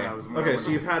that guy. Okay,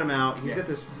 so you pat him out. He's Yeah. got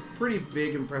this pretty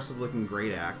big, impressive-looking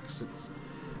great axe. It's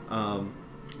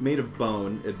made of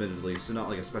bone, admittedly, so not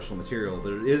like a special material,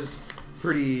 but it is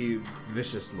pretty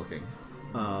vicious-looking.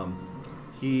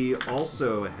 He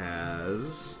also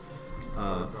has...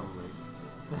 Swords only.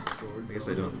 I guess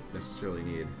I don't necessarily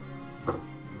need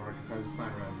Marcus has a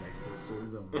sign around his neck that says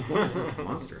swords only.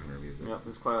 Monster Hunter music. Yep,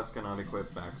 this class cannot equip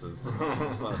axes.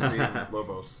 This class being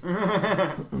Lobos.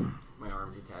 My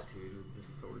arms are tattooed with the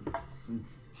swords.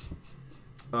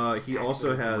 He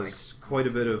also Axes and, has quite a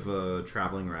bit of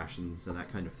traveling rations and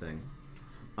that kind of thing.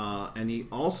 And he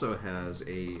also has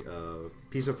a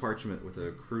piece of parchment with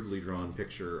a crudely drawn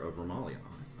picture of Romalia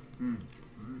on it.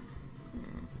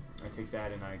 I take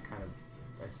that and I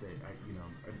say,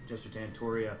 I gesture to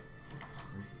Antoria,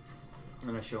 and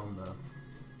then I show him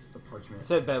the parchment.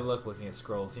 It's a bad look looking at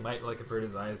scrolls. He might like avert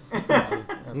his eyes.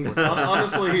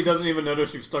 Honestly, he doesn't even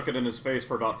notice you've stuck it in his face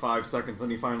for about 5 seconds, then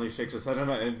he finally shakes his head,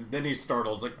 and then he's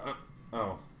startled. It's like,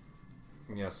 oh.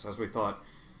 Yes, as we thought.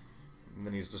 And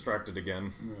then he's distracted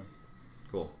again. Yeah.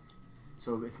 Cool.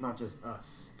 So it's not just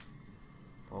us.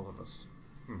 All of us.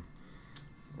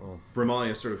 Well,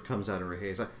 Romalia sort of comes out of her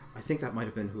haze. I think that might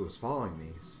have been who was following me.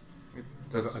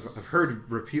 I've heard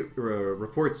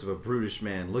reports of a brutish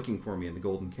man looking for me in the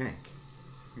Golden Kank.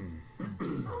 I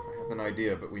have an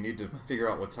idea, but we need to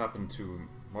figure out what's happened to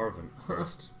Marvin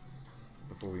first.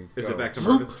 Before we Is go. it back to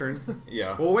Marvin's turn?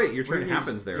 Yeah. Well, wait, your turn Wait, you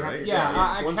happens there, yeah, right?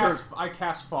 Yeah, I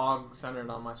cast fog centered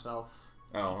on myself,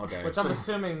 Oh, okay. which I'm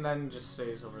assuming then just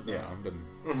stays over there. Yeah, then.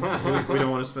 we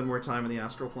don't want to spend more time in the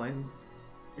astral plane?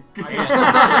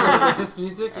 Like this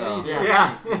music? Yeah, you do.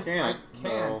 Yeah. You can't.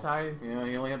 Can't No. I? Yeah,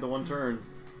 he only had the one turn.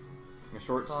 A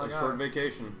short That's all I got. short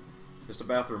vacation. Just a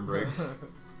bathroom break.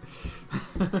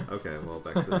 Okay, well,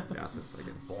 back to Athos, I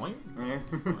guess. Boing.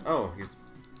 Oh, he's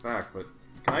back, but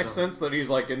can I sense that he's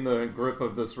like in the grip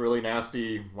of this really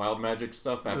nasty wild magic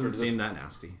stuff after Doesn't this? seem that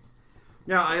nasty.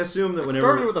 Now, I assume that It whenever...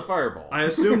 started with a fireball. I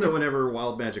assume that whenever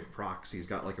wild magic procs, he's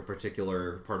got like a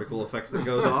particular particle effect that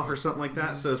goes off or something like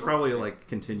that, so it's probably like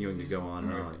continuing to go on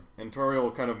and on. And Toriel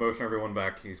will kind of motion everyone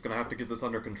back. He's going to have to get this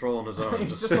under control on his own.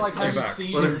 He's just like stay having a back.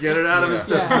 seizure. Let him get it out of his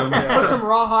Yeah. system. Put some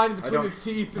rawhide between don't- his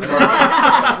teeth.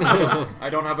 I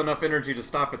don't have enough energy to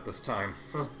stop it this time.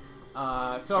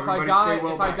 So if Everybody I stay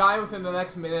well die, back. within the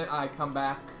next minute, I come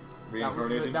back.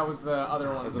 Reincarnated? That was the other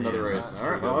one. That's another Man, race. that's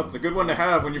Alright, pretty well, good. that's a good one to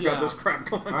have when you've Yeah. got this crap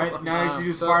going on. Alright, now you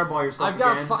just So fireball yourself I've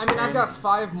got. again. I've got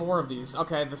 5 more of these.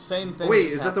 Okay, the same thing. Wait,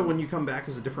 just is that the happened. one you come back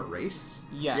as a different race?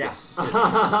 Yes. So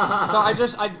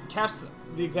I cast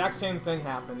the exact same thing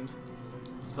happened.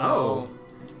 So Oh.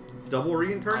 Double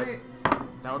reincarnate?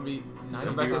 that would be 95.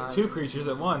 Come back as 2 creatures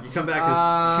at once. You come back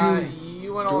as two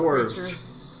You and all dwarves.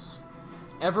 creatures.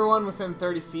 Everyone within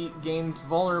 30 feet gains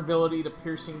vulnerability to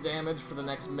piercing damage for the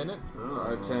next minute.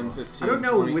 5, 10, 15, I don't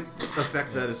know 20. what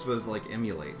effect that is supposed to like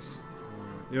emulate.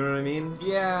 You know what I mean?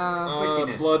 Yeah.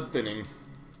 Squishiness. Blood thinning.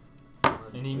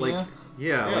 Anemia?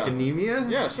 Like like anemia.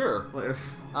 Yeah, sure. Like,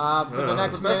 For the That's next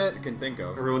That's the best minute, you can think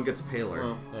of. everyone gets paler.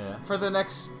 Well, Yeah. for the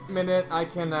next minute, I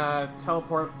can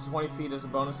teleport 20 feet as a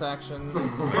bonus action. I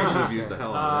should have used the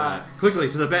hell out of that. Quickly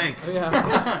to the bank.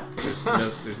 Yeah. There's no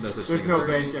such There's thing no as-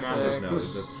 bank in Six. No, Unrest. there's no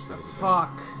such thing as a bank.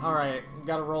 Fuck. All right.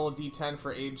 Got to roll a d10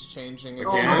 for age changing.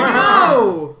 Again?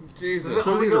 No! Jesus.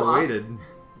 Some of these go are up? weighted.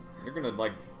 You're gonna,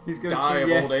 like, He's gonna die of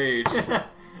yeah. old age.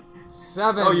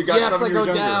 7. Oh, you got yes, 7 I go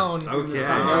years down. Okay.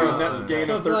 So net gain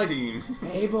So of it's like- 13.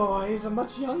 Hey boys, I'm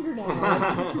much younger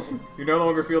now. You no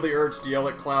longer feel the urge to yell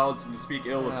at clouds and to speak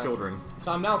ill Yeah. of children.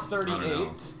 So I'm now I don't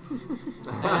 38.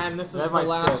 And this is That the might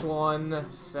last stick. one.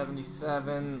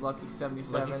 77. Lucky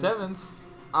 77. Lucky sevens.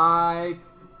 I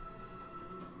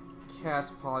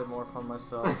cast polymorph on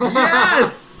myself.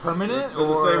 Yes! Permanent? Does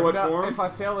it or say what No, form? if I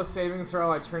fail a saving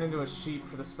throw, I turn into a sheep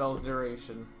for the spell's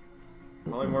duration.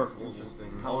 Polymorph.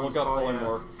 Interesting. I'll look up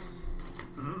polymorph.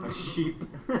 A sheep.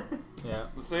 Yeah.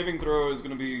 The saving throw is going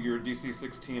to be your DC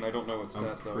 16. I don't know what I'm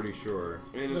stat though. pretty sure.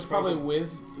 It is There's probably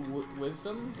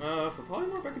wisdom. for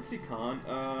polymorph, I can see con.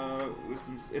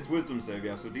 Wisdom. It's wisdom save,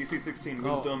 yeah. So DC 16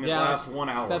 Oh, wisdom. yeah, it lasts 1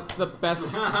 hour. That's the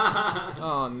best.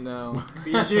 Oh no.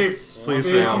 Be a sheep. Please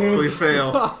Be a fail. sheep. Please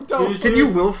fail. Don't. Can you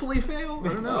willfully fail? I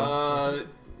don't know.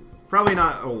 Probably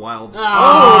not a wild.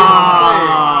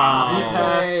 Oh, You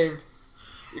save. saved.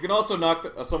 You can also knock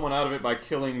someone out of it by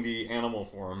killing the animal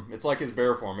form. It's like his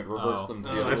bear form. It reverts Oh. them to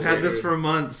Oh, the other I've side. had this for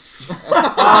months. He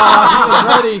was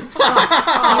ready. He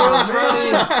was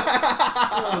ready.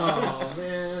 Oh,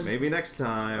 man. Maybe next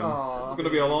time. It's going to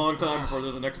be a long time before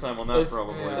there's a next time on that,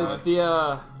 probably. yeah. Is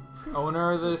the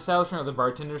owner of the establishment or the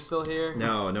bartender still here?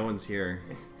 No, no one's here.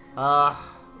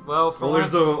 Well, for Well,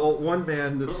 there's once, the one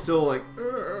man that's still like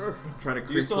trying to.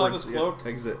 Do you still have his cloak?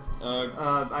 Exit.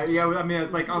 Yeah, I mean,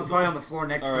 it's like I'm probably on the floor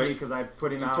next to Alright. me because I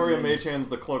put him out. Victoria and then- Mage hands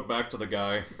the cloak back to the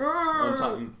guy on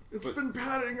top. It's But been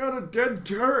patting on a dead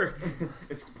Tarek.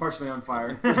 It's partially on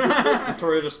fire.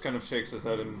 Victoria just kind of shakes his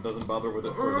head and doesn't bother with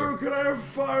it further. Can I have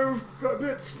 5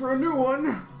 bits for a new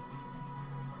one?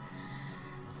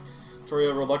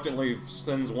 Victoria reluctantly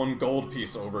sends 1 gold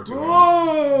piece over to him.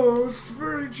 Oh, it's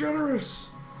very generous.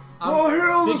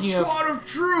 Hail the speaking of- sword of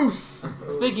truth.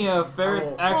 speaking of, Barrett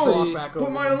Walk actually, back But over.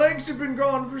 my legs have been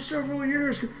gone for several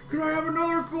years. Could I have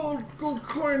another gold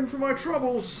coin for my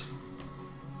troubles?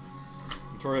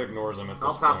 Victoria ignores him at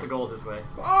this I'll toss the point. gold his way.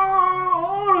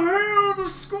 Oh, hail the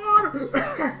squad!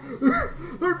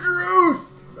 The truth!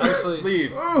 actually,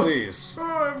 Leave, Oh. please.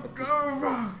 I've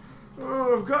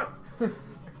got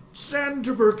sand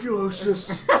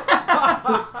tuberculosis.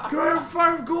 Can I have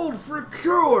 5 gold for a I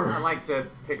cure? like to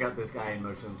pick up this guy and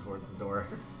motion him towards the door.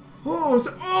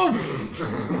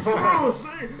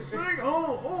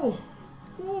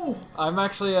 Oh. I'm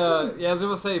actually, yeah, as I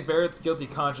was say, Barrett's guilty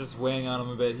conscience weighing on him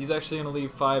a bit. He's actually gonna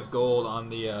leave 5 gold on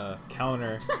the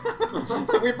counter.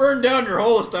 We burned down your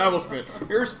whole establishment.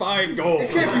 Here's 5 gold.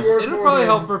 It'll probably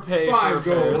help for pay. 5 for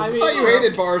gold. repairs. I thought you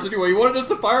hated bars anyway. You wanted us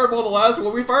to fireball the last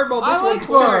one. We fireballed this I one like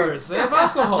twice. bars. They have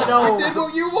alcohol. I did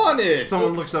what you wanted.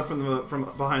 Someone looks up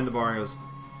from behind the bar and goes,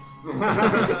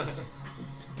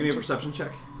 "Give me a perception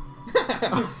check."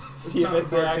 See if not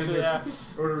it's the actually. bartender.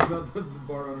 Or not the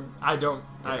bar owner. I don't.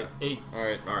 I 8. All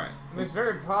right. All right. I mean, it's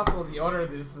very possible the owner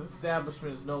of this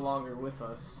establishment is no longer with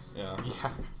us. Yeah. Yeah.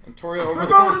 And Toria over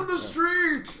I'm out in the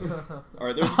street. All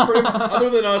right. There's pretty other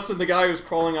than us and the guy who's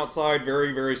crawling outside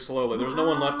very, very slowly. There's no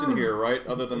one left in here, right?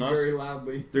 Other than us. Very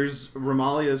loudly. There's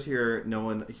Ramalia's here. No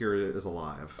one here is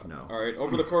alive. No. All right.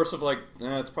 Over the course of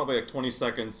it's probably like 20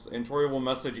 seconds, and Toria will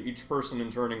message each person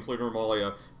in turn, including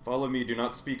Romalia. Follow me. Do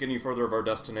not speak any further of our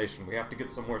destination. We have to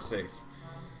get somewhere safe.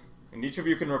 And each of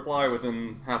you can reply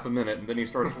within half a minute, and then he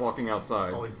starts walking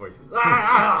outside. All these voices.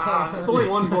 It's only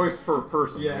 1 voice per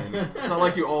person. Yeah. I mean, it's not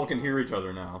like you all can hear each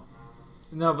other now.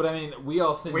 No, but I mean, we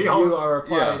all send We you all- our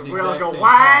reply. yeah, at the We all exact go, same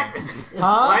what? time.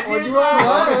 Huh? What What'd is you that?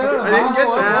 want? I didn't get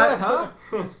What? that.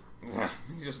 Huh?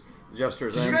 He just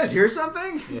gestures. Did you and- guys hear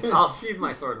something? I'll sheathe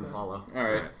my sword and follow. All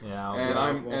right. Yeah. I'll And go.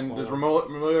 I'm we'll and does follow.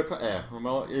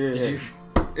 Romalia?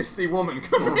 It's the woman.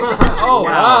 Oh Wow,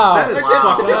 wow! that is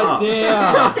fucked God up.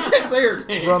 damn! I can't say her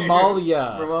name.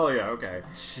 Ramalia. Ramalia. Okay.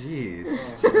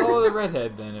 Jeez. Oh, the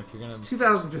redhead then, if you're gonna.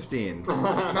 2015.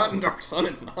 Not in Dark Sun.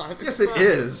 It's not. Yes, it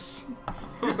is.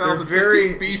 2015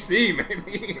 very- BC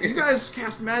maybe. You guys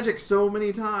cast magic so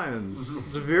many times.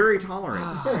 It's very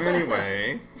tolerant.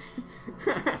 Anyway.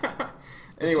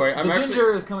 Anyway, The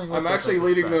ginger is coming with I'm us, actually I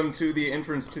leading suspect. them to the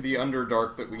entrance to the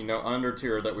Underdark that we know,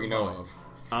 Undertier that we know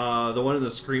of. The one in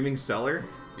the screaming cellar?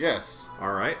 Yes.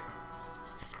 Alright.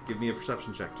 Give me a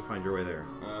perception check to find your way there.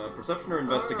 Perception or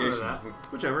investigation? that.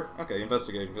 Whichever. Okay,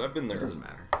 investigation, because I've been there. It doesn't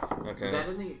matter. Okay. Is that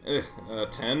in the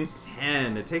 10?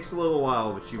 10. It takes a little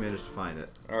while, but you managed to find it.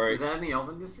 Alright. Is that in the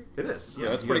Elven district? It is. Yeah,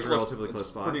 it's you pretty guys are close. relatively It's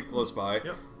close by. pretty close by.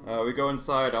 Yep. We go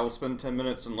inside. I will spend 10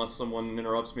 minutes unless someone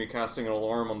interrupts me. Casting an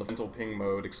alarm on the mental ping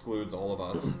mode excludes all of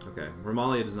us. Okay.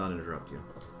 Romalia does not interrupt you.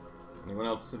 Anyone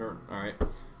else? Alright.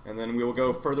 And then we will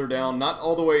go further down, not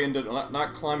all the way into,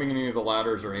 not climbing any of the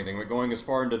ladders or anything, but going as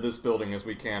far into this building as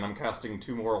we can. I'm casting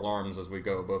 2 more alarms as we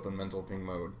go, both in mental ping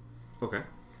mode. Okay.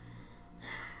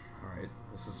 Alright.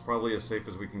 This is probably as safe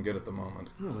as we can get at the moment.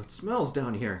 Oh, it smells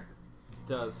down here. It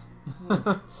does.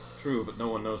 True, but no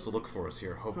one knows to look for us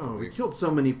here, Oh, we hopefully. killed so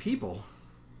many people.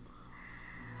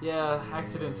 Yeah,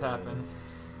 accidents happen.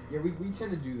 Yeah, we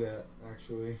tend to do that,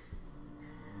 actually.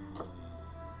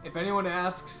 If anyone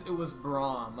asks, it was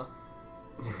Brahm.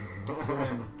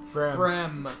 Bram.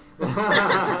 Brem.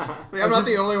 See, I'm not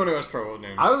the only one who has trouble with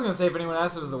names. I was gonna say if anyone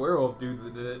asked, it was the werewolf dude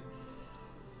that did it.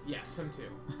 Yes, him too.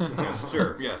 Yes,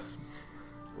 sure, yes.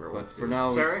 But for now,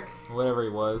 Tarek? Whatever he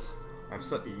was. I've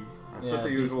set Yeah, the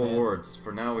Beast usual Man. wards.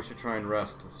 For now, we should try and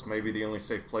rest. This may be the only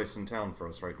safe place in town for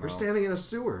us right now. We're standing in a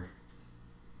sewer.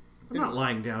 I'm not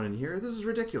lying down in here. This is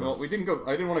ridiculous. Well, we didn't go.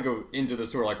 I didn't want to go into the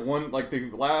sewer. Like the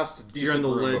last decent. You're on the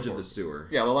room ledge before. of the sewer.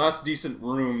 Yeah, the last decent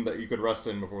room that you could rest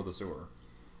in before the sewer.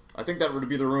 I think that would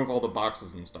be the room with all the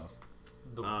boxes and stuff.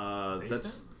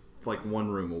 That's like one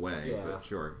room away, Yeah. but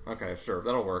sure. Okay, sure,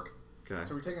 that'll work. Okay.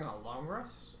 So we're taking a long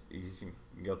rest?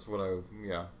 That's what I.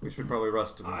 Yeah, we should probably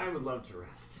rest. I would love to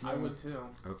rest. I would too.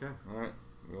 Okay. All right,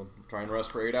 we'll try and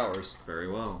rest for 8 hours. Very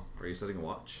well. Are you setting a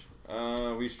watch?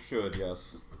 We should,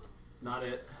 yes. Not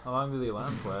it. How long do the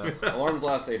alarms last? Alarms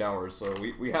last 8 hours, so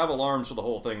we have alarms for the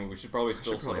whole thing. But we should probably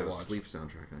still set probably a have a watch. sleep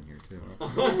soundtrack on here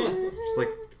too. Just like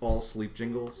all sleep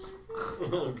jingles.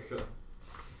 Oh, God.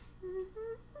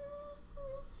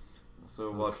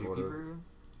 So watch creepy order. version?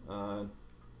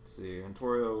 Let's see.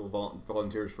 Antorio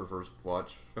volunteers for first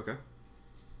watch. Okay.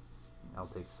 I'll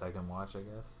take second watch, I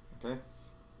guess. Okay.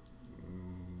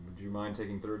 Would you mind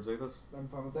taking third, Zathus? I'm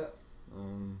fine with that.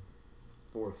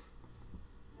 Fourth.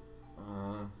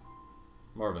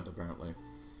 Marvin, apparently.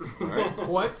 Alright.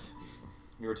 What?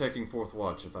 You were taking fourth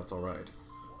watch, if that's alright.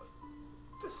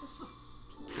 This is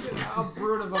the... How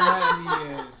brute of a man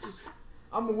he is.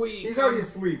 I'm weak. He's already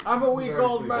asleep. I'm a He's weak already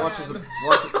old asleep.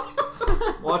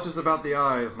 man. Watch is about the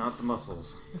eyes, not the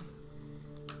muscles.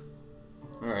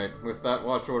 Alright, with that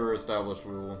watch order established,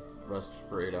 we will rest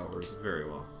for 8 hours. Very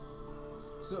well.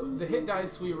 So the hit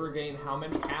dice we regain how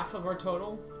many? Half of our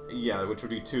total? Yeah, which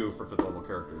would be 2 for 5th level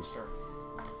characters. Sure.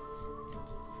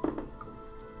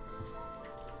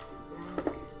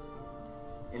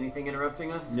 Anything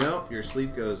interrupting us? Nope, your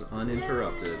sleep goes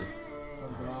uninterrupted.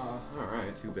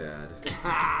 Alright. Too bad.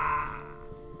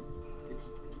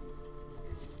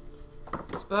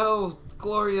 Spells!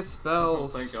 Glorious Oh,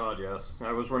 spells! thank God, yes.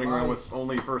 I was running around with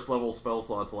only first level spell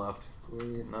slots left.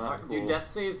 Not cool. Do death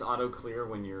saves auto clear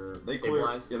when you're They clear.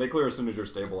 stabilized? Yeah, they clear as soon as you're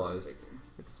That's what I'm stabilized. thinking.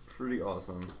 It's pretty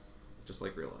awesome. Just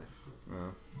like real life.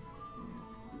 Yeah.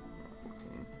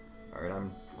 Alright,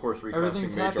 I'm of course recasting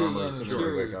Everything's mage happy armor as again, soon as we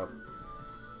sure. wake up.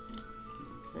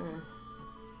 Okay.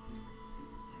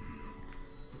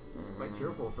 Quite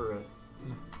cheerful for a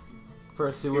For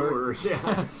a sewer.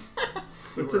 yeah.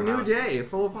 It's a new day,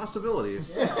 full of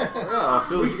possibilities. Yeah.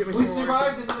 Phil, did you get me We some more?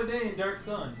 survived another day in Dark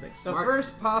Sun. The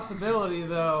first possibility,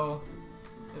 though,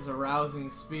 is a rousing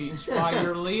speech by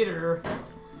your leader.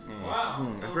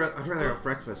 Wow. I'd rather have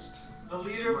breakfast. The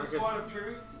leader of the Squad of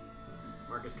Truth?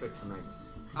 Marcus cooked some eggs.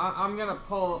 I'm gonna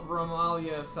pull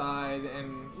Romalia aside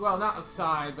and, well, not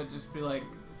aside, but just be like,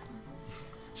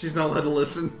 She's not allowed to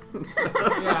listen.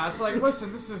 yeah, it's like,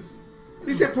 listen, this is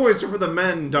These hit points are for the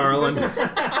men, darling. this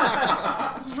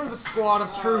is for the Squad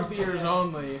of Truth ears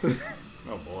only.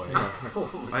 Oh boy.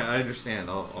 I understand.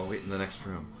 I'll wait in the next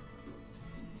room.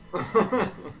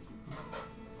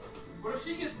 What if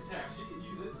she gets attacked? She can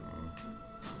use it.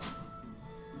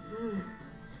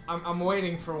 I'm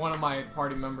waiting for one of my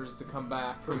party members to come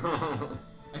back.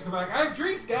 I come back. I have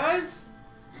drinks, guys.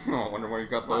 Oh, I wonder where you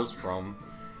got those from.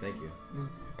 Thank you.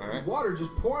 Alright. Water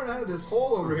just pouring out of this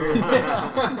hole over here.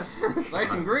 It's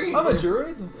nice and green. I'm a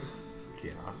druid.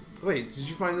 Yeah. Wait, did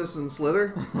you find this in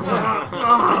Slither?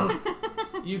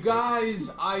 You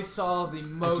guys, I saw the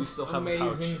most still have a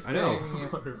amazing pouch. I know. thing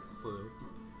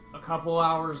a couple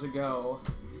hours ago.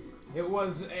 It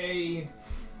was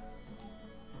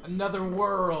another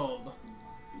world.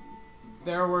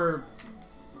 There were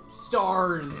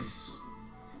stars.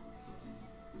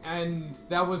 And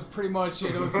that was pretty much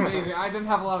it. It was amazing. I didn't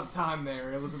have a lot of time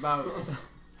there. It was about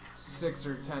 6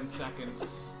 or 10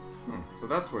 seconds. So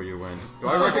that's where you went. Do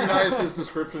I recognize his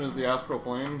description as the astral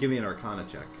plane? Give me an Arcana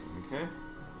check. Okay.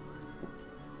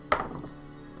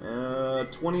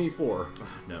 24.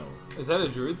 No. Is that a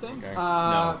druid thing? Okay.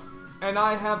 No. And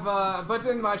I have, but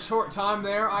in my short time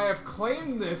there, I have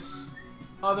claimed this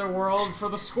other world for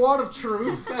the Squad of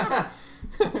Truth.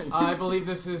 I believe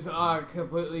this is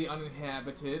completely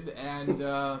uninhabited and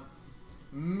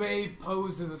may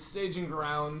pose as a staging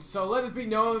ground. So let it be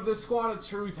known that the Squad of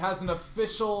Truth has an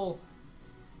official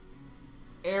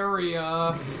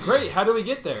area. Great. How do we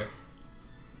get there?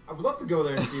 I would love to go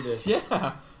there and see this.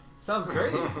 Yeah. Sounds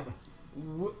great.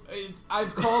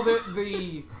 I've called it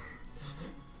the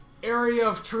Area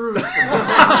of Truth.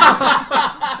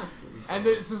 And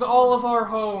this is all of our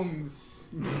homes.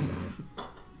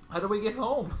 How do we get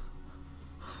home?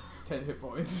 10 hit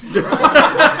points. Speech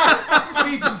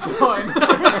is done.